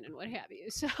oxygen and what have you.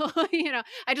 So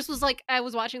I just was like, I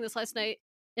was watching this last night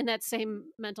in that same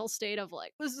mental state of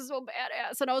like, this is so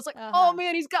badass, and I was like, oh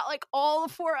man, he's got like all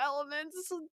the 4 elements,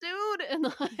 dude. And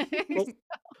like, Well,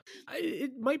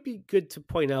 it might be good to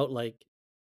point out, like,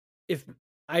 if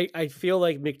I feel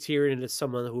like McTiernan is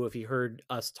someone who, if he heard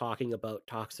us talking about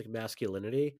toxic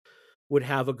masculinity, would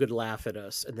have a good laugh at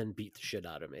us and then beat the shit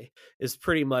out of me. Is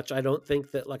pretty much, I don't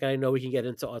think that, like, I know we can get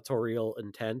into autorial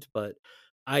intent, but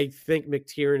I think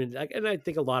McTiernan, and I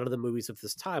think a lot of the movies of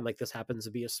this time, like this happens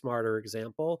to be a smarter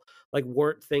example, like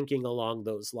weren't thinking along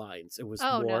those lines. It was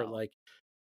more like,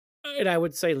 and I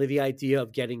would say like, the idea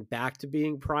of getting back to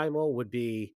being primal would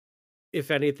be,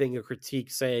 if anything, a critique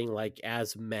saying like,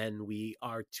 as men, we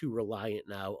are too reliant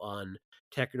now on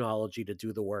technology to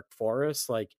do the work for us.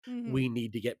 Like we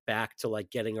need to get back to like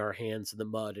getting our hands in the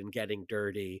mud and getting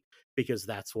dirty, because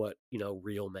that's what,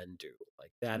 real men do.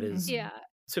 Like that is,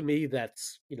 to me,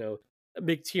 that's,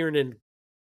 McTiernan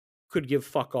could give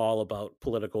fuck all about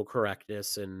political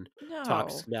correctness and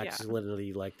toxic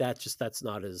masculinity. Like that's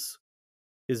not his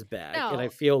bag. And I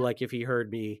feel like if he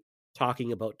heard me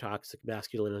talking about toxic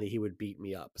masculinity, he would beat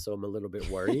me up. So I'm a little bit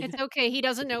worried. It's okay. He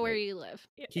doesn't know where you live.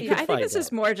 I think this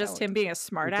is more just him being a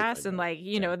smartass, and like,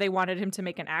 they wanted him to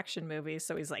make an action movie,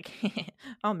 so he's like,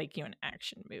 I'll make you an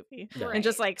action movie, and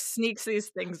just like sneaks these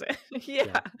things in.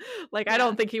 Like I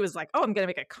don't think he was like, oh, I'm gonna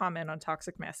make a comment on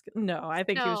toxic masculinity. No, I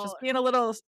think he was just being a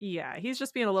little, he's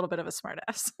just being a little bit of a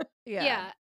smartass. Yeah.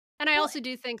 And I also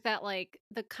do think that like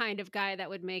the kind of guy that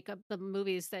would make up the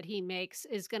movies that he makes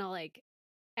is gonna like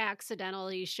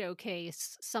accidentally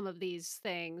showcase some of these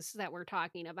things that we're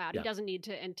talking about. He doesn't need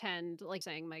to intend, like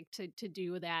saying Mike, to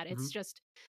do that. It's just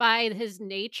by his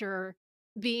nature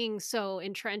being so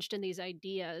entrenched in these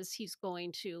ideas, he's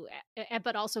going to,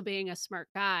 but also being a smart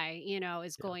guy,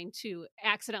 is going to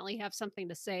accidentally have something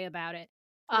to say about it.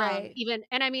 Even,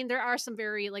 and I mean, there are some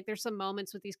very like, there's some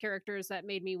moments with these characters that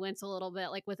made me wince a little bit,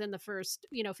 like within the first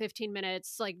 15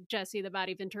 minutes, like Jesse the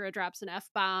Body Ventura drops an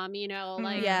F-bomb,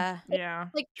 like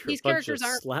like these characters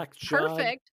aren't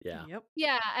perfect.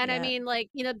 And I mean, like,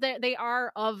 they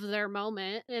are of their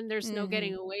moment, and there's no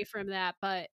getting away from that.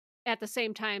 But at the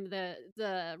same time,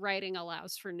 the writing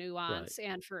allows for nuance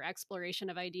and for exploration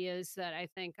of ideas that I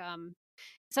think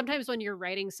sometimes when you're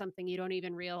writing something, you don't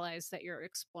even realize that you're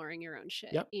exploring your own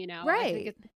shit. I think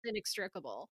it's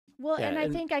inextricable. Well, and I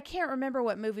think, I can't remember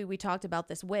what movie we talked about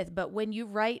this with, but when you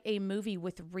write a movie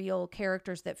with real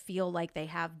characters that feel like they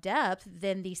have depth,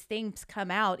 then these things come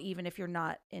out even if you're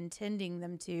not intending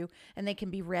them to, and they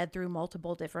can be read through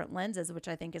multiple different lenses, which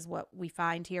I think is what we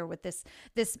find here with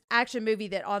this action movie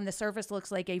that on the surface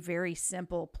looks like a very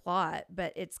simple plot,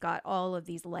 but it's got all of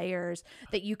these layers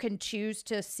that you can choose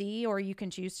to see, or you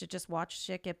can choose to just watch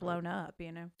shit get blown up,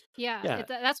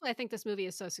 That's why I think this movie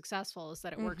is so successful, is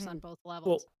that it works on both levels.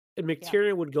 Well, and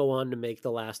McTiernan would go on to make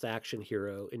The Last Action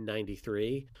Hero in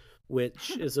 '93,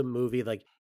 which is a movie like,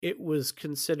 it was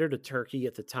considered a turkey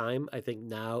at the time. I think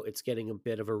now it's getting a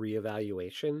bit of a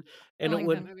reevaluation, and it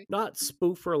would not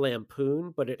spoof or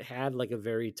lampoon, but it had like a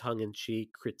very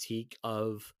tongue-in-cheek critique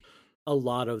of a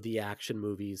lot of the action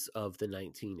movies of the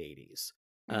 1980s.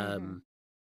 And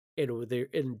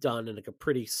done in like a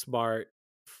pretty smart,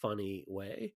 funny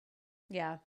way.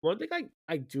 One thing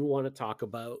I do want to talk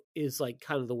about is like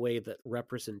kind of the way that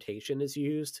representation is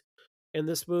used in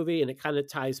this movie, and it kind of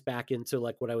ties back into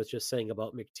like what I was just saying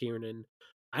about McTiernan.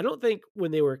 I don't think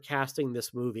when they were casting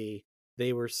this movie,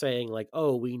 they were saying like,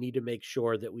 "Oh, we need to make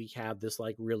sure that we have this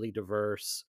like really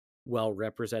diverse, well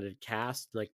represented cast."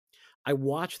 Like, I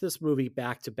watched this movie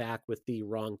back to back with the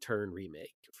Wrong Turn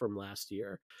remake from last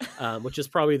year, which is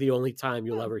probably the only time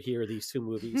you'll ever hear these two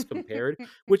movies compared.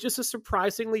 Which is a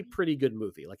surprisingly pretty good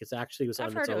movie. Like, it's actually was I've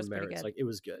on heard its it own was pretty merits. good. Like, it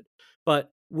was good. But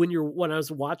when I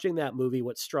was watching that movie,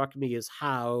 what struck me is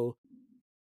how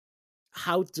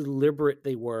deliberate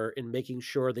they were in making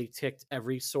sure they ticked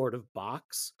every sort of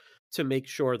box to make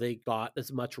sure they got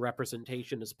as much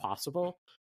representation as possible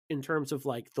in terms of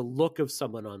like the look of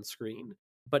someone on screen,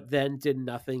 but then did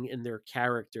nothing in their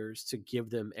characters to give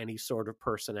them any sort of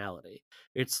personality.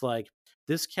 It's like,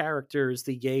 this character is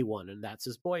the gay one and that's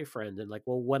his boyfriend, and like,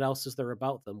 well, what else is there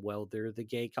about them? Well, they're the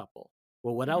gay couple.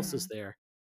 Well, what else is there?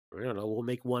 I don't know, we'll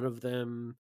make one of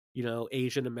them,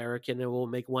 Asian American, and we'll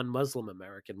make one Muslim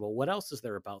American. Well, what else is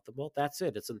there about them? Well, that's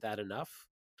it. Isn't that enough?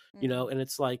 And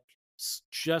it's like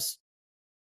just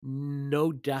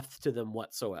no depth to them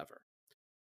whatsoever.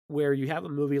 Where you have a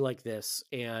movie like this,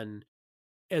 and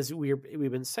as we've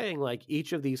been saying, like,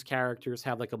 each of these characters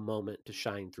have like a moment to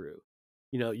shine through.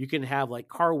 You can have like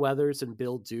Carl Weathers and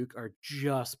Bill Duke are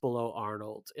just below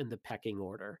Arnold in the pecking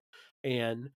order,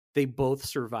 and they both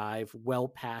survive well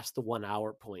past the 1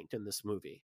 hour point in this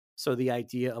movie. So the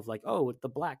idea of like, oh, the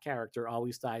black character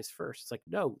always dies first, it's like,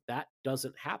 no, that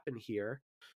doesn't happen here.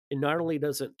 And not only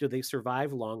do they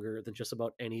survive longer than just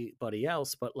about anybody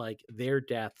else, but like their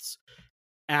deaths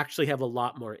actually have a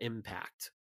lot more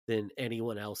impact than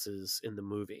anyone else's in the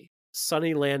movie.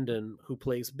 Sonny Landon, who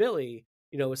plays Billy,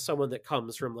 is someone that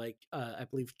comes from like I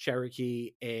believe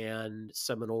Cherokee and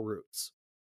Seminole roots.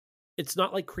 It's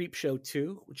not like Creepshow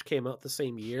 2, which came out the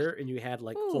same year, and you had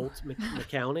like Holt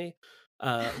McCowney,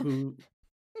 who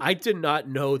I did not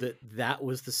know that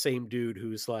was the same dude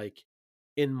who's like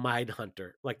in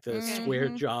Mindhunter, like the square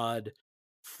jawed,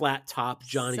 flat top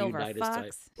Johnny Silver Unitas type.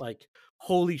 Fox. Like,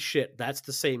 holy shit, that's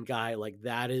the same guy. Like,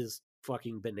 that is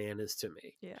fucking bananas to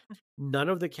me. Yeah. None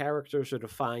of the characters are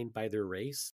defined by their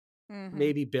race.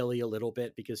 Maybe Billy a little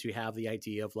bit, because you have the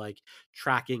idea of like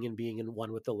tracking and being in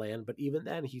one with the land, but even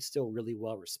then he's still really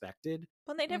well respected.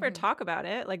 Well, they never talk about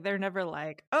it. Like, they're never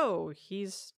like, oh,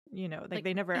 he's, like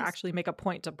they never actually make a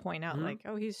point to point out like,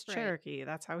 oh, he's Right. Cherokee.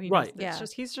 That's how he Right. knows. Yeah.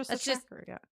 He's just That's a just- tracker.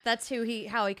 Yeah. That's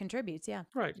how he contributes. Yeah.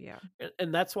 Right. Yeah.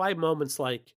 And that's why moments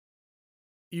like,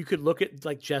 you could look at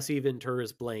like Jesse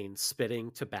Ventura's Blaine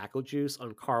spitting tobacco juice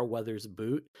on Carl Weathers'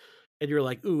 boot, and you're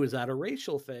like, ooh, is that a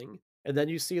racial thing? And then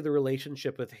you see the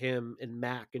relationship with him and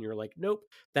Mac, and you're like, nope,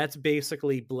 that's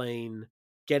basically Blaine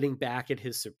getting back at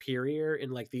his superior in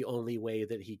like the only way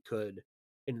that he could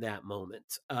in that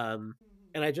moment. And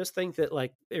I just think that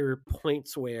like there are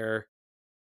points where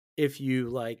if you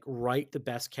like write the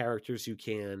best characters you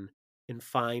can and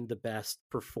find the best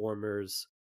performers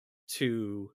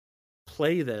to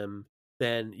play them,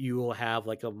 then you will have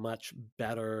like a much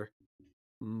better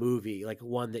movie, like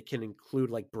one that can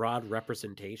include like broad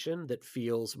representation that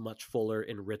feels much fuller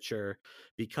and richer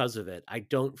because of it. I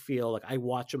don't feel like I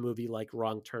watch a movie like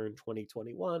Wrong Turn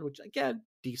 2021, which again,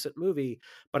 decent movie,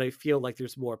 but I feel like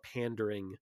there's more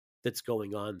pandering that's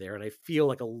going on there. And I feel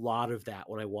like a lot of that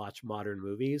when I watch modern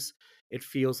movies, it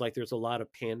feels like there's a lot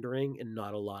of pandering and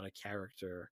not a lot of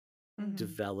character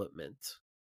development.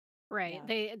 Right.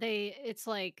 Yeah. They it's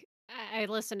like I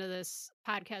listen to this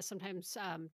podcast sometimes,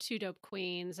 Two Dope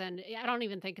Queens, and I don't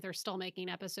even think they're still making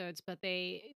episodes, but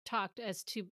they talked as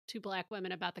two black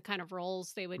women about the kind of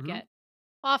roles they would get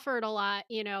offered a lot,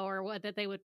 or what that they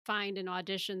would find in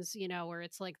auditions, where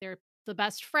it's like they're the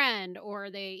best friend, or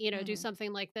they, do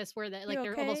something like this where they like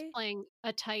they're almost okay? playing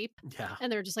a type, Yeah.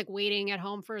 and they're just like waiting at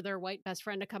home for their white best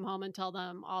friend to come home and tell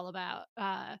them all about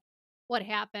what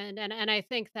happened. And I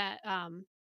think that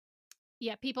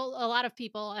yeah, a lot of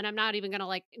people, and I'm not even going to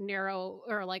like narrow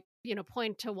or like,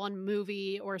 point to one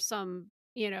movie or some,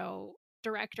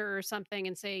 director or something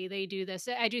and say they do this.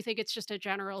 I do think it's just a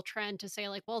general trend to say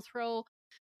like, well, throw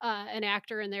an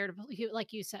actor in there to,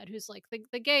 like you said, who's like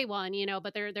the gay one,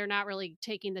 but they're not really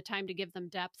taking the time to give them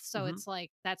depth. So it's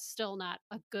like, that's still not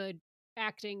a good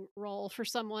acting role for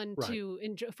someone Right. to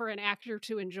enjoy, for an actor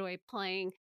to enjoy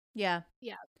playing. Yeah.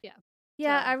 Yeah.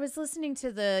 Yeah, So- I was listening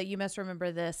to the You Must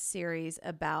Remember This series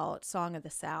about Song of the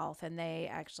South, and they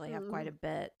actually have quite a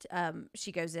bit.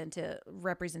 She goes into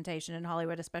representation in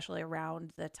Hollywood, especially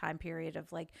around the time period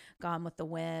of like Gone with the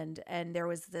Wind. And there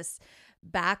was this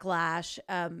backlash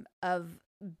of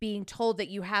being told that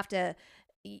you have to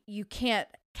you can't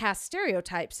cast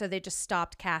stereotypes, so they just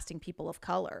stopped casting people of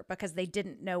color because they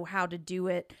didn't know how to do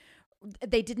it.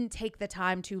 They didn't take the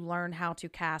time to learn how to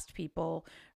cast people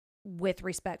with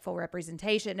respectful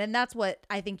representation. And that's what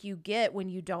I think you get when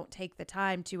you don't take the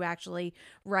time to actually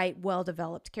write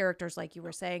well-developed characters, like you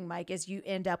were saying, Mike, is you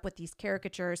end up with these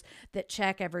caricatures that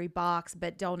check every box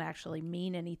but don't actually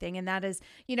mean anything. And that is,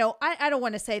 I don't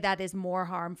want to say that is more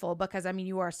harmful, because I mean,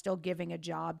 you are still giving a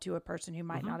job to a person who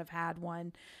might not have had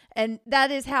one. And that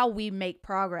is how we make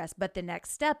progress. But the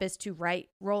next step is to write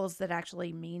roles that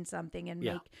actually mean something and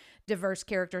make diverse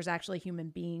characters actually human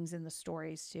beings in the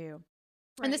stories too.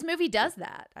 Right. And this movie does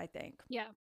that, I think. Yeah.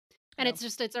 And it's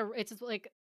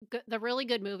like the really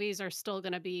good movies are still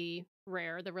going to be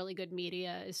rare. The really good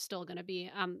media is still going to be,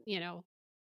 on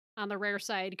the rare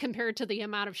side compared to the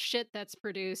amount of shit that's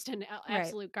produced and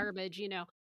absolute garbage,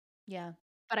 Yeah.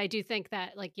 But I do think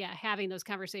that, like, having those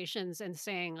conversations and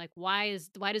saying, like, why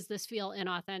does this feel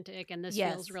inauthentic and this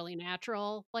feels really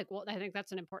natural? Like, well, I think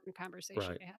that's an important conversation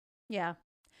to have. Yeah.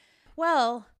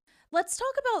 Well, let's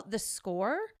talk about the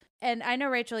score. And I know,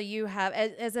 Rachel, you have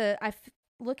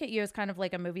look at you as kind of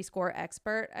like a movie score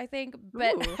expert, I think.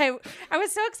 But I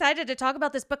was so excited to talk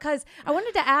about this because I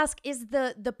wanted to ask, is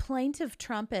the plaintive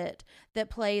trumpet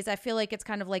that plays, I feel like it's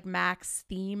kind of like Mac's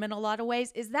theme in a lot of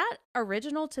ways, is that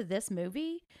original to this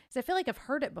movie? Because I feel like I've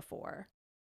heard it before.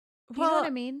 You know what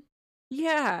I mean?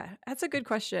 Yeah, that's a good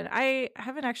question. I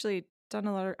haven't actually done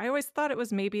a lot of, I always thought it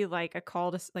was maybe like a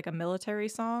call to like a military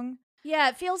song. Yeah,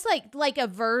 it feels like a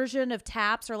version of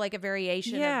Taps or like a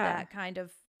variation of that kind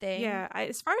of thing. Yeah,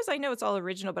 as far as I know, it's all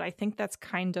original, but I think that's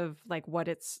kind of like what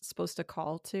it's supposed to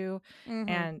call to.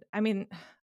 And I mean,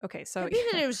 okay, so maybe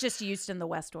that it was just used in The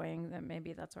West Wing. That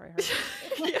maybe that's where I heard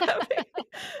it.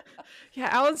 yeah,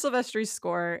 Alan Silvestri's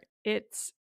score.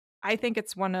 I think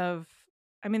it's one of.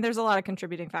 I mean, there's a lot of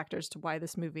contributing factors to why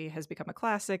this movie has become a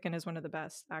classic and is one of the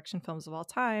best action films of all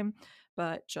time.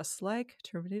 But just like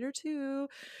Terminator 2,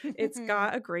 it's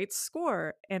got a great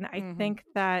score. And I think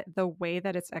that the way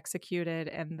that it's executed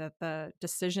and that the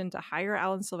decision to hire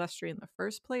Alan Silvestri in the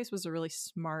first place was a really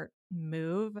smart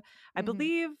move. I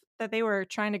believe that they were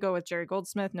trying to go with Jerry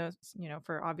Goldsmith,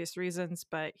 for obvious reasons,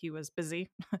 but he was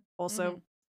busy. Also,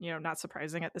 not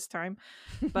surprising at this time.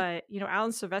 But,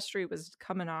 Alan Silvestri was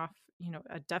coming off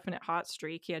a definite hot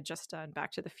streak. He had just done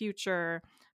Back to the Future,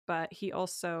 but he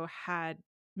also had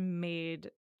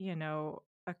made,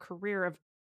 a career of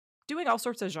doing all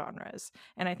sorts of genres.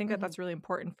 And I think that that's really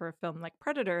important for a film like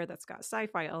Predator that's got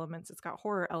sci-fi elements, it's got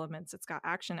horror elements, it's got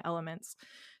action elements,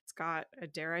 it's got,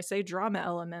 dare I say, drama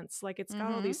elements. Like, it's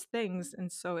got all these things.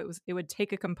 And so it would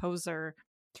take a composer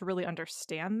to really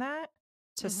understand that,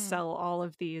 to sell all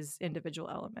of these individual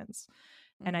elements.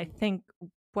 And I think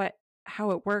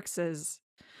how it works is,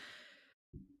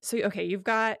 so okay, you've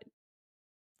got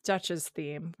Dutch's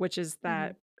theme, which is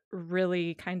that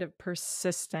really kind of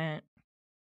persistent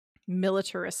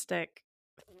militaristic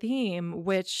theme,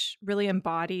 which really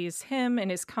embodies him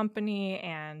and his company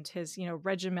and his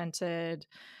regimented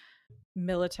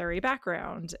military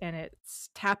background. And it's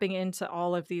tapping into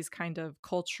all of these kind of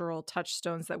cultural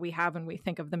touchstones that we have when we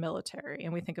think of the military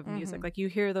and we think of music. Like, you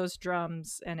hear those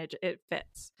drums and it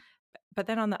fits. But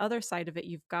then on the other side of it,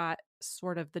 you've got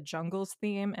sort of the Jungle's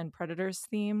theme and Predator's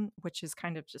theme, which is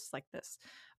kind of just like this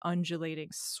undulating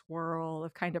swirl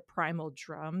of kind of primal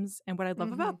drums. And what I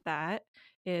love about that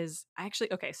is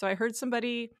so I heard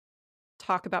somebody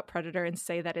talk about Predator and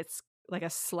say that it's like a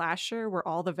slasher where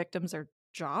all the victims are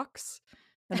jocks.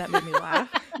 And that made me laugh.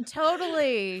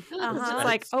 Totally. It's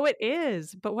like, oh, it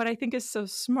is. But what I think is so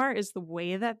smart is the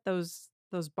way that those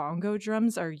bongo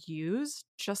drums are used,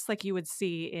 just like you would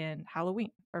see in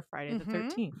Halloween or Friday the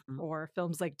 13th or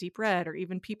films like Deep Red or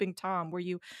even Peeping Tom, where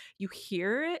you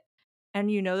hear it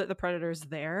and you know that the predator's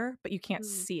there, but you can't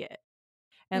see it.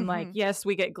 And like, yes,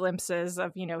 we get glimpses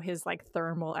of, his like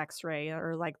thermal x-ray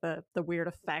or like the weird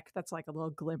effect that's like a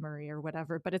little glimmery or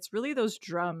whatever. But it's really those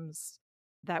drums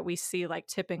that we see like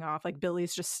tipping off, like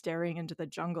Billy's just staring into the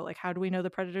jungle. Like, how do we know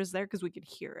the predator's there? Because we can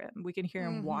hear him. We can hear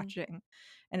him watching,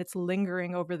 and it's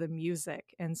lingering over the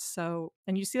music. And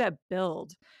you see that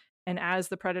build. And as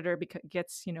the predator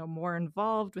gets, more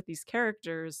involved with these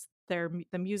characters,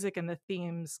 the music and the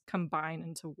themes combine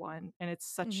into one. And it's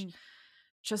such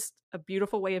just a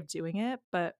beautiful way of doing it.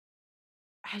 But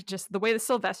the way the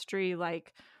Silvestri,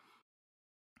 like,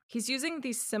 he's using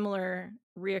these similar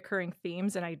reoccurring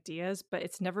themes and ideas, but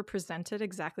it's never presented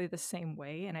exactly the same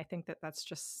way. And I think that that's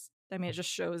just, it just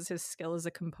shows his skill as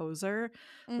a composer.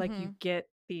 Like, you get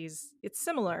it's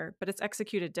similar, but it's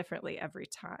executed differently every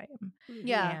time.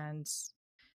 Yeah. And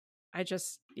I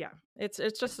just, yeah, it's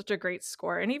just such a great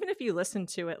score. And even if you listen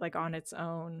to it like on its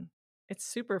own, it's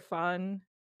super fun.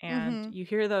 And Mhm. you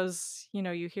hear those,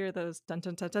 you hear those dun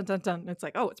dun dun dun dun dun. It's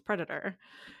like, oh, it's Predator.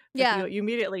 Like Yeah. you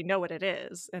immediately know what it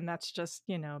is. And that's just,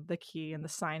 the key and the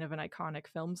sign of an iconic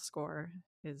film score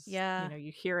is, Yeah.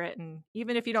 you hear it, and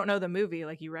even if you don't know the movie,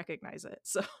 like you recognize it.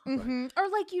 So Mm-hmm. Or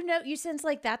like, you sense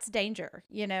like that's danger,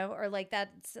 or like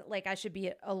that's like I should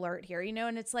be alert here,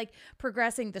 and it's like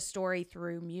progressing the story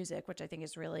through music, which I think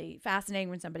is really fascinating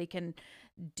when somebody can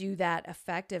do that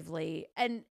effectively.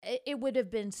 And it would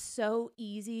have been so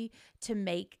easy to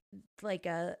make like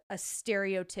a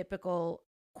stereotypical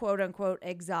quote unquote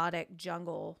exotic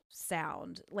jungle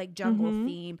sound, like jungle Mhm.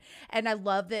 theme. And I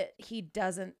love that he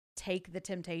doesn't take the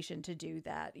temptation to do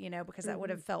that, because that would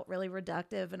have felt really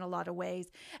reductive in a lot of ways.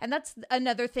 And that's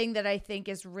another thing that I think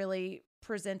is really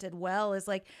presented well is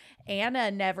like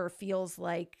Anna never feels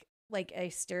like a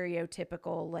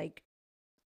stereotypical like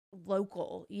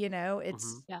local,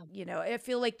 it's Mhm. Yeah. I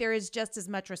feel like there is just as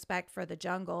much respect for the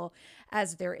jungle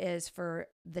as there is for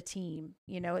the team.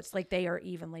 It's like they are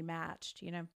evenly matched.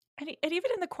 And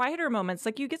even in the quieter moments,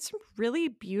 like you get some really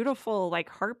beautiful, like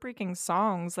heartbreaking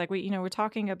songs. Like we're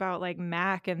talking about like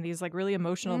Mac and these like really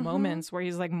emotional Mhm. moments where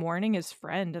he's like mourning his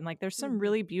friend, and like there's some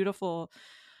really beautiful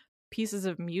pieces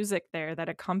of music there that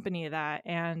accompany that.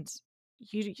 And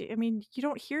I mean, you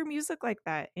don't hear music like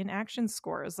that in action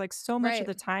scores. Like so much of Right.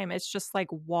 the time, it's just like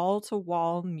wall to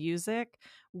wall music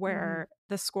Mhm. where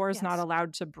the score is not Yes.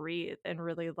 allowed to breathe and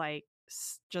really like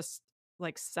just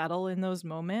like settle in those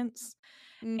moments.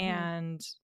 Mhm. And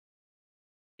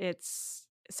it's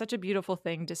such a beautiful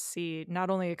thing to see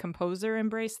not only a composer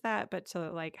embrace that, but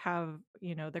to like have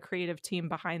the creative team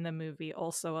behind the movie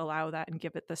also allow that and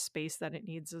give it the space that it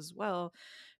needs as well,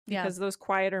 Yeah. because those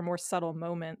quieter, more subtle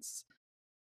moments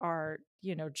are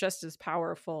just as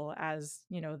powerful as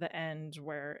the end,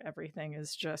 where everything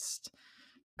is just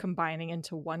combining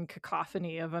into one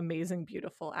cacophony of amazing,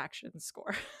 beautiful action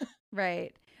score.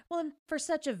 Right. Well, and for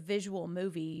such a visual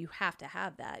movie, you have to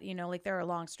have that. Like there are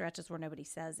long stretches where nobody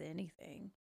says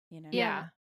anything. Yeah. Yeah.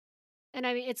 And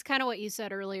I mean, it's kind of what you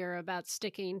said earlier about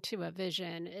sticking to a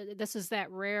vision. This is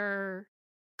that rare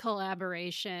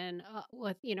collaboration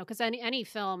with, because any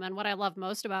film, and what I love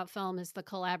most about film is the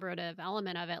collaborative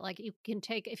element of it. Like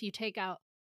if you take out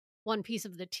one piece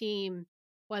of the team,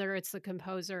 whether it's the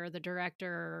composer, the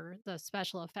director, the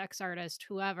special effects artist,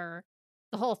 whoever,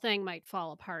 the whole thing might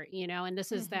fall apart. And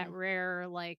this is that Hmm. rare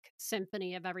like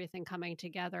symphony of everything coming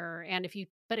together. And if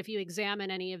you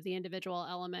examine any of the individual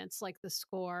elements, like the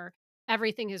score,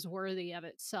 everything is worthy of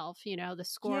itself. The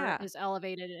score Yeah. is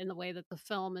elevated in the way that the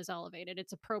film is elevated.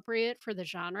 It's appropriate for the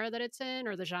genre that it's in,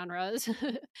 or the genres,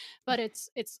 but it's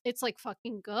like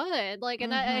fucking good. Like,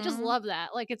 and I just Hmm. love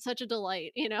that. Like, it's such a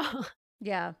delight. Yeah.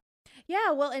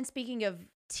 Yeah. Well, and speaking of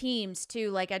teams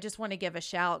too, like I just want to give a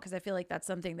shout because I feel like that's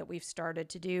something that we've started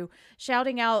to do,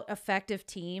 shouting out effective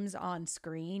teams on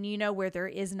screen, where there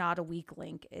is not a weak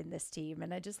link in this team.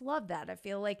 And I just love that. I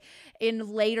feel like in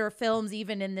later films,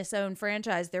 even in this own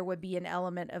franchise, there would be an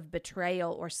element of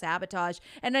betrayal or sabotage.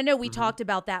 And I know we Mhm. talked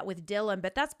about that with Dylan,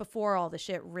 but that's before all the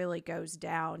shit really goes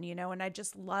down, and I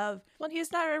just love Well,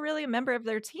 he's not really a member of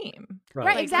their team. Right.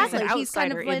 right, Like he's an exactly. He's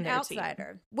kind outsider of in an their team.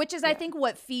 outsider, which is, I Yeah. think,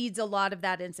 what feeds a lot of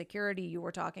that insecurity you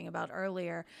were talking about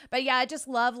earlier. But yeah, I just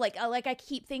love like I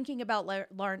keep thinking about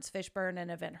Lawrence Fishburne and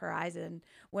Event Horizon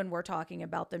when we're talking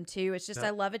about them too. It's just Yeah. I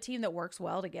love a team that works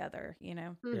well together.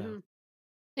 Yeah.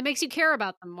 It makes you care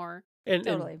about them more. And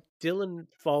Totally. Dylan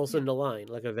falls Yeah. into line.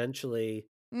 Like eventually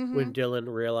Mm-hmm. when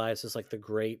Dylan realizes like the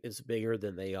great is bigger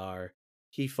than they are,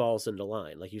 he falls into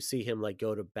line. Like you see him like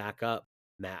go to back up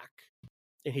Mac,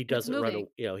 and he It's doesn't moving.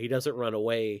 he doesn't run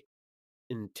away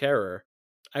in terror.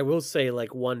 I will say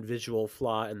like one visual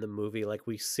flaw in the movie, like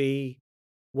we see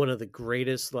one of the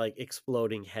greatest like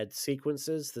exploding head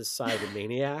sequences this side of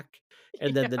Maniac,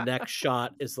 and then the Yeah. next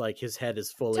shot is like his head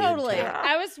is fully Totally. intact.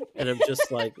 Yeah. I was. And I'm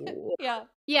just like, what Yeah.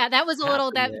 Yeah, that was a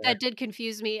little happened that there? did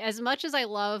confuse me. As much as I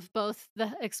love both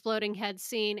the exploding head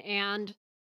scene and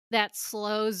that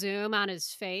slow zoom on his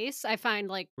face, I find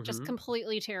like just Mhm.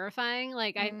 completely terrifying.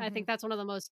 Like I Mm-hmm. think that's one of the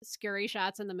most scary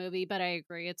shots in the movie, but I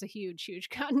agree. It's a huge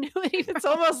continuity It's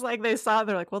problem. almost like they saw it,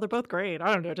 they're like, well, they're both great.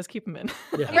 I don't know, just keep them in.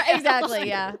 Yeah. Right, Yeah, exactly. like,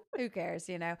 Yeah. Who cares,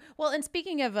 Well, and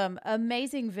speaking of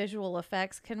amazing visual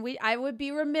effects, I would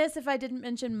be remiss if I didn't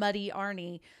mention Muddy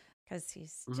Arnie because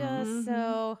he's just Mhm.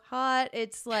 so hot.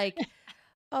 It's like,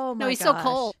 oh no, my he's so gosh.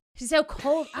 cold. He's so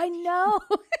cold. I know.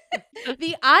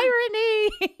 The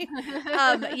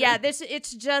irony. Yeah,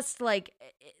 it's just like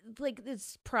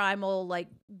this primal like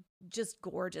just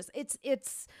gorgeous.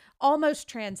 It's almost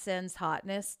transcends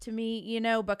hotness to me, you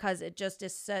know, because it just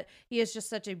is he is just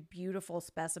such a beautiful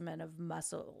specimen of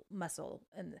muscle.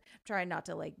 And I'm trying not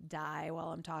to like die while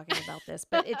I'm talking about this,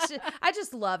 but I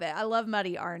just love it. I love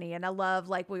Muddy Arnie, and I love,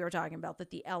 like we were talking about,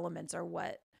 that the elements are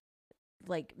what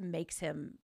like makes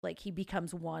him, like he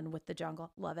becomes one with the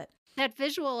jungle. Love it. That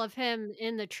visual of him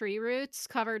in the tree roots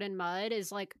covered in mud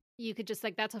is like, you could just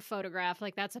like, that's a photograph,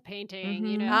 like that's a painting,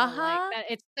 you know, like that.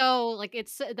 It's so like,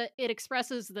 it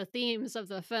expresses the themes of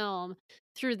the film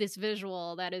through this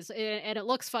visual and it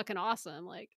looks fucking awesome.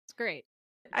 Like, it's great.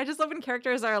 I just love when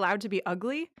characters are allowed to be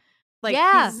ugly. Like,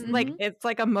 Yeah. he's like, it's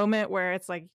like a moment where it's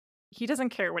like, he doesn't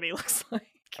care what he looks like.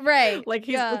 Right. Like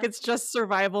he's like, it's just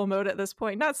survival mode at this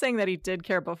point. Not saying that he did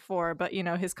care before, but you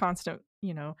know, his constant,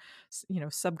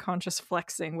 subconscious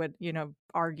flexing would,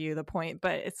 argue the point.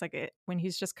 But it's like when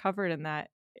he's just covered in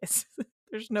that, it's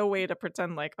there's no way to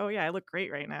pretend like, oh yeah, I look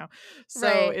great right now. So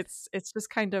Right. it's just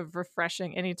kind of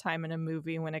refreshing anytime in a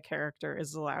movie when a character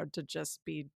is allowed to just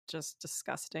be just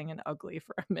disgusting and ugly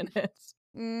for a minute.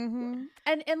 Mm-hmm.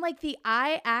 And like the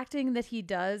eye acting that he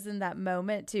does in that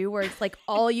moment too, where it's like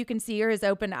all you can see are his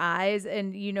open eyes,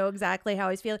 and you know exactly how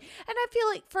he's feeling. And I feel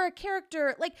like for a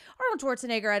character like Arnold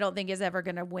Schwarzenegger, I don't think is ever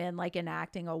going to win like an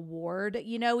acting award,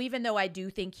 you know, even though I do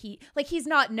think he's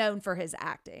not known for his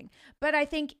acting. But I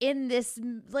think in this,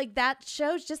 like, that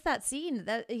shows just that scene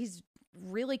that he's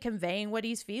really conveying what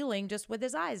he's feeling just with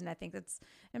his eyes. And I think that's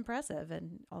impressive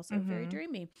and also very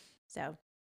dreamy. So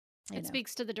it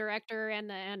speaks to the director and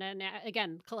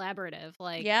again, collaborative.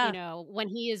 Like, Yeah. you know, when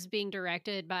he is being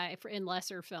directed in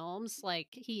lesser films, like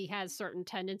he has certain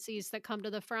tendencies that come to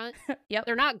the front. Yep.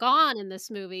 They're not gone in this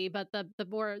movie, but the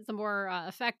more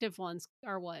effective ones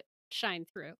are what shine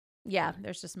through. Yeah,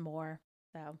 there's just more.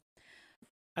 So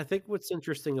I think what's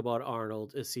interesting about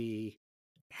Arnold is he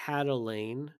had a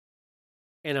lane,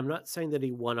 and I'm not saying that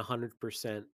he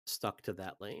 100% stuck to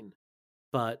that lane,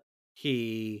 but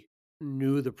he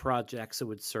knew the projects that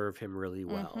would serve him really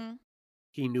well. Mhm.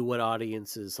 He knew what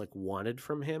audiences like wanted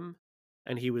from him,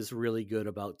 and he was really good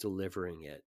about delivering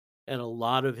it. And a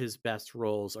lot of his best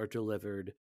roles are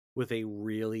delivered with a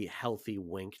really healthy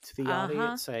wink to the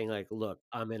audience, saying like, look,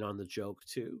 I'm in on the joke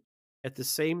too. At the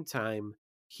same time,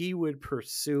 he would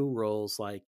pursue roles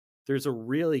like, there's a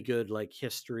really good like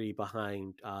history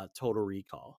behind Total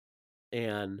Recall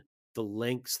and the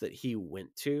lengths that he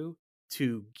went to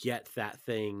get that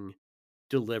thing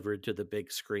delivered to the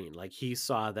big screen. Like he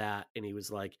saw that and he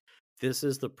was like, this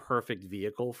is the perfect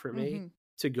vehicle for me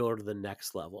to go to the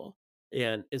next level.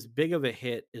 And as big of a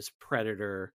hit as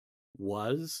Predator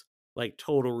was, like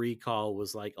Total Recall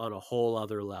was like on a whole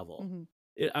other level.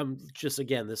 I'm just,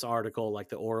 again, this article, like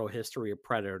the oral history of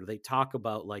Predator, they talk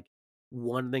about like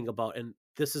one thing about, and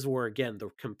this is where, again, the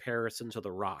comparison to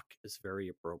The Rock is very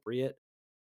appropriate.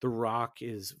 The Rock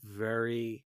is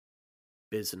very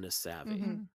business savvy.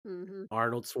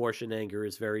 Arnold Schwarzenegger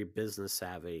is very business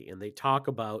savvy, and they talk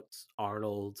about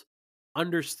Arnold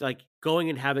like going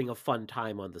and having a fun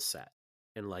time on the set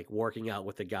and like working out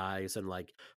with the guys and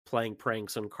like playing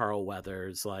pranks on Carl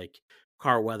Weathers. Like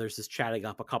Carl Weathers is chatting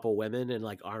up a couple women, and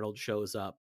like Arnold shows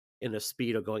up in a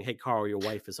Speedo going, hey Carl, your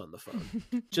wife is on the phone.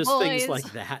 Just things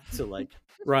like that to like,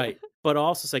 right. But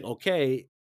also saying, okay,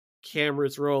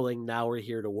 camera's rolling, now we're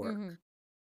here to work.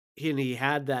 And he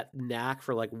had that knack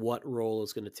for like, what role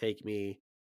is going to take me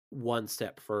one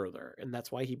step further. And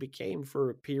that's why he became, for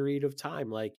a period of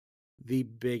time, like the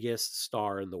biggest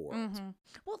star in the world.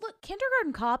 Well, look,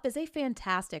 Kindergarten Cop is a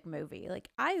fantastic movie. Like,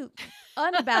 I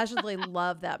unabashedly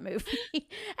love that movie. And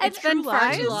It's been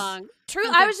far too long.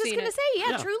 I was just gonna say,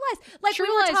 yeah, True Lies. Like True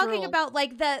we were Lies talking ruled. about,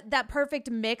 like that perfect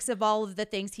mix of all of the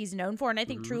things he's known for, and I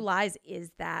think True Lies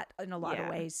is that in a lot of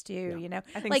ways too. You know,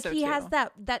 I think like so, he has too.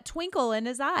 that twinkle in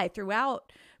his eye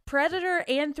throughout Predator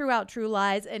and throughout True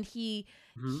Lies, and he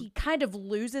kind of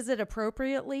loses it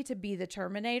appropriately to be the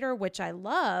Terminator, which I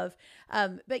love.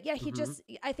 But yeah, he just,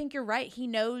 I think you're right. He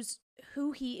knows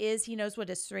who he is. He knows what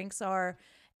his strengths are,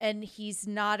 and he's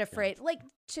not afraid like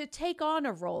to take on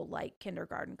a role like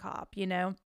Kindergarten Cop, you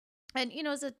know? And, you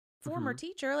know, as a former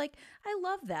teacher, like, I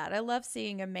love that. I love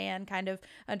seeing a man kind of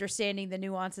understanding the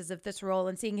nuances of this role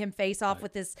and seeing him face off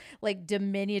with this like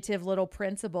diminutive little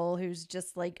principal who's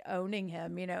just like owning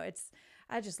him. You know,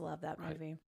 I just love that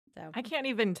movie. So I can't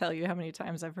even tell you how many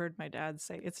times I've heard my dad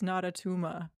say it's not a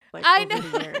Tuma. Like, I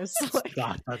over the years. Like,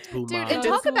 God, that's who dude, mine. and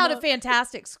talk about a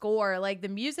fantastic score. Like the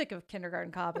music of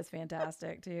Kindergarten Cop is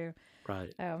fantastic too.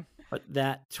 Right. Oh. But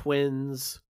that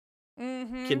Twins,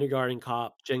 Kindergarten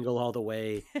Cop, Jingle All the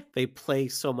Way, they play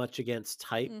so much against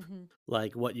type,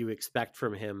 like what you expect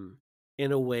from him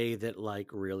in a way that like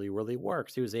really, really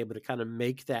works. He was able to kind of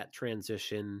make that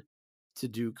transition to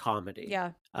do comedy.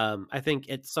 Yeah. I think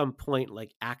at some point,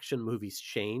 like action movies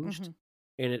changed Mhm.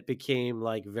 and it became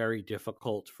like very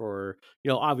difficult for,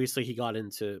 obviously he got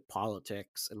into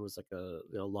politics and was like a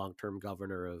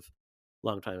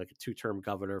long time, like a 2-term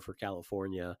governor for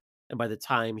California. And by the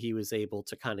time he was able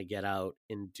to kind of get out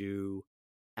and do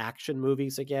action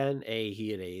movies again, A, he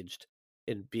had aged,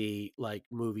 and B, like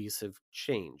movies have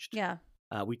changed. Yeah.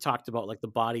 We talked about like the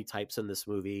body types in this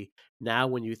movie. Now,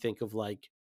 when you think of like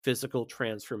physical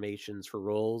transformations for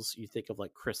roles, you think of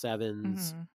like Chris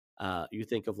Evans, Mhm. you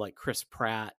think of like Chris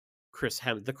Pratt,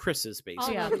 the Chris's All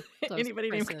basically. Yeah. those Anybody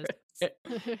named Chris's. Chris.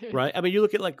 Right? I mean, you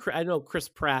look at like I know Chris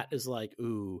Pratt is like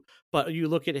ooh, but you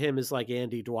look at him as like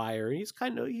Andy Dwyer, and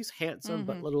he's handsome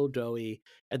but Mhm. little doughy,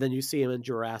 and then you see him in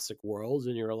Jurassic World,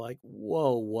 and you're like,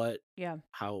 whoa, what? Yeah.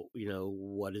 How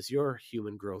what is your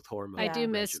human growth hormone? I do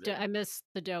miss regimen? I miss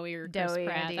the doughier Chris Doughy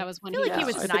Pratt. Andy. That was when I feel he like he Yeah,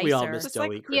 was I think we all nicer. miss Just like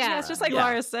doughy Chris Yeah. it's Pratt. just like Yeah.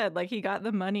 Laura said, like he got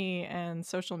the money and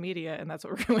social media, and that's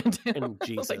what ruined him. And Like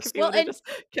Jesus. if he Well, would have and just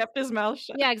kept his mouth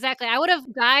shut. Yeah, exactly. I would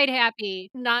have died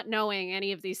happy not knowing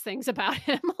any of these things about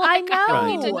him. I Like, I don't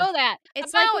need to know. know that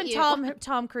It's like about when you.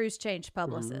 Tom Cruise changed Mhm.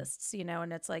 publicists,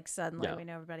 and it's like suddenly Yeah. we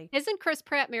know everybody. Isn't Chris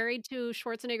Pratt married to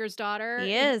Schwarzenegger's daughter?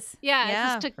 He And- is. Yeah,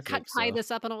 Yeah. just to I cut, think tie so.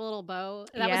 this up in a little bow.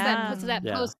 That Yeah. was that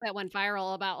Yeah. post that went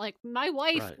viral about like my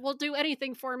wife Right. will do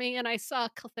anything for me and I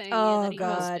suck thing. and Oh then he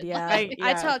God, posted, yeah. like-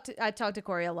 Yeah. I talked to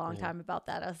Corey a long Yeah. time about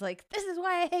that. I was like, this is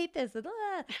why I hate this. And,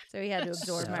 so he had to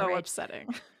absorb Yeah. my So rage.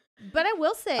 upsetting. But I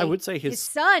will say, I would say his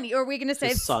son. Or are we going to say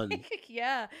his son.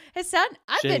 yeah, his son.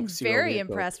 I've Jinx, been you owe very me a Coke.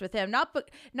 impressed with him.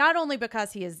 Not only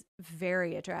because he is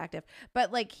very attractive,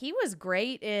 but like he was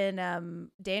great in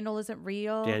Daniel Isn't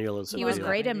Real. Daniel is He was Love that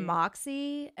great in movie.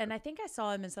 Moxie, and I think I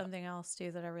saw him in something else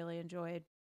too that I really enjoyed.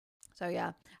 So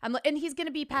yeah, and he's going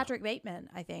to be Patrick Bateman,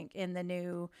 I think, in the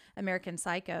new American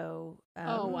Psycho.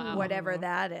 Oh, wow. Whatever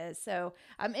that is. So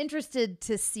I'm interested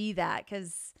to see that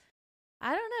because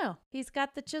I don't know, he's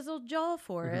got the chiseled jaw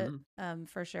for it,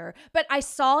 for sure. But I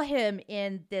saw him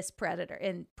in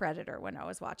Predator when I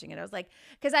was watching it. I was like,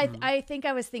 because I think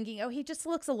I was thinking, oh, he just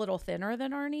looks a little thinner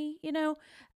than Arnie,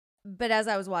 But as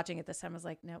I was watching it this time, I was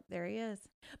like, nope, there he is.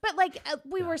 But like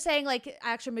we were saying, like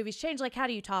action movies change. Like, how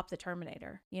do you top the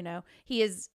Terminator? He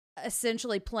is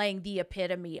essentially playing the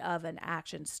epitome of an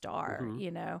action star.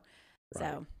 Right.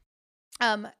 So,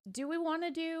 do we want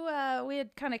to do? We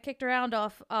had kind of kicked around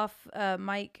off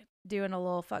Mike doing a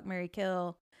little fuck, marry,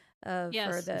 kill. For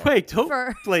Yes. the Wait, don't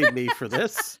for- blame me for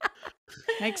this.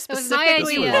 Mike was my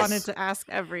specifically idea. wanted to ask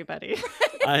everybody.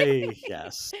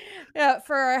 Yes. Yeah,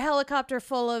 for our helicopter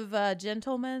full of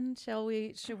gentlemen. Should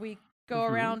we go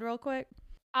Mhm. around real quick?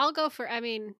 I'll go for. I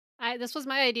mean, this was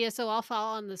my idea, so I'll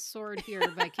fall on the sword here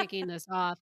by kicking this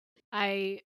off.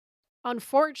 I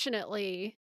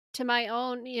unfortunately, to my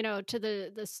own, to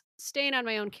the stain on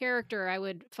my own character, I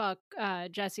would fuck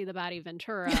Jesse the Body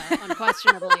Ventura.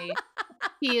 Unquestionably,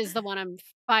 he is the one I'm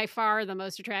by far the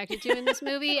most attracted to in this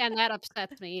movie, and that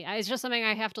upsets me. It's just something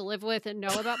I have to live with and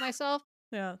know about myself.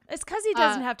 Yeah, it's because he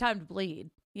doesn't have time to bleed.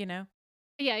 Yeah,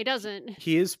 he doesn't.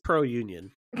 He is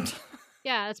pro-union.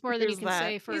 Yeah, that's more than you There's can that.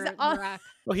 say for He's The on- Rock.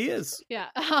 Well, he is. Yeah.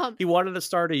 He wanted to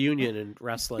start a union in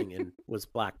wrestling and was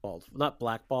blackballed. Not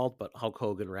blackballed, but Hulk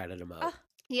Hogan ratted him out.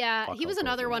 Yeah, Fuck he was Hulk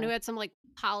another Hogan. one who had some like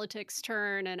politics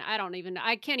turn, and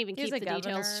I can't even He was keep a the governor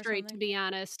details or straight, to something? be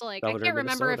honest. Like, Governor I of can't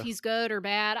remember if Minnesota. he's good or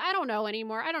bad. I don't know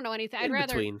anymore. I don't know anything. I'd In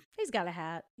rather, between. He's got a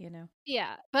hat.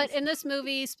 yeah. But in this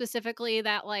movie specifically,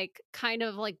 that like kind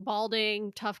of like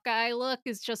balding tough guy look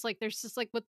is just like there's just like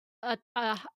with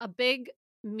a big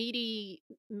meaty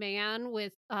man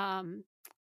with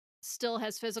still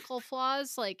has physical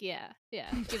flaws. Like, yeah,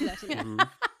 give that to me. Mhm.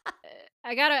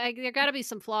 There gotta be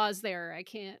some flaws there. I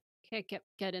can't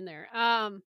get in there.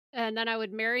 And then I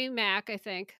would marry Mac. I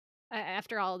think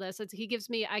after all this, he gives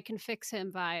me I can fix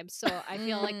him vibes. So I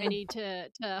feel like I need to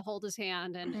hold his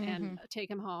hand and take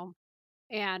him home.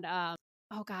 And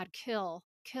oh God, kill.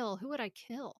 Who would I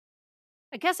kill?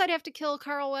 I guess I'd have to kill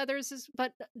Carl Weathers,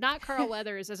 but not Carl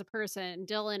Weathers as a person,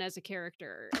 Dylan as a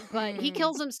character. But he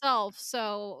kills himself,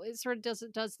 so it sort of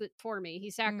does it for me. He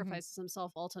sacrifices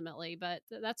himself ultimately, but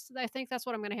I think that's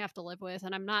what I'm going to have to live with,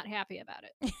 and I'm not happy about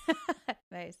it.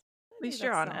 Nice. At least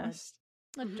you're honest.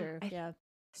 That's Mhm. true. Yeah.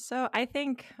 So I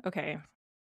think, okay,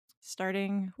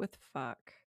 starting with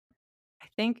fuck. I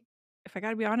think if I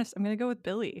gotta be honest, I'm gonna go with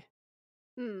Billy.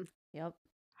 Hmm. Yep.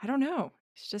 I don't know.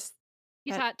 It's just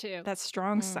He's That- hot too. that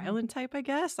strong Mhm. silent type, I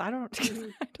guess. I don't. I don't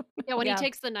know. Yeah, when Yeah. he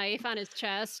takes the knife on his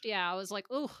chest, I was like,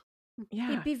 ooh, Yeah.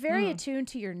 He'd be very mm. attuned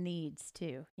to your needs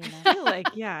too, you know. I feel like,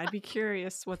 yeah, I'd be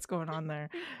curious what's going on there.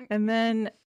 And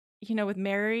then, with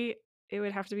Mary, it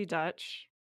would have to be Dutch.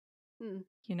 Hmm.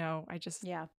 I just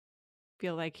Yeah.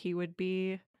 feel like he would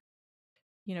be,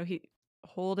 he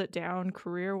hold it down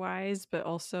career-wise, but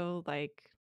also like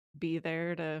be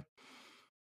there to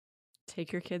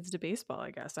take your kids to baseball,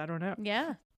 I guess. I don't know.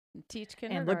 Yeah. Teach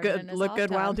And kindergarten in his look off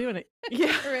good while time. doing it.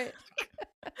 Yeah. Right.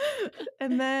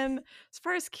 And then as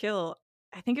far as kill,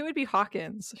 I think it would be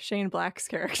Hawkins, Shane Black's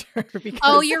character, Oh,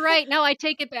 because you're right. No, I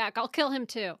take it back. I'll kill him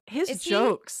too. his Is he-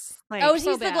 jokes, like, Oh,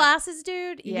 so he's the bad. glasses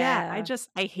dude? yeah, Yeah.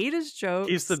 I hate his jokes.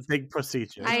 He's the big pussy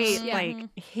joke. I Mhm. like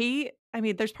hate. I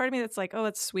mean, there's part of me that's like, oh,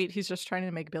 it's sweet. He's just trying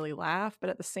to make Billy laugh, but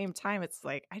at the same time, it's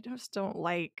like I just don't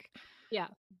like. Yeah.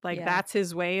 Like Yeah. that's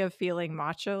his way of feeling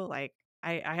macho. Like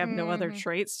I have no other Mhm.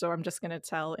 traits, so I'm just gonna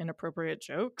tell inappropriate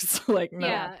jokes. Like no,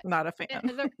 Yeah. not a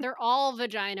fan. They're all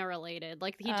vagina related.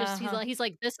 Like Uh-huh. he's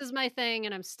like, this is my thing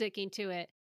and I'm sticking to it.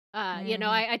 Mhm.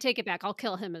 I take it back. I'll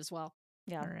kill him as well.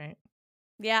 Yeah. All right.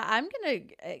 Yeah, I'm going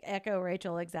to echo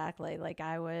Rachel exactly. Like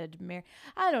I would marry,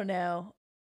 I don't know.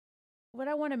 Would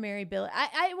I want to marry Billy?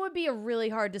 It would be a really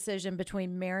hard decision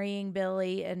between marrying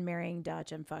Billy and marrying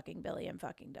Dutch and fucking Billy and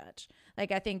fucking Dutch.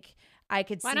 Like I think I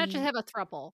could Why see. not just have a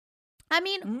throuple? I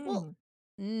mean, well,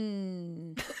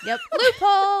 Mm. yep,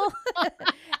 loophole.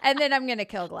 And then I'm gonna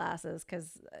kill glasses because,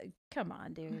 come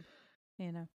on, dude.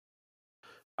 You know.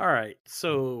 All right,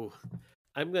 so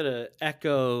I'm gonna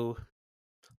echo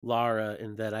Lara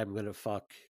in that I'm gonna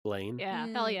fuck Blaine Yeah,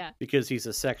 hell Mm. yeah. because he's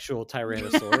a sexual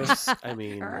tyrannosaurus. I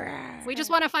mean, We just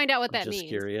want to find out what I'm that just means.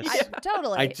 curious.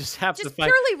 Totally. I just have Just to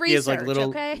find purely he has research, like little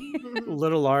okay?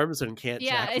 little arms and can't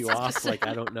Yeah, jack it's you off. just- Like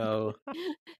I don't know.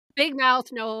 Big mouth,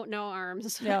 no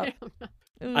arms. Yeah. I don't know.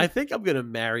 I think I'm gonna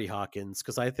marry Hawkins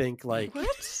because I think like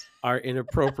What? our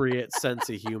inappropriate sense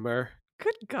of humor.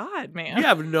 Good God, man. You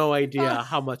have no idea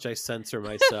how much I censor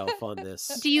myself on this.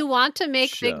 Do you want to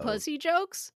make Show. big pussy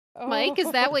jokes? Mike,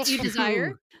 is that what you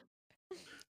desire?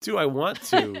 Do I want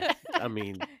to? I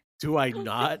mean, do I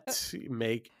not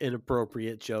make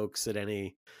inappropriate jokes at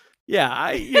any? Yeah,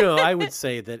 I would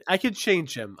say that I could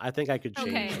change him. I think I could change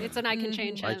Okay, him. it's an I can Mhm.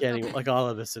 change Like him. any, Okay. like all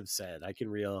of us have said, I can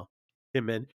reel him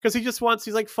in because he's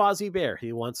like Fozzie Bear.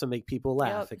 He wants to make people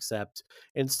laugh, Yep. except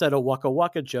instead of waka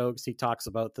waka jokes, he talks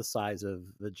about the size of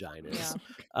vaginas.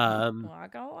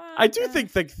 I do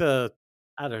think like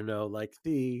I don't know, like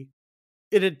in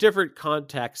a different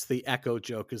context, the Echo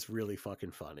joke is really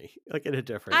fucking funny. Like in a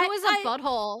different, If it was a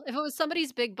butthole, if it was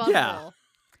somebody's big butthole, Yeah.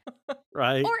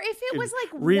 right? Or if it Could was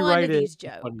like one rewrite of it these in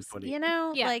jokes, 2020. you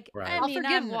know, Yeah. like Right. I I'll mean,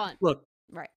 forgive I'm one.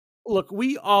 right. Look,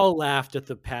 we all laughed at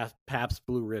the Pabst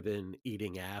Blue Ribbon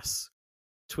eating ass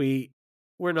tweet.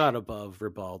 We're not above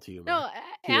ribald humor. No,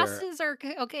 here. asses are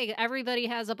okay. Everybody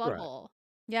has a butthole.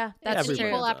 Yeah, That's that's an Everybody true.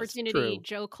 equal does. opportunity True.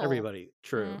 joke hole. Everybody,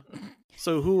 true. Mm.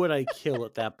 So who would I kill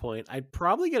at that point? I'd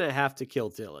probably gonna have to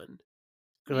kill Dylan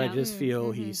because I Yeah. just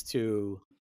feel Mhm.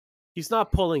 he's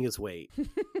not pulling his weight.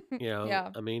 You know,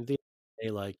 Yeah. I mean,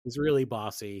 he's really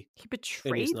bossy. He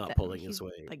betrayed not them. pulling He, his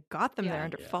weight. like got them there Yeah.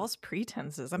 under Yeah. false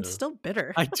pretenses. I'm Yeah. still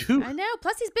bitter. I do. I know.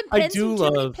 Plus, he's been I pensing do too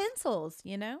many love- pencils.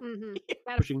 You know. Mm-hmm.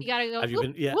 Pushing- You gotta go. have you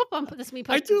whoop, been- yeah. whoop, this is me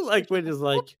I pushing, do like when pushing, it's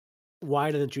whoop. like,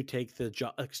 why didn't you take the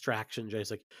extraction?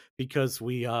 Jay's like, because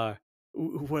we are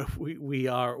we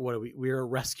are what are we? We're a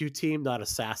rescue team, not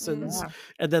assassins. Yeah.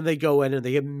 And then they go in and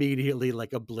they immediately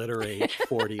like obliterate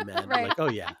 40 men. Right. Like, oh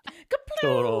yeah, Kaploo!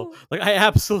 total. Like I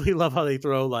absolutely love how they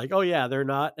throw like, oh yeah, they're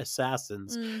not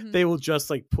assassins. Mhm. They will just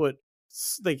like put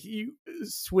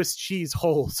Swiss cheese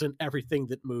holes in everything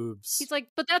that moves. He's like,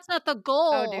 but that's not the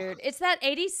goal. Oh, dude, it's that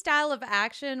 80s style of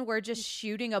action where just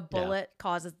shooting a bullet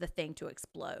causes the thing to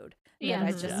explode. Yeah. that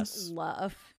I Mhm. just Yes.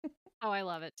 love. Oh, I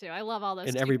love it too. I love all those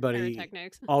And team everybody-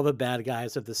 techniques. All the bad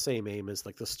guys have the same aim as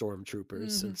like the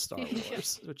stormtroopers in Mhm. Star Yeah.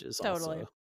 Wars, which is Totally. also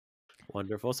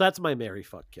wonderful. So that's my Mary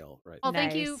fuck kill, right? Well,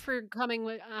 thank you Nice. for coming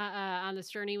on this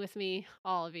journey with me,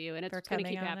 all of you, and it's For going to coming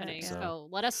keep on it, happening. yeah. So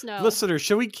let us know. Listeners,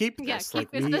 should we keep yeah, this?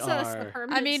 keep Like is we this a are.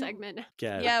 permanent mean, segment?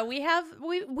 Yeah, we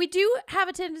do have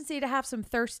a tendency to have some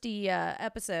thirsty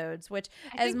episodes, which,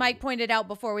 as think- Mike pointed out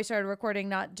before we started recording,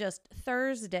 not just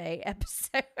Thursday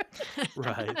episode.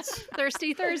 Right.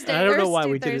 Thirsty Thursday. I don't know why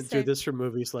Thirsty we didn't Thursday. do this for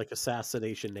movies like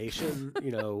Assassination Nation.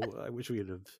 I wish we would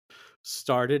have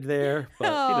started there, but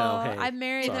Oh, hey, I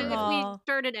married it's them all right. If we all.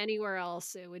 started anywhere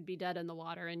else, it would be dead in the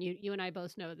water, and you and I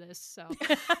both know this. So,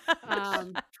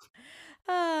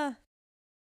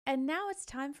 And now it's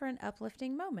time for an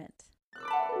uplifting moment.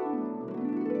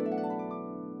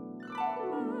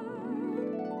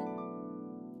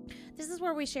 This is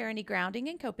where we share any grounding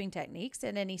and coping techniques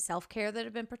and any self-care that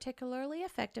have been particularly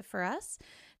effective for us.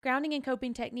 Grounding and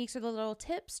coping techniques are the little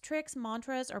tips, tricks,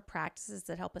 mantras, or practices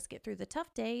that help us get through the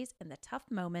tough days and the tough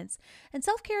moments. And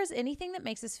self-care is anything that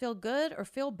makes us feel good or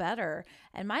feel better.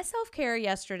 And my self-care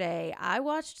yesterday, I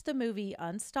watched the movie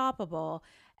Unstoppable,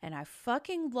 and I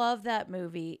fucking love that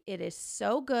movie. It is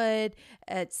so good.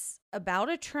 It's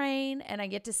about a train, and I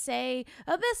get to say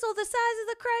a missile the size of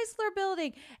the Chrysler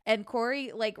Building. And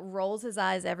Corey like rolls his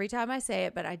eyes every time I say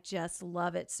it, but I just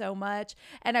love it so much.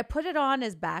 And I put it on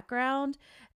as background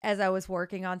as I was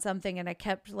working on something, and I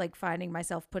kept like finding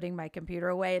myself putting my computer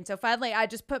away. And so finally I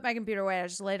just put my computer away. I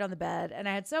just laid on the bed, and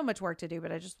I had so much work to do,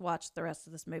 but I just watched the rest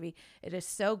of this movie. It is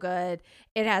so good.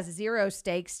 It has zero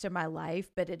stakes to my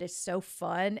life, but it is so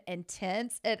fun and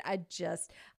tense. And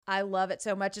I love it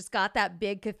so much. It's got that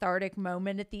big cathartic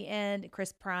moment at the end.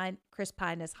 Chris Pine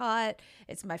is hot.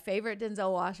 It's my favorite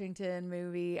Denzel Washington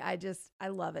movie. I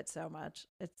love it so much.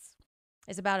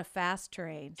 It's about a fast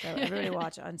train. So everybody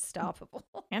watch Unstoppable.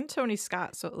 And Tony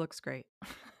Scott, so it looks great.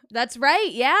 That's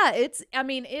right. Yeah. It's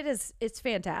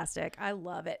fantastic. I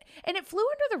love it. And it flew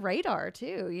under the radar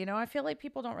too. You know, I feel like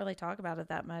people don't really talk about it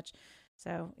that much.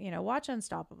 So, you know, watch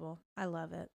Unstoppable. I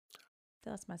love it.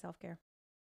 That's my self-care.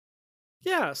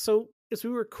 Yeah, so as we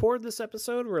record this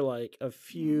episode, we're like a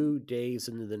few days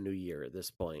into the new year at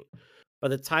this point. By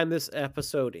the time this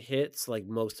episode hits, like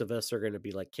most of us are going to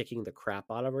be like kicking the crap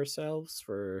out of ourselves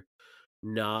for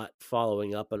not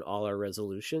following up on all our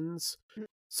resolutions.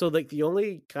 So like the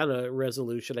only kind of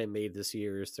resolution I made this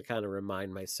year is to kind of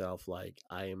remind myself like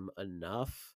I'm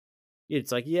enough.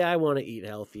 It's like, yeah, I want to eat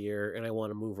healthier and I want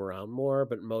to move around more,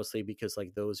 but mostly because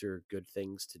like those are good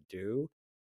things to do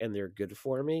and they're good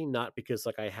for me, not because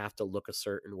like I have to look a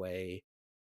certain way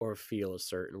or feel a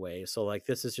certain way. So like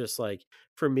this is just like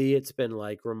for me it's been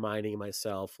like reminding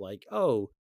myself like, oh,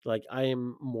 like I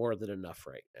am more than enough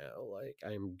right now. Like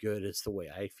I'm good as the way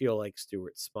I feel, like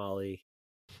Stuart Smalley,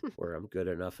 where I'm good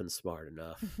enough and smart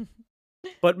enough.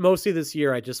 But mostly this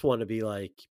year I just want to be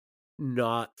like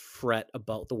not fret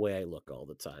about the way I look all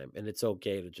the time, and it's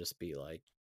okay to just be like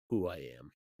who I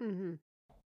am.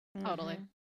 Mm-hmm. Totally.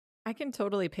 I can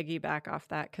totally piggyback off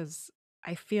that because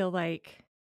I feel like,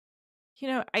 you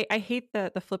know, I hate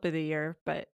the flip of the year,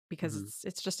 but because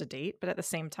it's just a date, but at the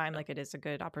same time, like it is a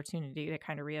good opportunity to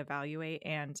kind of reevaluate.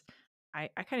 And I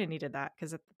kind of needed that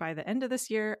because by the end of this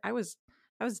year, I was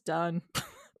done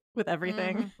with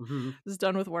everything. I was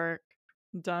done with work,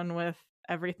 done with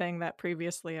everything that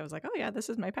previously I was like, oh yeah, this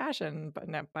is my passion. But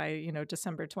not by, you know,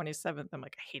 December 27th, I'm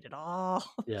like, I hate it all.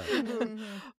 Yeah.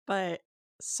 But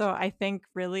so I think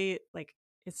really like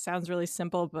it sounds really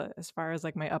simple, but as far as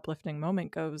like my uplifting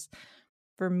moment goes,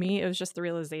 for me, it was just the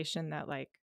realization that like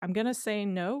I'm going to say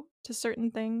no to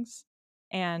certain things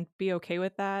and be okay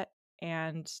with that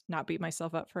and not beat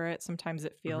myself up for it. Sometimes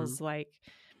it feels like,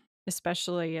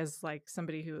 especially as like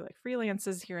somebody who like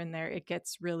freelances here and there, it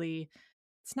gets really,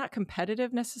 it's not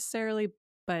competitive necessarily,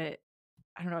 but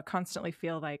I don't know, I constantly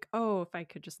feel like, oh, if I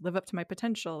could just live up to my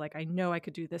potential, like I know I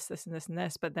could do this, this, and this, and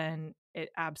this, but then it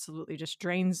absolutely just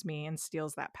drains me and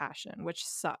steals that passion, which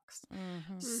sucks.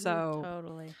 So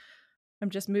Totally. I'm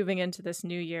just moving into this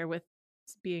new year with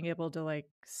being able to like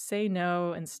say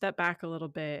no and step back a little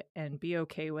bit and be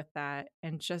okay with that.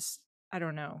 And just, I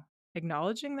don't know,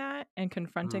 acknowledging that and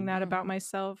confronting that about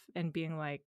myself and being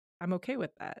like, I'm okay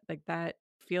with that. Like that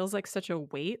feels like such a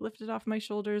weight lifted off my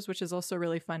shoulders, which is also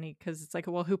really funny because it's like,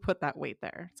 well, who put that weight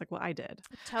there? It's like, well, I did.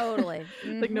 Totally.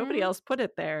 Like nobody else put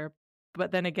it there.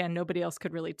 But then again, nobody else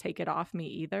could really take it off me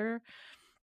either.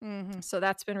 So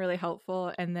that's been really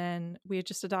helpful. And then we had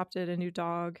just adopted a new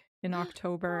dog in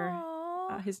October.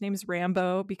 His name's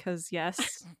Rambo because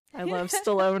yes, I love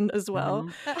Stallone as well.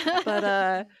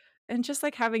 But and just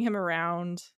like having him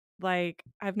around, like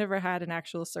I've never had an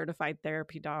actual certified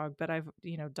therapy dog, but I've,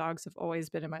 you know, dogs have always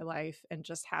been in my life, and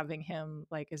just having him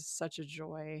like is such a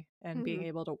joy, and being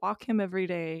able to walk him every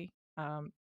day,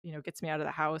 you know, gets me out of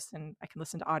the house and I can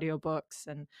listen to audiobooks,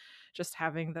 and just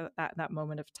having that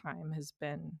moment of time has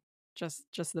been just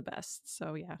the best.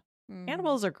 So yeah,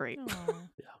 animals are great.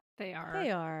 They are.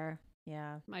 They are.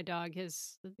 Yeah. My dog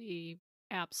is the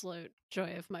absolute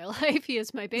joy of my life. He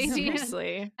is my baby.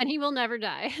 Seriously. And he will never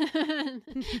die.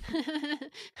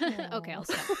 Okay, I'll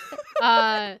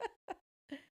stop.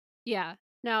 Yeah.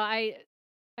 No, I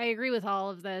agree with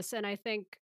all of this, and I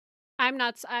think I'm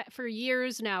not for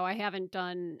years now I haven't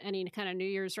done any kind of New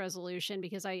Year's resolution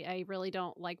because I really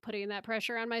don't like putting that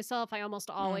pressure on myself. I almost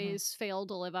always fail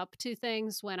to live up to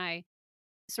things when I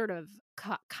sort of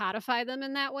codify them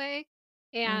in that way.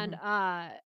 And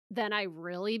then I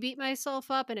really beat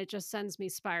myself up and it just sends me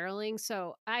spiraling.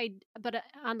 So but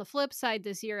on the flip side,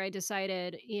 this year I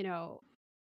decided, you know,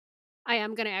 I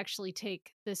am going to actually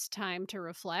take this time to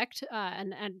reflect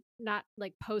and not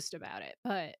like post about it,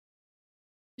 but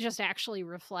just actually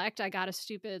reflect. I got a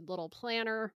stupid little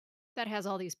planner that has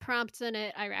all these prompts in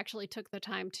it. I actually took the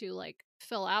time to like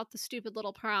fill out the stupid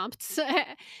little prompts.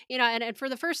 And for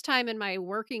the first time in my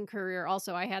working career,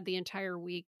 also, I had the entire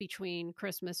week between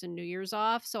Christmas and New Year's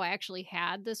off. So I actually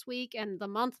had this week, and the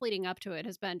month leading up to it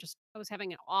has been just, I was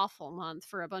having an awful month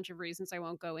for a bunch of reasons I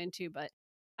won't go into, but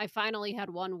I finally had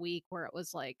one week where it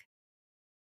was like,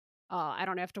 I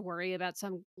don't have to worry about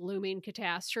some looming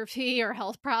catastrophe or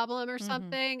health problem or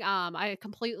something. I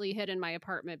completely hid in my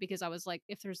apartment because I was like,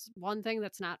 if there's one thing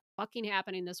that's not fucking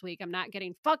happening this week, I'm not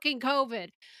getting fucking COVID.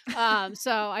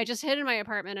 So I just hid in my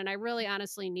apartment, and I really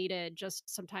honestly needed just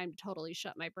some time to totally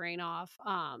shut my brain off.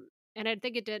 And I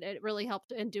think it did. It really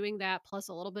helped in doing that, plus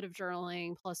a little bit of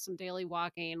journaling, plus some daily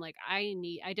walking. Like I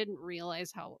didn't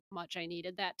realize how much I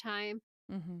needed that time,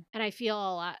 and I feel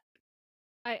a lot.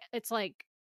 It's like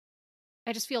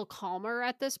I just feel calmer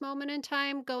at this moment in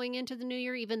time going into the new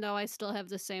year, even though I still have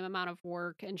the same amount of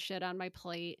work and shit on my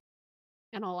plate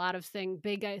and a lot of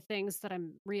big things that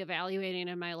I'm reevaluating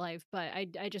in my life. But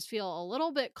I just feel a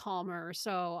little bit calmer.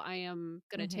 So I am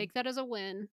going to take that as a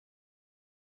win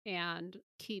and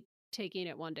keep taking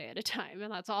it one day at a time.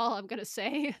 And that's all I'm going to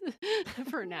say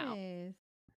for now. Nice.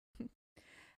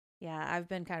 Yeah, I've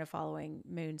been kind of following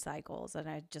moon cycles, and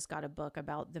I just got a book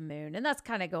about the moon. And that's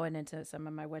kind of going into some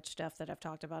of my witch stuff that I've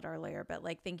talked about earlier, but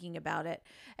like thinking about it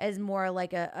as more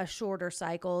like a shorter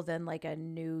cycle than like a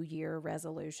new year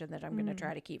resolution that I'm going to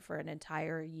try to keep for an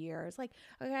entire year. It's like,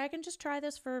 okay, I can just try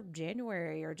this for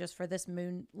January or just for this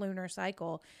lunar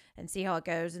cycle and see how it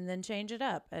goes and then change it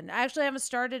up. And I actually haven't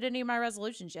started any of my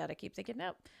resolutions yet. I keep thinking,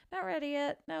 nope, not ready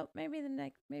yet. Nope, maybe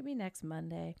next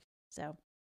Monday. So,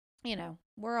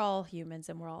 we're all humans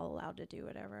and we're all allowed to do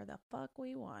whatever the fuck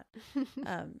we want.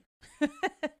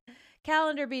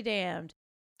 Calendar be damned.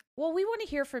 Well, we want to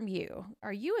hear from you.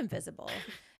 Are you invisible?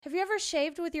 Have you ever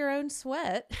shaved with your own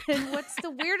sweat? And what's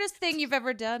the weirdest thing you've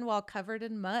ever done while covered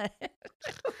in mud?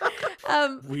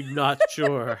 We're not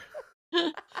sure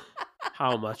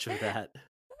how much of that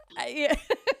Yeah.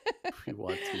 we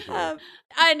want to hear.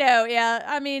 I know, yeah.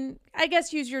 I mean, I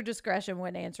guess use your discretion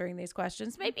when answering these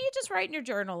questions. Maybe you just write in your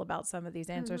journal about some of these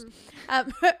answers,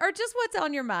 or just what's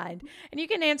on your mind. And you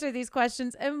can answer these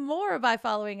questions and more by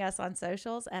following us on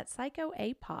socials at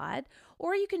PsychoApod,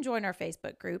 or you can join our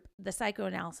Facebook group, the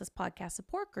Psychoanalysis Podcast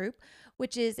Support Group,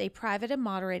 which is a private and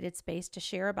moderated space to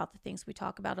share about the things we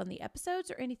talk about on the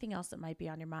episodes or anything else that might be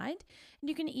on your mind. And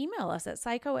you can email us at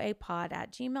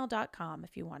psychoapod@gmail.com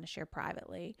if you want to share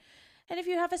privately. And if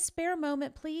you have a spare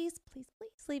moment, please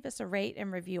leave us a rate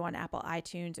and review on Apple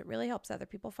iTunes. It really helps other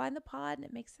people find the pod, and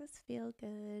it makes us feel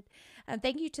good. And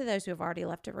thank you to those who have already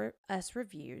left us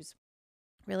reviews.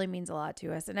 Really means a lot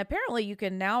to us. And apparently you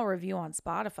can now review on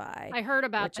Spotify. I heard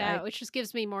about that, which just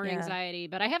gives me more anxiety,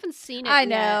 but I haven't seen it I yet.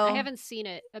 know. I haven't seen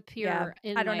it appear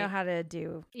in I don't know how to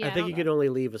do. Yeah, I think you can only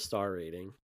leave a star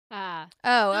rating.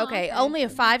 Oh, okay. Only a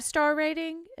 5-star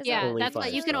rating? Is yeah, only that's what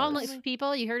 5 you can only stars.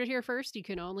 people. You heard it here first. You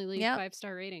can only leave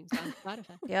 5-star ratings on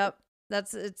Spotify. Yep.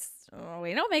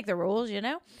 We don't make the rules,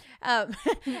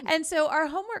 And so our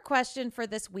homework question for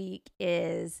this week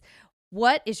is,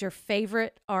 what is your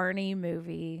favorite Arnie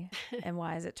movie, and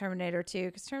why is it Terminator 2?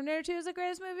 Because Terminator 2 is the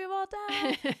greatest movie of all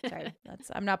time. Sorry,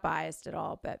 I'm not biased at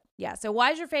all, but yeah. So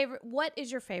what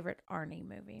is your favorite Arnie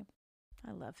movie?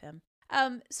 I love him.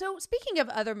 So speaking of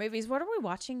other movies, what are we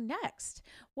watching next?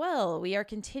 Well, we are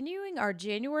continuing our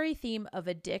January theme of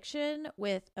addiction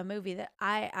with a movie that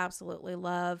I absolutely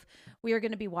love. We are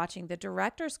going to be watching the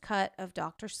director's cut of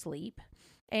Dr. Sleep.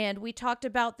 And we talked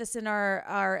about this in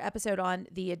our episode on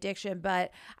the addiction,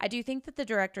 but I do think that the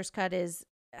director's cut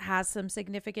has some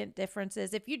significant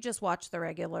differences. If you just watch the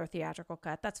regular theatrical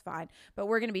cut, that's fine. But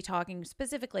we're going to be talking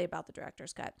specifically about the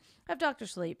director's cut of Dr.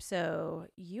 Sleep. So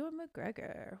Ewan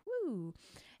McGregor. Woo.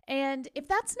 And if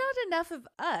that's not enough of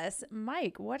us,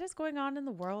 Mike, what is going on in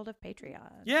the world of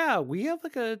Patreon? Yeah, we have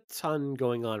like a ton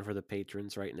going on for the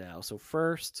patrons right now. So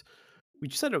first, we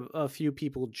just had a few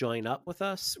people join up with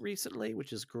us recently,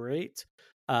 which is great.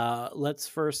 Let's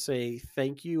first say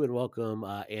thank you and welcome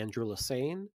Andrew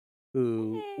Lassane,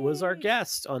 who was our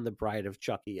guest on the Bride of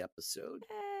Chucky episode.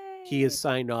 Hey. He is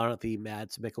signed on at the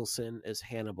Mads Mikkelsen as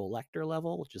Hannibal Lecter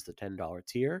level, which is the $10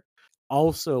 tier.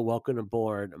 Also, welcome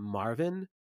aboard Marvin,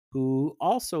 who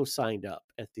also signed up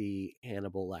at the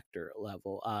Hannibal Lecter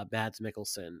level. Mads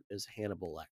Mikkelsen is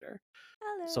Hannibal Lecter.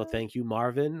 Hello. So thank you,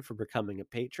 Marvin, for becoming a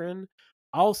patron.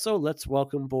 Also, let's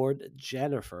welcome aboard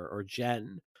Jennifer, or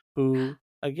Jen, who,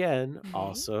 again,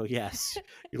 also, yes,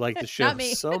 you like the show Not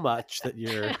me. so much that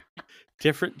you're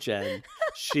different Jen.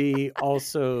 She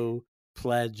also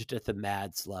pledged at the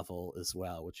Mads level as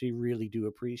well, which we really do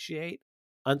appreciate.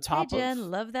 On Hey, top of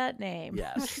Jen, love that name.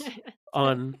 yes,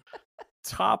 on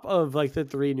top of like the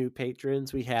 3 new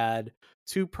patrons, we had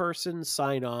 2 persons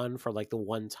sign on for like the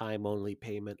one-time only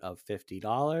payment of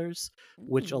 $50,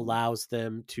 which Ooh. allows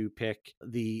them to pick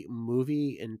the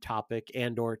movie and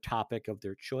or topic of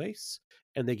their choice,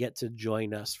 and they get to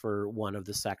join us for one of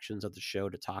the sections of the show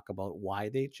to talk about why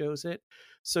they chose it.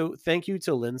 So thank you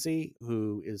to Lindsay,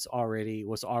 who was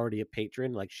already a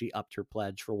patron. Like, she upped her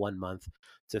pledge for 1 month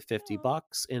to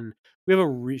 $50, and we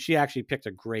have she actually picked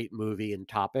a great movie and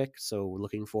topic, so we're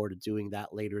looking forward to doing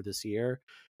that later this year,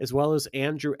 as well as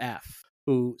Andrew F.,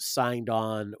 who signed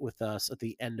on with us at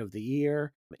the end of the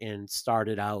year and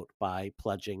started out by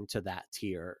pledging to that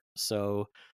tier. So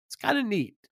it's kind of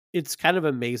neat. It's kind of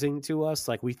amazing to us.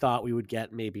 Like, we thought we would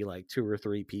get maybe like 2 or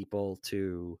 3 people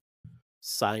to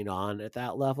sign on at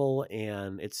that level,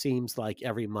 and it seems like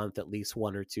every month at least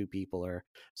 1 or 2 people are.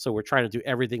 So we're trying to do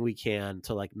everything we can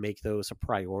to like make those a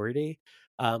priority.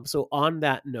 So on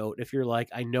that note, if you're like,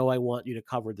 I know I want you to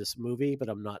cover this movie, but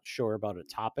I'm not sure about a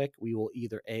topic, we will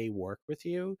either A, work with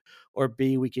you, or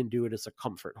B, we can do it as a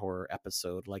comfort horror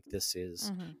episode like this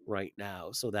is right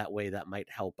now. So that way that might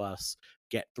help us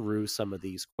get through some of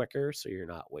these quicker, so you're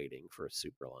not waiting for a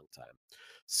super long time.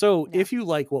 So Yeah. if you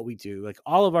like what we do, like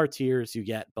all of our tiers, you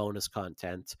get bonus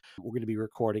content. We're going to be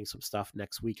recording some stuff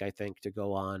next week, I think, to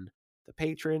go on the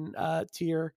patron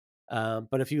tier.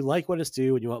 But if you like what us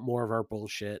do and you want more of our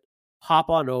bullshit, hop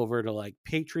on over to like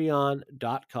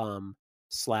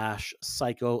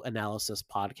patreon.com/psychoanalysis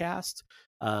podcast.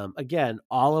 Again,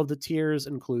 all of the tiers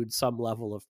include some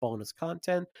level of bonus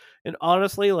content. And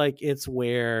honestly, like, it's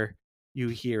where you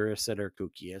hear us at our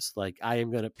kookiest. Like, I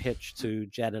am going to pitch to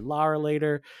Jen and Laura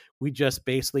later. We just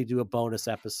basically do a bonus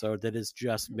episode that is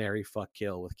just Marry Fuck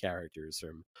Kill with characters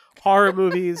from horror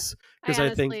movies. Because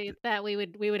I think that we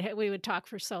would talk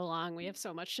for so long. We have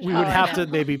so much to we talk would I have know.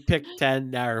 to maybe pick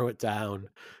 10, narrow it down,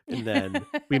 and then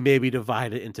we maybe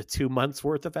divide it into 2 months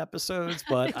worth of episodes.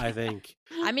 But I think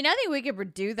I mean, I think we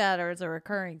could do that as a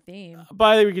recurring theme.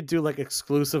 we could do like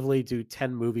exclusively do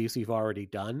 10 movies we've already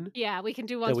done. Yeah, we can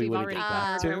do That ones we we've wouldn't already get back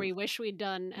covered, to. where we wish we'd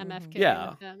done MFK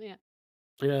Yeah. with them. Yeah.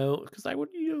 You know, because I would,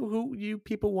 who you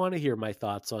people want to hear my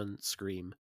thoughts on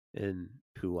Scream and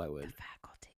who I The would.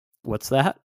 faculty. What's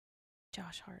that?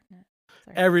 Josh Hartnett.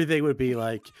 Sorry. Everything would be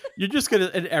like, you're just gonna,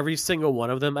 in every single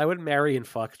one of them, I would marry and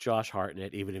fuck Josh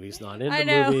Hartnett, even if he's not in I the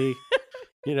know. movie.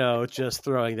 Just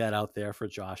throwing that out there for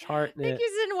Josh I think Hartnett.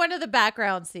 he's in one of the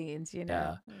background scenes,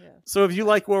 Yeah. So if you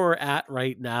like where we're at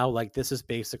right now, like, this is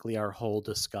basically our whole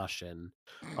discussion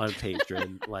on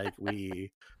Patreon. Like,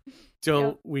 we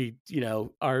don't, we,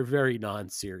 are very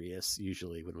non-serious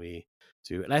usually when we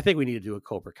do. And I think we need to do a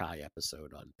Cobra Kai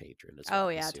episode on Patreon as well. Oh,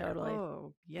 yeah, this year. totally.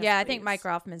 Oh, yes, Yeah, I think please. Mike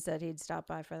Rothman said he'd stop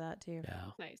by for that too. Yeah.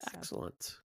 Nice.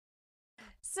 Excellent.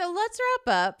 So let's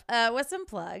wrap up with some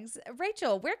plugs.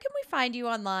 Rachel, where can we find you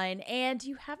online? And do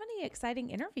you have any exciting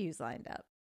interviews lined up?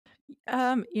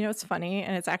 It's funny,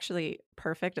 and it's actually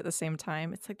perfect at the same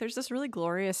time. It's like there's this really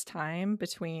glorious time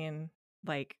between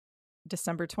like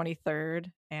December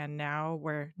 23rd and now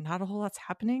where not a whole lot's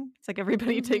happening. It's like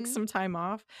everybody takes some time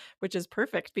off, which is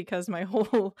perfect because my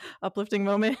whole uplifting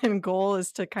moment and goal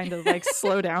is to kind of like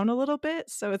slow down a little bit.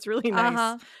 So it's really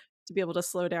nice to be able to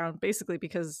slow down, basically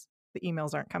because the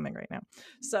emails aren't coming right now.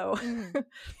 So,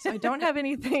 so I don't have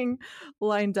anything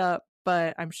lined up,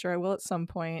 but I'm sure I will at some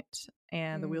point,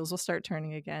 and the wheels will start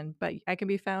turning again. But I can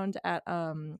be found at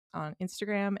on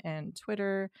Instagram and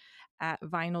Twitter at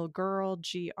Vinyl Girl,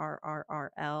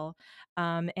 GRRRL.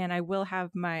 And I will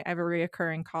have I have a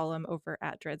reoccurring column over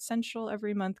at Dread Central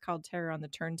every month called Terror on the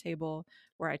Turntable,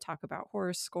 where I talk about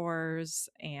horror scores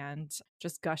and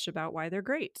just gush about why they're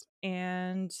great.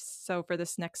 And so for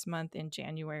this next month in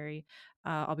January,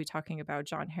 I'll be talking about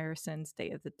John Harrison's Day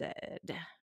of the Dead.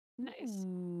 Nice.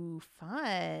 Ooh,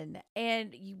 fun.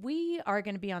 And we are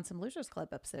going to be on some Losers Club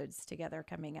episodes together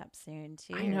coming up soon,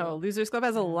 too. I know. Losers Club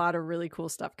has a lot of really cool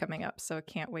stuff coming up, so I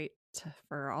can't wait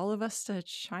for all of us to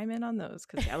chime in on those,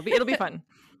 because it'll be fun.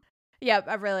 Yep,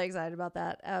 I'm really excited about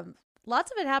that.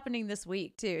 Lots of it happening this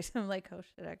week, too. So I'm like, oh,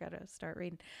 shit, I got to start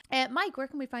reading. And Mike, where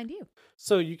can we find you?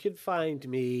 So you can find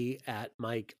me at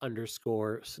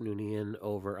Mike_Snoonian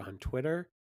over on Twitter.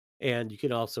 And you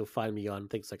can also find me on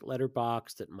things like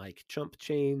Letterboxd at Mike Chump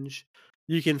Change.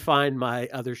 You can find my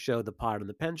other show, The Pod and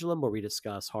the Pendulum, where we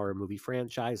discuss horror movie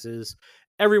franchises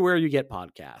everywhere you get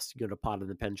podcasts. You go to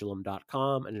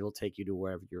podandthependulum.com and it'll take you to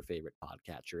wherever your favorite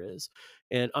podcatcher is.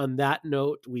 And on that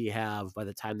note, we have, by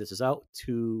the time this is out,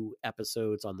 2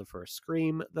 episodes on the first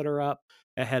Scream that are up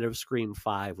ahead of Scream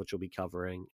 5, which we'll be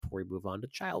covering before we move on to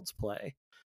Child's Play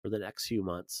for the next few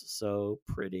months. So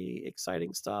pretty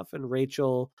exciting stuff. And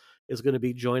Rachel is going to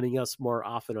be joining us more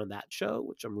often on that show,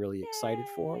 which I'm really excited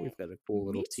for. We've got a cool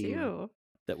little team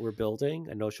that we're building.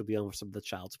 I know she'll be on some of the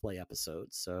Child's Play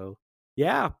episodes. So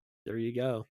yeah, there you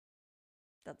go.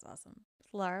 That's awesome.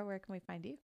 Laura, where can we find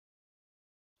you?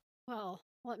 Well,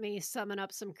 let me summon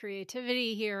up some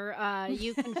creativity here.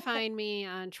 You can find me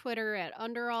on Twitter at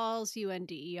Underalls,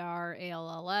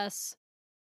 UNDERALLS.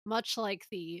 Much like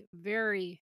the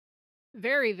very,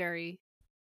 very, very,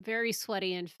 very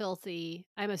sweaty and filthy,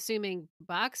 I'm assuming,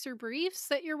 boxer briefs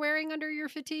that you're wearing under your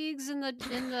fatigues in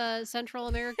the Central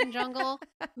American jungle.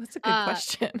 That's a good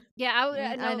question. Yeah,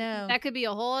 I know. That could be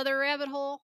a whole other rabbit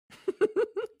hole.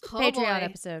 Patreon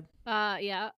episode.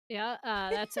 Yeah.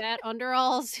 That's at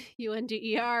Underalls,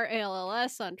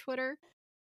 UNDERALLS on Twitter.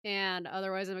 And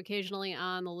otherwise, I'm occasionally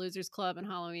on the Losers Club and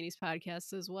Halloweenies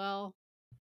podcast as well.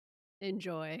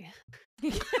 Enjoy.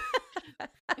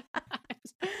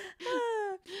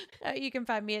 You can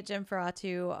find me at Jim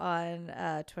Ferratu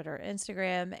on Twitter,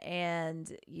 Instagram,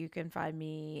 and you can find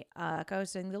me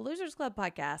co-hosting the Losers Club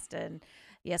podcast. And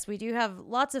yes, we do have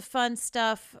lots of fun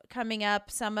stuff coming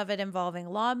up, some of it involving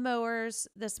lawnmowers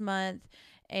this month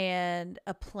and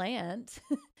a plant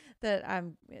that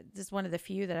this is one of the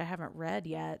few that I haven't read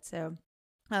yet. So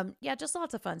yeah, just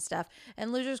lots of fun stuff.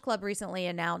 And Losers Club recently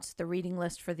announced the reading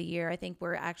list for the year. I think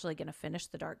we're actually going to finish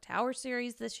the Dark Tower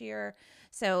series this year.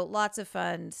 So lots of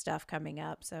fun stuff coming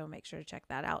up. So make sure to check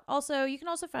that out. Also, you can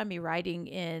also find me writing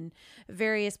in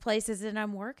various places, and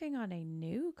I'm working on a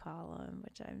new column,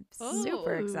 which I'm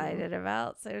super excited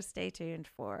about. So stay tuned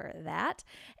for that.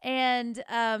 And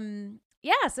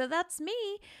yeah, so that's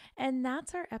me. And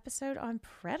that's our episode on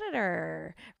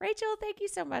Predator. Rachel, thank you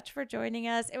so much for joining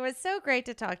us. It was so great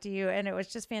to talk to you. And it was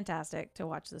just fantastic to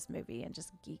watch this movie and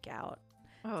just geek out.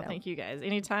 Oh, thank you guys.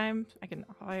 Anytime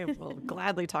I will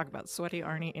gladly talk about Sweaty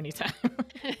Arnie anytime.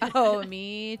 Oh,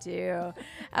 me too.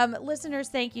 Listeners,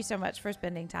 thank you so much for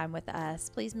spending time with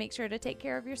us. Please make sure to take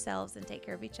care of yourselves and take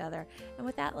care of each other. And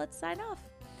with that, let's sign off.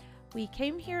 We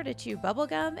came here to chew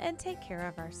bubblegum and take care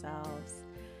of ourselves.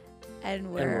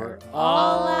 And we're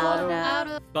all out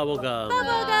of bubblegum.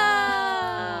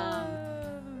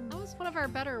 That was one of our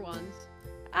better ones.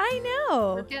 I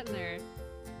know. We're getting there.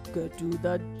 Go do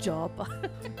the job.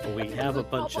 We have a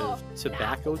bunch of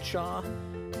tobacco chaw.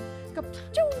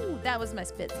 That was my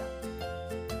spit sound.